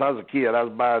 Of course, I was a kid. I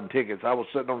was buying tickets. I was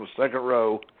sitting on the second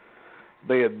row.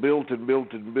 They had built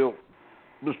Mr.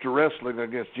 Wrestling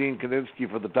against Gene Kaninsky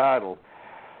for the title,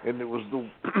 and it was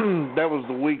that was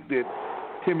the week that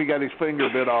Timmy got his finger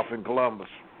bit off in Columbus.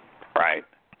 Right.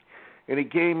 And he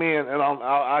came in, and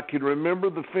I can remember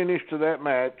the finish to that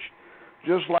match,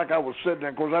 just like I was sitting there.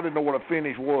 Of course, I didn't know what a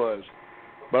finish was,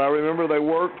 but I remember they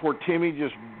worked where Timmy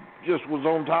just was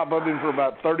on top of him for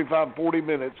about 35, 40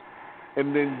 minutes,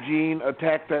 and then Gene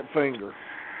attacked that finger,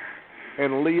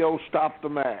 and Leo stopped the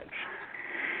match.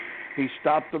 He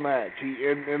stopped the match.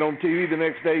 And on TV the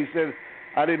next day he said,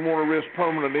 I didn't want to risk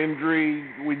permanent injury.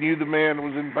 We knew the man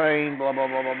was in pain, blah, blah,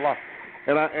 blah, blah, blah.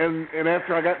 And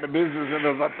after I got in the business, and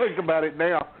as I think about it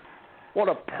now, what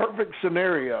a perfect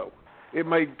scenario. It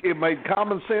made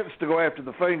common sense to go after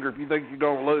the finger if you think you're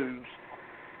going to lose.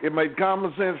 It made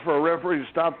common sense for a referee to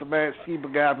stop the match, keep a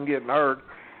guy from getting hurt,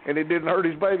 and it didn't hurt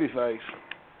his baby face.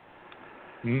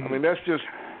 Mm-hmm. I mean,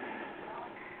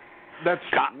 that's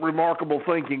remarkable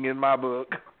thinking in my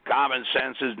book. Common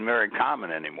sense isn't very common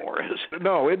anymore, is it?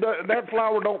 No, that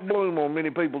flower don't bloom on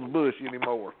many people's bush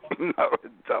anymore. No,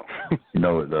 it don't.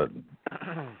 No, it doesn't.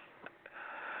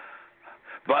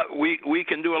 But we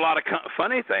can do a lot of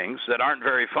funny things that aren't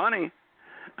very funny.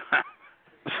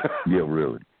 Yeah,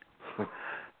 really.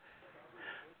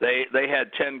 They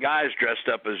had 10 guys dressed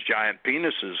up as giant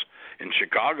penises in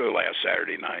Chicago last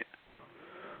Saturday night.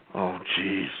 Oh,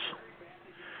 jeez.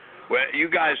 Well, you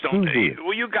guys don't.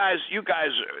 Well, you guys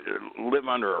live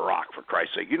under a rock, for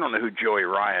Christ's sake. You don't know who Joey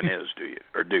Ryan is, do you?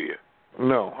 Or do you?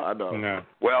 No, I don't. No.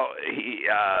 Well,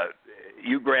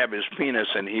 you grab his penis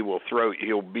and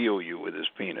he'll beal you with his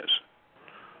penis.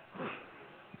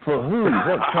 For who?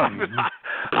 What company?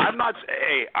 I'm not.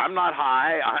 Hey, I'm not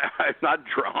high. I'm not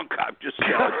drunk. I'm just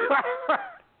telling you.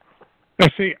 Now,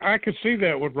 see, I could see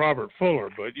that with Robert Fuller,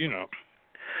 but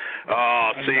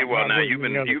Oh, see, well now you've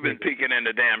been peeking in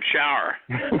the damn shower.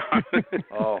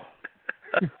 Oh,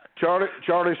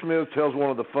 Charlie Smith tells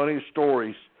one of the funniest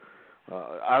stories.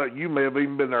 You may have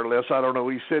even been there, Les. I don't know.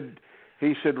 He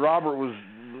said Robert was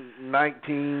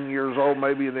 19 years old,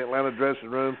 maybe in the Atlanta dressing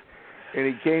room, and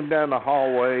he came down the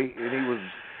hallway and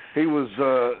he was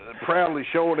proudly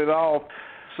showing it off,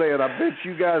 saying, "I bet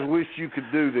you guys wish you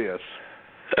could do this."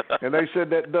 And they said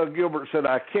that Doug Gilbert said,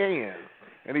 "I can."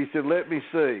 And he said, "Let me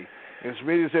see." And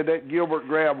Smitty said that Gilbert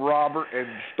grabbed Robert and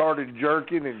started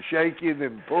jerking and shaking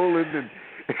and pulling.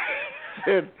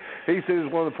 And he said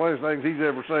it's one of the funniest things he's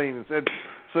ever seen. And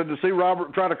said to see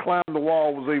Robert try to climb the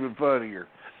wall was even funnier.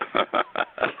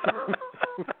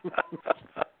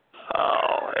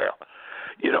 Oh, hell.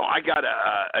 I got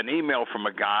an email from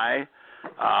a guy,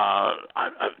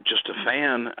 just a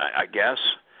fan, I guess,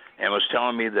 and was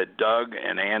telling me that Doug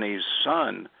and Annie's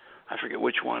son, I forget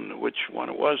which one it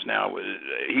was now.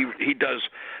 He does.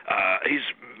 He's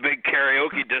a big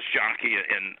karaoke disc jockey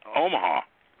in Omaha,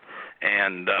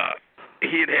 and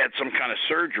he had some kind of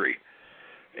surgery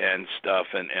and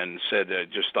stuff, and said,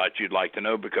 just thought you'd like to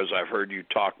know because I've heard you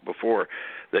talk before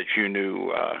that you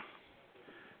knew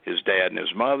his dad and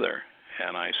his mother,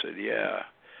 and I said, yeah,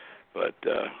 but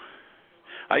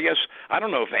I guess I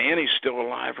don't know if Annie's still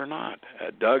alive or not.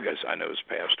 Doug, as I know, has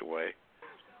passed away.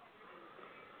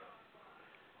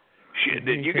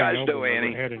 Did you guys know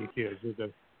Annie? Had any kids? Did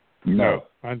they? No,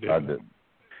 I didn't.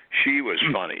 She was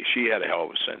funny. She had a hell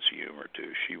of a sense of humor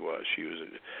too. She was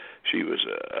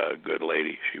a good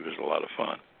lady. She was a lot of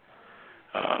fun.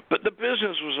 But the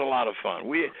business was a lot of fun.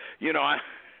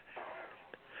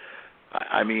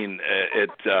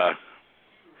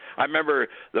 I remember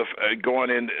going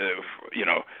in.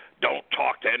 Don't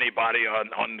talk to anybody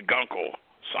on the Gunkel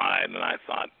sign, and I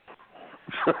thought.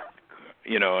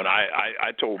 And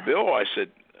I told Bill, I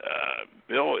said,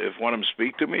 Bill, if one of them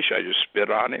speak to me, should I just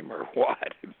spit on him or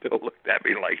what? And Bill looked at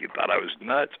me like he thought I was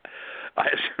nuts. I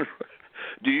said,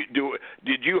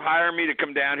 did you hire me to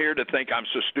come down here to think I'm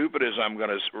so stupid as I'm going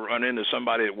to run into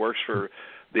somebody that works for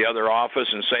the other office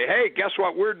and say, hey, guess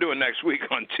what we're doing next week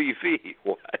on TV?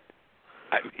 What?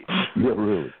 I mean, yeah,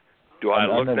 really. Do I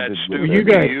look that stupid you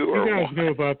to guys, you? You or guys what? know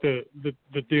about the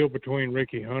deal between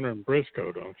Ricky Hunter and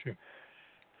Briscoe, don't you?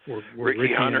 Where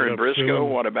Ricky Hunter and Briscoe,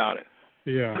 what about it?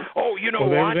 Yeah. Oh, you know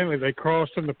what? Evidently they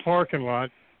crossed in the parking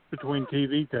lot between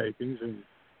TV tapings, and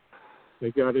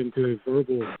they got into a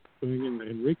verbal thing,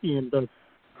 and Ricky ended up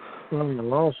filing a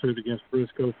lawsuit against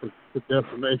Briscoe for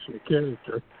defamation of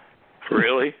character.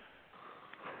 Really?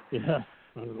 Yeah.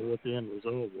 I don't know what the end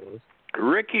result was.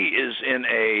 Ricky is in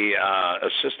a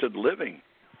assisted living.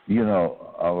 You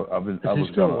know, I was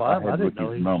still alive? I didn't Ricky's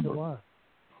know he was number. still alive.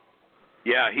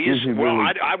 Yeah,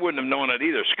 Really? I wouldn't have known it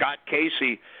either. Scott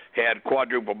Casey had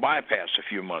quadruple bypass a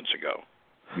few months ago.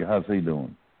 Yeah, how's he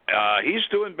doing? He's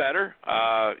doing better.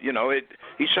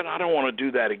 He said, I don't want to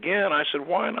do that again. I said,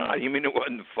 why not? You mean it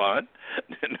wasn't fun?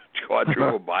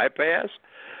 Quadruple bypass?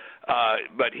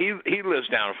 But he lives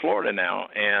down in Florida now,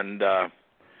 and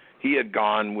he had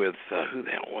gone with, who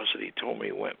the hell was it? He told me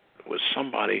he went with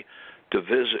somebody to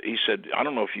visit. He said, I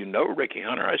don't know if you know Ricky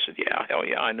Hunter. I said, yeah, hell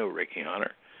yeah, I know Ricky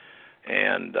Hunter.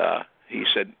 And he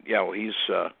said, yeah, well, he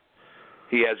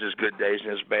has his good days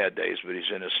and his bad days, but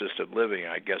he's in assisted living.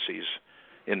 I guess he's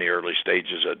in the early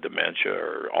stages of dementia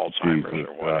or Alzheimer's Jesus,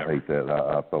 or whatever. I hate that.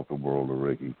 I thought the world of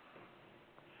Ricky.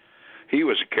 He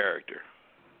was a character.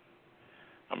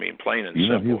 I mean, plain and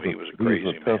simple, he was a crazy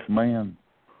man. He was a tough man.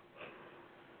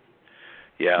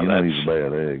 Yeah, you know he's a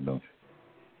bad egg, don't you?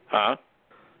 Huh?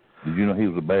 Did you know he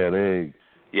was a bad egg?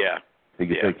 Yeah. He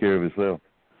could take care of himself.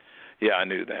 Yeah, I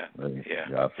knew that. Yeah.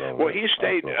 I saw well, that. he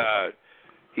stayed.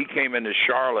 He came into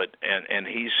Charlotte, and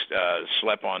he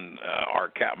slept on our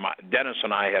Dennis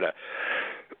and I had a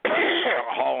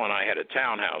Hall and I had a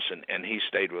townhouse, and he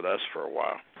stayed with us for a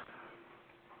while.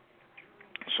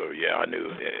 So yeah, I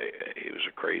knew he was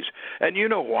a crazy. And you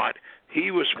know what?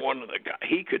 He was one of the guys.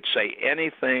 He could say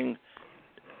anything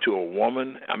to a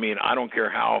woman. I mean, I don't care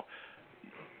how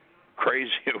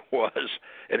crazy it was,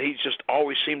 and he just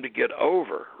always seemed to get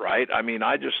over. Right? I mean,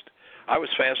 I was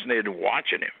fascinated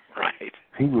watching him. Right?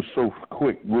 He was so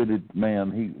quick-witted,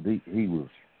 man. He was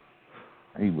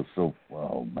so,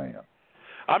 oh man.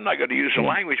 I'm not going to use the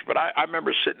language, but I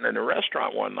remember sitting in a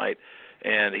restaurant one night,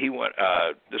 and he went.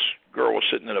 This girl was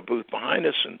sitting in a booth behind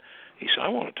us, and he said, "I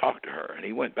want to talk to her." And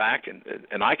he went back, and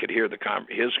I could hear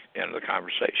his end of the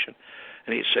conversation.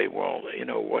 And he'd say, "Well, you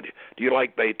know, what do you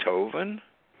like Beethoven?"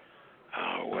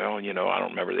 Well, you know, I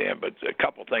don't remember the end, but a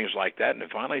couple things like that. And then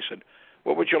finally he said,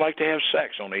 "What would you like to have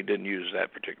sex?" Only he didn't use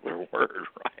that particular word,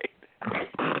 right?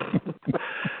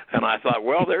 And I thought,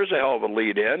 well, there's a hell of a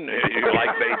lead in. You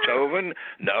like Beethoven?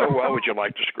 No. Well, would you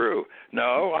like to screw?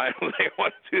 No, I don't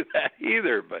want to do that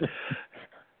either. But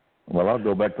well, I'll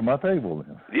go back to my table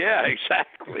then. Yeah,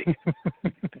 exactly.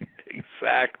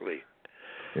 Exactly.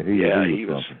 Yeah, he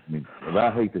was something. I mean, but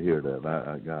I hate to hear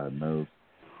that. God knows.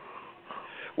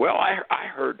 Well, I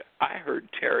heard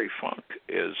Terry Funk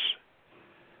is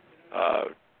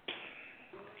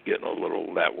getting a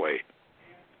little that way.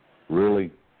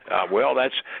 Really? Well,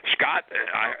 that's Scott.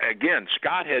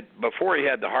 Scott had, before he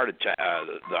had the heart attack.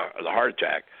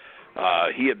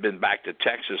 He had been back to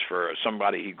Texas for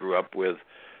somebody he grew up with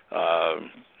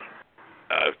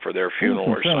for their funeral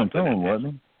or something. San Antonio,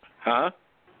 wasn't he? Huh?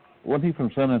 Wasn't he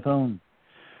from San Antonio?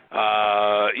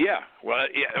 Yeah. Well,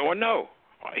 yeah. Well, no.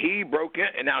 He broke in,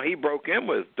 and now he broke in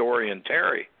with Dory and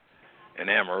Terry in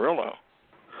Amarillo.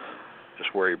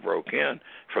 That's where he broke in.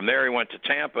 From there, he went to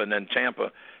Tampa, and then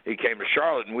Tampa, he came to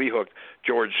Charlotte, and we hooked.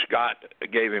 George Scott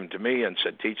gave him to me and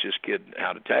said, "Teach this kid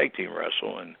how to tag team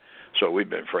wrestle," and so we've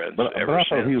been friends ever since.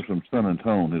 But I thought he was from San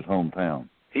Antonio, his hometown.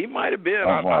 He might have been.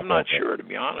 I'm not sure, to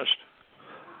be honest.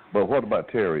 But what about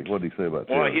Terry? What did he say about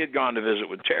Terry? Well, he had gone to visit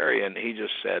with Terry, and he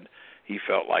just said he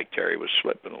felt like Terry was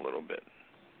slipping a little bit.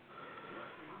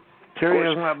 Terry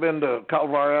has not been to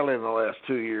Culver Alley in the last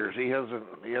 2 years. He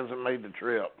hasn't made the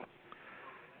trip.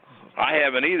 I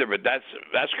haven't either, but that's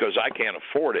because I can't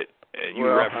afford it. And you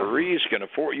referees can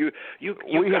afford you.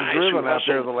 We have driven out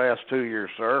there the last 2 years,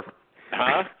 sir.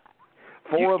 Huh?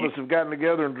 Four of us have gotten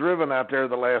together and driven out there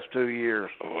the last 2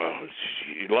 years. Well,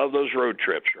 you love those road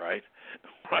trips, right?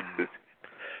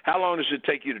 How long does it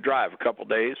take you to drive? A couple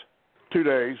days? 2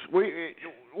 days.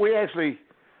 We actually,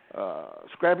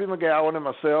 Scrappy McGowan and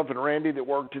myself and Randy that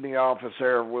worked in the office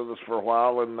there with us for a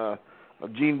while, and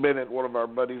Gene Bennett, one of our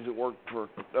buddies that worked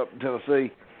up in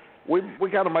Tennessee, we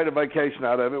kind of made a vacation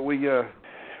out of it. We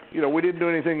didn't do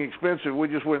anything expensive. We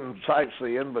just went and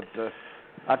sightseeing, but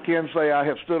I can say I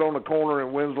have stood on the corner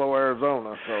in Winslow,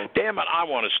 Arizona. So damn it, I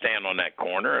want to stand on that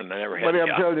corner, and I never had. But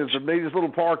I'm telling you, it's the neatest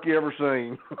little park you ever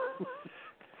seen.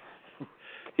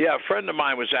 Yeah, a friend of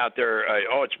mine was out there.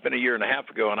 It's been a year and a half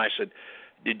ago, and I said,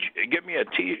 "Did you give me a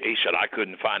T?" He said, "I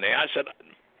couldn't find it." I said,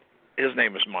 his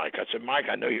name is Mike. I said, Mike,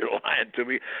 I know you're lying to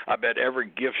me. I bet every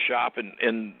gift shop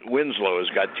in Winslow has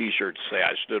got T-shirts that say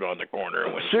I stood on the corner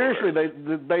in Winslow. Seriously,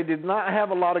 they did not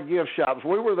have a lot of gift shops.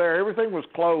 We were there. Everything was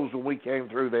closed when we came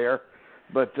through there,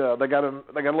 but they got a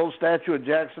little statue of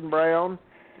Jackson Brown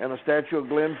and a statue of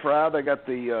Glenn Fry. They got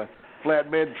the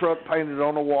flatbed truck painted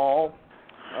on the wall.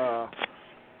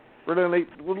 Really neat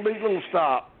little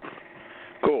stop.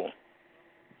 Cool.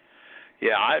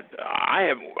 Yeah, I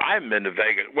haven't been to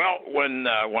Vegas. Well, when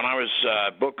I was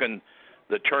booking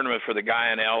the tournament for the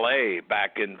guy in L.A.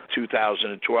 back in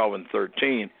 2012 and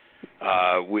 13, it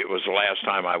was the last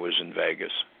time I was in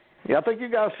Vegas. Yeah, I think you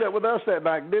guys sat with us that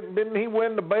night. Didn't he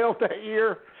win the belt that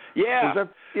year? Yeah.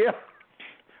 Yeah.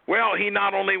 Well, he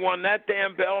not only won that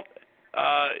damn belt,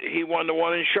 he won the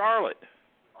one in Charlotte.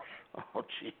 Oh,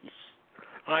 jeez.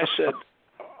 I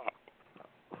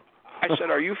said,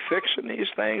 are you fixing these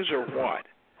things or what?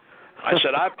 I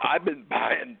said, I've been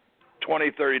buying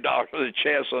 $20, $30 for the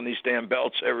chance on these damn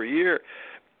belts every year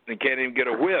and can't even get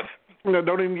a whiff. No,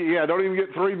 don't even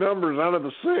get 3 numbers out of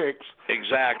the 6.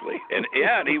 Exactly.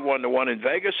 And he won the one in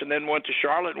Vegas and then went to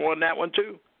Charlotte and won that one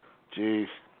too. Jeez.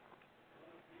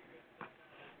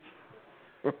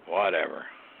 Whatever.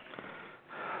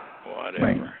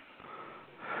 Man.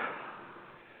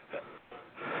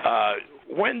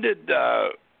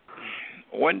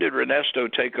 When did Ernesto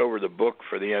take over the book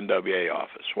for the NWA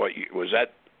office? What was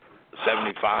that?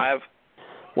 75?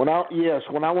 When I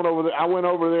went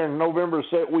over there, in November.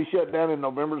 We shut down in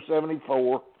November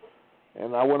 '74,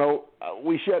 and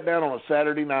we shut down on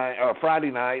a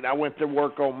Friday night. I went to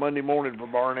work on Monday morning for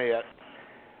Barnett,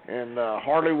 and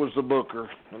Harley was the booker,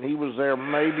 and he was there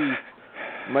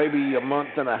maybe a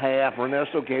month and a half.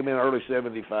 Ernesto came in early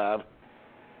 '75.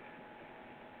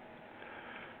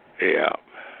 Yeah.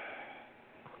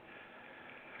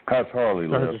 How's Harley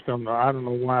left? I just don't know. I don't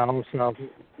know why also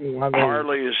why they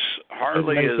Harley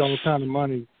is all kind of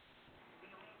money.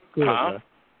 Good. Huh?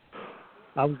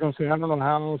 I was going to say, I don't know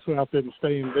how else out there to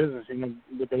stay in business,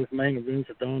 with those main events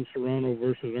of Don Serrano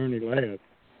versus Ernie Ladd.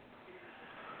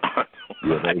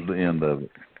 Yeah, that was the end of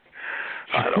it.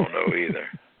 I don't know either.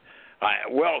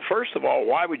 Well, first of all,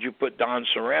 why would you put Don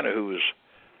Serrano, who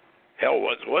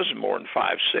wasn't more than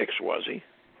 5'6", was he?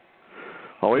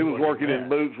 Oh, he was working in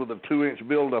boots with a 2-inch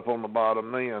buildup on the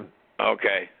bottom then.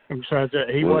 Okay. And besides that,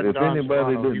 he wasn't Don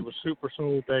Serrano. He was Super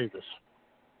Soul Davis.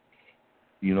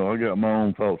 I got my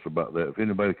own thoughts about that. If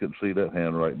anybody couldn't see that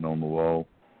handwriting on the wall.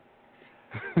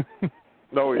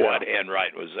 Oh, yeah. What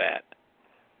handwriting was that?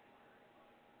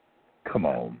 Come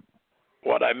on.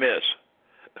 What'd I miss?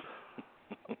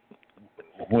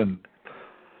 When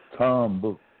Tom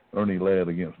booked Ernie Ladd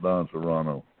against Don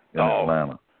Serrano in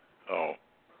Atlanta. Oh.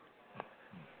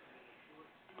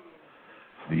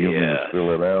 Do you want me to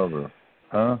fill it out, or,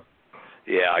 huh?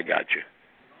 Yeah, I got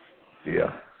you.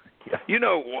 Yeah.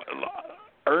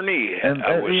 Ernie and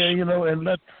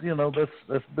that's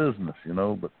business,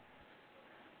 but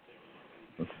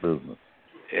that's business.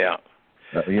 Yeah.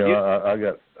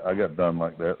 I got done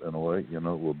like that in a way,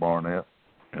 with Barnett,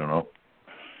 I'd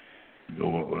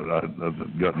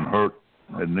gotten hurt,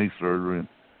 had knee surgery, and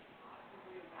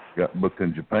got booked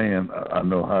in Japan. I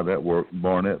know how that worked.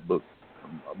 Barnett booked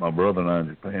my brother and I in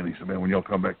Japan. He said, man, when y'all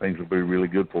come back, things will be really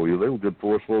good for you. They were good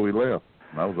for us before we left.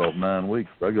 And I was off 9 weeks.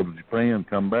 So I go to Japan,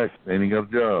 come back, and he got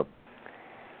a job.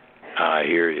 I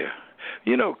hear you.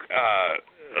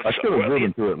 I should have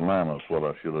driven to Atlanta is what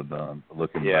I should have done,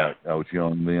 looking back. I was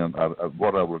young then.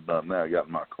 What I would have done now, I got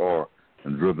in my car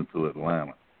and driven to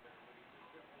Atlanta.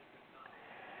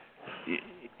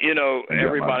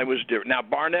 Everybody was different. Now,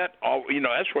 Barnett,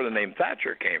 that's where the name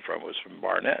Thatcher came from, was from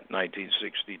Barnett,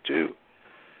 1962.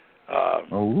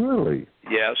 Oh, really?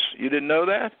 Yes. You didn't know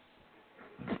that?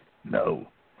 No.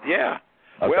 Yeah.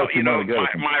 My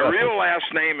real last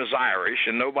name is Irish,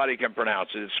 and nobody can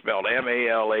pronounce it. It's spelled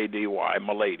Malady,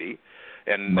 Malady.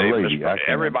 And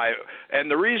everybody.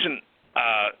 And the reason,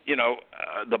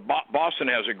 Boston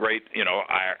has a great,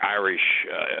 Irish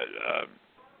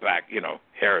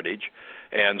heritage.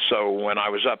 And so when I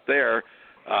was up there,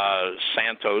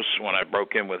 Santos, when I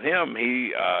broke in with him,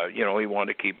 he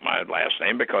wanted to keep my last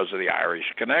name because of the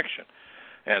Irish connection.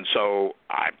 And so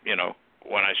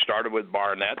when I started with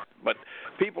Barnett, but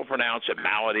people pronounce it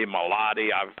Malady.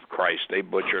 They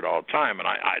butcher it all the time, and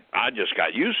I just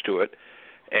got used to it.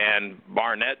 And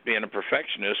Barnett, being a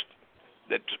perfectionist,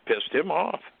 that pissed him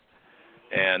off.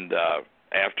 And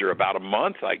after about a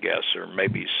month, I guess, or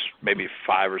maybe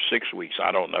 5 or 6 weeks,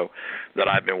 I don't know, that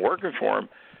I've been working for him,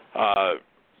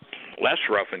 Les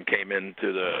Ruffin came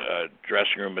into the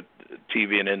dressing room at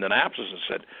TV in Indianapolis and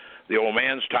said, the old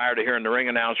man's tired of hearing the ring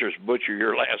announcers butcher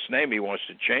your last name. He wants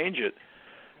to change it.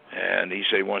 And he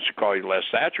said he wants to call you Les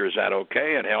Thatcher. Is that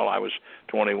okay? And hell, I was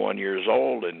 21 years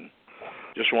old and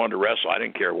just wanted to wrestle. I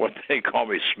didn't care what they call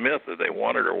me, Smith, if they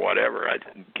wanted or whatever. I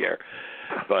didn't care.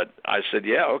 But I said,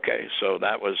 yeah, okay. So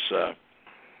that was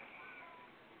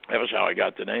how I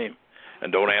got the name.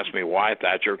 And don't ask me why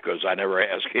Thatcher, because I never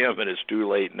asked him, and it's too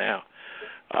late now.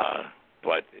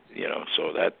 But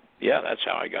so that's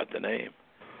how I got the name.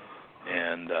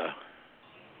 And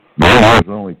there's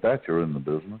only Thatcher in the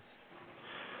business,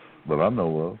 but I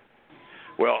know of.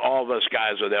 Well, all of us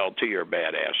guys with LT are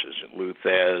badasses. Lou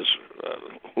Thez,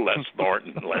 Les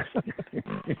Thornton.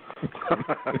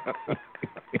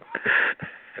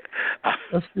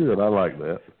 That's good. I like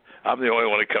that. I'm the only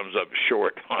one that comes up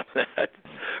short on that.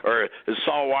 Or as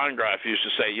Saul Weingraf used to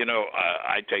say,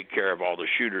 I take care of all the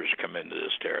shooters who come into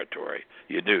this territory.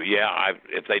 You do? Yeah.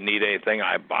 If they need anything,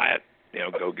 I buy it.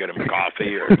 Go get them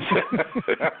coffee or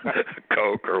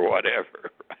Coke or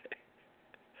whatever.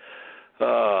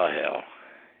 Oh, hell.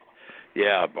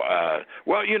 Yeah.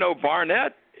 Well,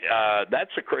 Barnett,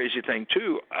 that's a crazy thing,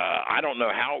 too. I don't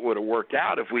know how it would have worked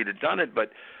out if we'd have done it,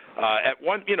 but at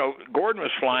one, Gordon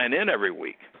was flying in every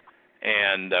week.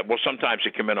 And, sometimes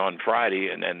he'd come in on Friday,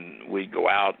 and then we'd go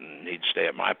out, and he'd stay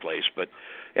at my place. But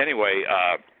anyway,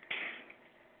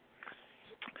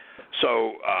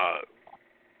 so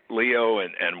Leo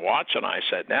and Watts and I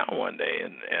sat down one day,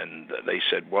 and they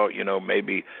said, well,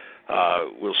 maybe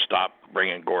we'll stop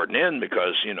bringing Gordon in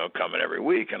because, coming every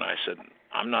week. And I said,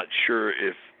 I'm not sure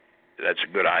if that's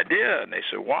a good idea. And they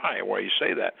said, why? Why do you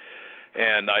say that?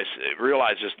 And I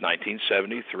realized it's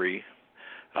 1973.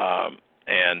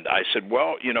 And I said,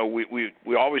 well,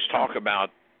 we always talk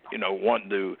about, wanting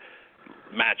to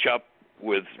match up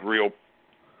with real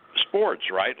sports,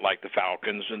 right? Like the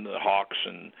Falcons and the Hawks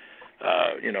and,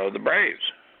 the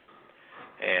Braves.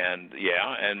 And,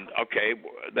 okay,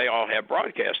 they all have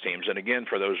broadcast teams. And, again,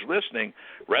 for those listening,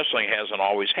 wrestling hasn't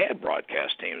always had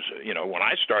broadcast teams. When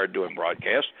I started doing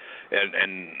broadcast,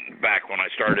 and back when I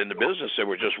started in the business, there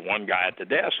was just one guy at the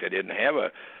desk. I didn't have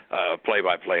a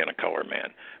play-by-play and a color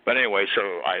man. But anyway, so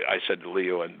I said to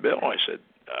Leo and Bill, I said,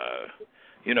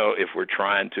 if we're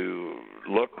trying to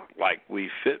look like we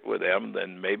fit with them,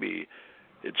 then maybe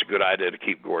it's a good idea to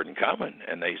keep Gordon coming.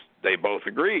 And they both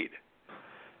agreed.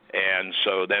 And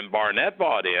so then Barnett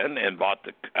bought in and bought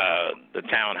the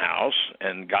townhouse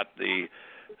and got the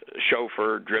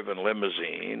chauffeur-driven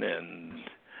limousine and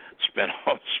spent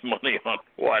all this money on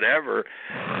whatever.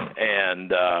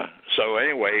 And so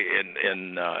anyway,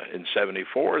 in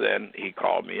 74, then he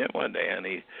called me in one day, and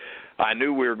I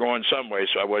knew we were going some way,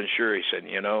 so I wasn't sure. He said,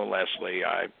 Leslie,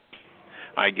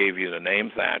 I gave you the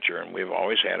name Thatcher, and we've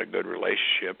always had a good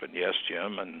relationship. And yes,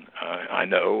 Jim, and I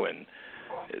know, and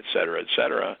et cetera, et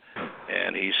cetera.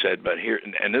 And he said, but here,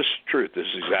 and this is truth, this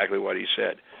is exactly what he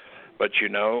said. But,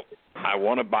 I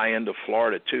want to buy into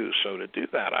Florida, too. So to do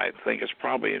that, I think it's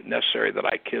probably necessary that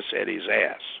I kiss Eddie's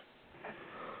ass.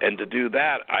 And to do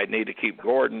that, I need to keep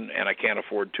Gordon, and I can't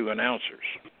afford two announcers.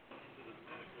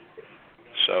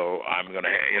 So I'm going to,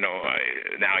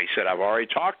 now he said, I've already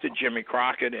talked to Jimmy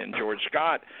Crockett and George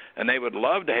Scott, and they would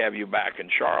love to have you back in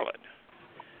Charlotte.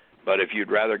 But if you'd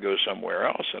rather go somewhere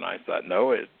else, and I thought,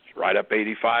 no, it's right up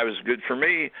 85 is good for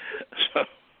me.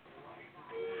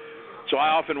 So I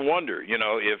often wonder,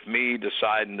 if me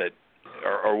deciding that,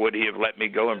 or would he have let me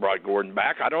go and brought Gordon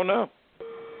back? I don't know.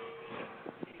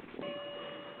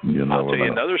 I'll tell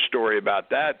you another story about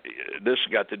that. This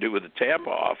got to do with the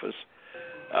Tampa office,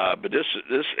 but this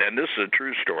is a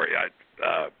true story.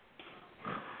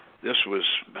 This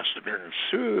must have been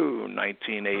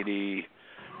 1980.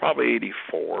 Probably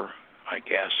 84, I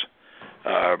guess.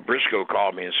 Briscoe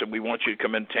called me and said, we want you to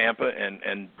come in Tampa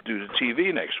and do the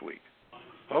TV next week.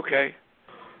 Okay.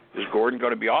 Is Gordon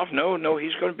going to be off? No,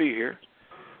 he's going to be here.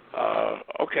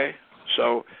 Okay.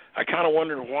 So I kind of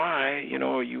wondered why,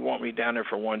 you want me down there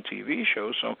for one TV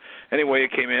show. So anyway,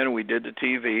 it came in and we did the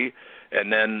TV.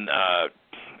 And then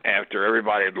after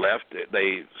everybody had left,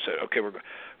 they said, okay,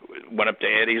 went up to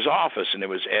Eddie's office. And it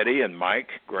was Eddie and Mike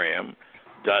Graham,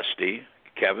 Dusty,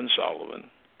 Kevin Sullivan,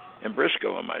 and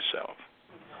Briscoe and myself.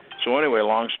 So anyway,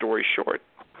 long story short,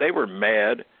 they were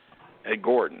mad at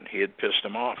Gordon. He had pissed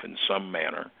them off in some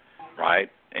manner, right?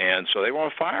 And so they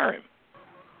want to fire him.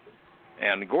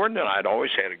 And Gordon and I had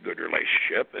always had a good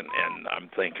relationship, and I'm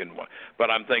thinking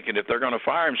if they're going to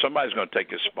fire him, somebody's going to take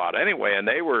his spot anyway. And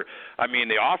they were,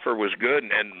 the offer was good,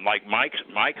 and like Mike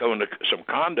owned some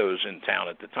condos in town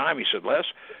at the time. He said, Les,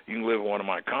 you can live in one of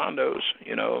my condos,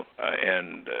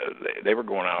 and they were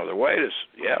going out of their way to,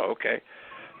 yeah, okay,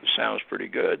 this sounds pretty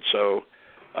good. So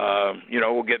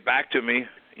will get back to me,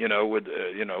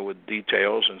 with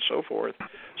details and so forth.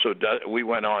 So we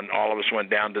went on. All of us went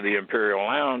down to the Imperial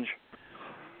Lounge,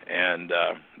 and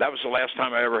that was the last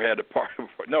time I ever had a party.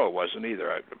 No, it wasn't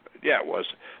either. It was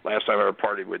last time I ever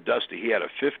partied with Dusty. He had a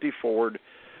 '50 Ford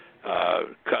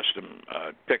custom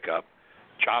pickup,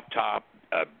 chop top,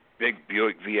 a big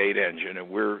Buick V8 engine, and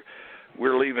we're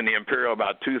leaving the Imperial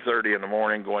about 2:30 in the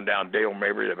morning, going down Dale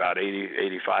Mabry at about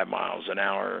 85 miles an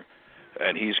hour,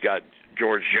 and he's got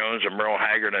George Jones and Merle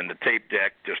Haggard on the tape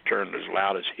deck just turned as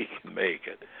loud as he can make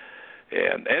it.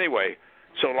 And anyway,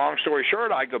 so long story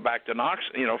short, I go back to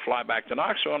fly back to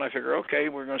Knoxville, and I figure, okay,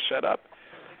 we're going to set up.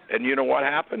 And you know what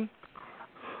happened?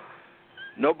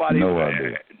 Nobody. No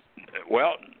idea.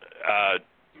 Well,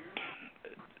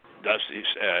 Dusty,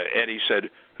 Eddie said,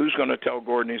 "Who's going to tell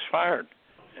Gordon he's fired?"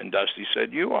 And Dusty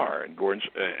said, "You are." And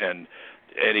and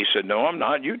Eddie said, "No, I'm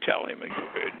not. You tell him." And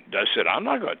Dusty said, "I'm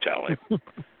not going to tell him."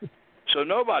 So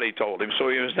nobody told him, so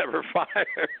he was never fired.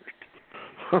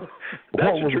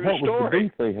 That's a true story. What was the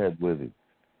beef they had with him?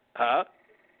 Huh?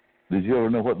 Did you ever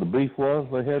know what the beef was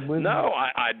they had with him? No,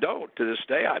 I don't. To this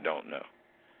day, I don't know.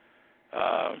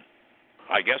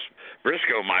 I guess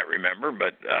Briscoe might remember,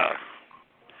 but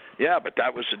but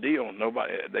that was the deal.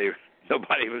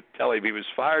 Nobody would tell him he was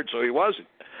fired, so he wasn't.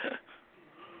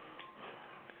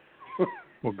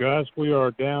 Well, guys, we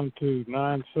are down to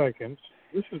 9 seconds.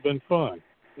 This has been fun.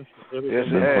 This has really been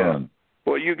fun.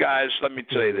 Well, you guys, let me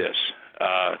say this.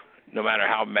 No matter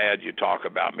how mad you talk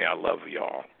about me, I love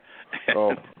y'all.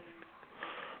 Oh.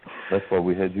 That's why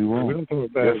we had you on. We don't do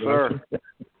it bad, yes, sir.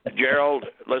 Gerald,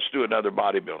 let's do another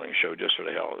bodybuilding show just for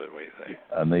the hell of it. What do you think?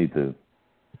 I need to.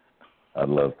 I'd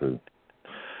love to.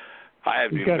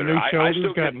 He's got new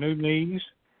shoulders, got new knees.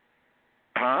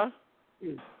 Huh?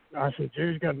 I said,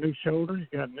 Jerry's got new shoulders,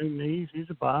 he's got new knees. He's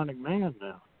a bionic man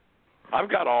now. I've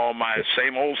got all my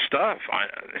same old stuff. My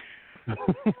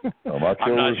I'm not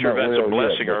sure if that's a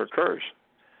blessing or a curse.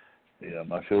 Yeah,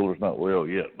 my shoulder's not well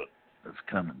yet, but it's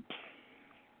coming.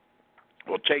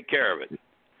 Well, take care of it.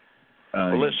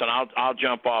 Well, listen, I'll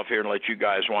jump off here and let you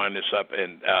guys wind this up.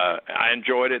 And I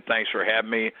enjoyed it. Thanks for having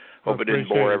me. Hope it didn't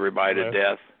bore everybody to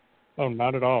death. Oh,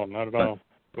 not at all. Not at all.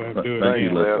 We'll have to do it Thank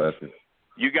again. you, Les Thatcher.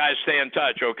 You guys stay in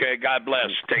touch, okay? God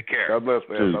bless. Take care. God bless,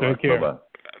 man. Take care. Bye-bye.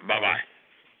 Bye-bye.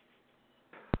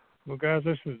 Well, guys,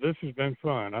 this has been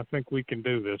fun. I think we can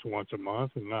do this once a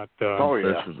month and not This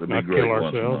is a not big great kill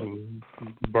once a ourselves month.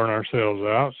 and burn ourselves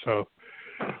out. So,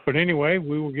 but anyway,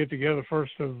 we will get together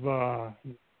first of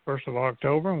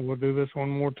October, and we'll do this one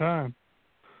more time.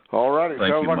 All righty.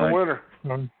 Sounds like a winner.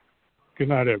 Good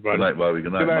night, everybody. Good night, Bobby.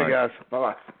 Good night, Mike. guys.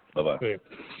 Bye-bye. Bye-bye. See ya.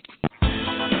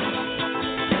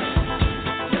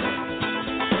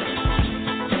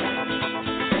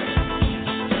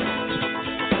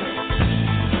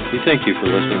 We thank you for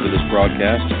listening to this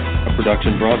broadcast, a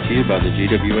production brought to you by the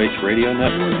GWH Radio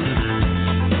Network.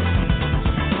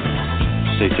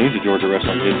 Stay tuned to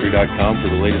GeorgiaWrestlingHistory.com for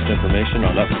the latest information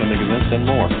on upcoming events and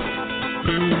more.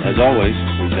 As always,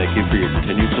 we thank you for your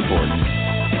continued support.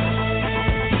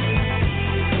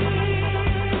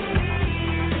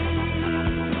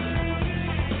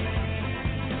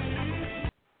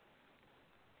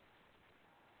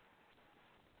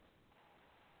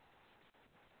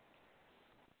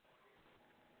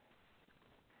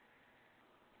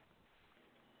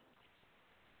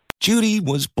 Judy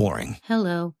was boring.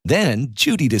 Hello. Then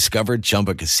Judy discovered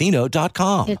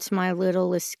ChumbaCasino.com. It's my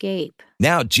little escape.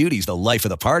 Now Judy's the life of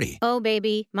the party. Oh,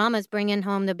 baby, mama's bringing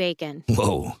home the bacon.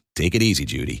 Whoa, take it easy,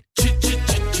 Judy.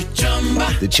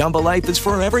 The Chumba life is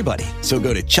for everybody. So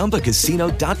go to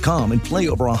ChumbaCasino.com and play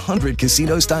over 100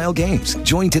 casino-style games.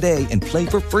 Join today and play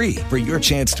for free for your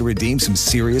chance to redeem some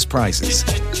serious prizes.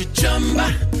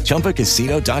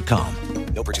 ChumbaCasino.com.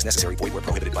 No purchase necessary. Void where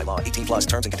prohibited by law. 18+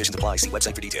 terms and conditions apply. See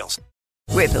website for details.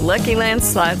 With the Lucky Land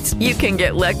Slots, you can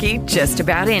get lucky just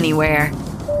about anywhere.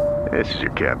 This is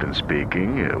your captain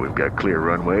speaking. We've got clear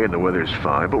runway and the weather's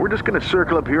fine, but we're just going to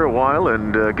circle up here a while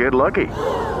and get lucky.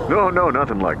 No,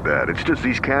 nothing like that. It's just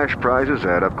these cash prizes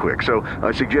add up quick. So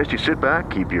I suggest you sit back,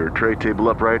 keep your tray table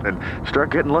upright, and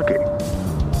start getting lucky.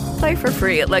 Play for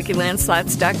free at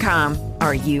LuckyLandSlots.com.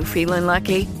 Are you feeling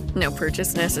lucky? No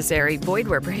purchase necessary. Void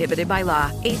where prohibited by law.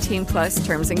 18+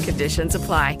 terms and conditions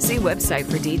apply. See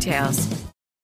website for details.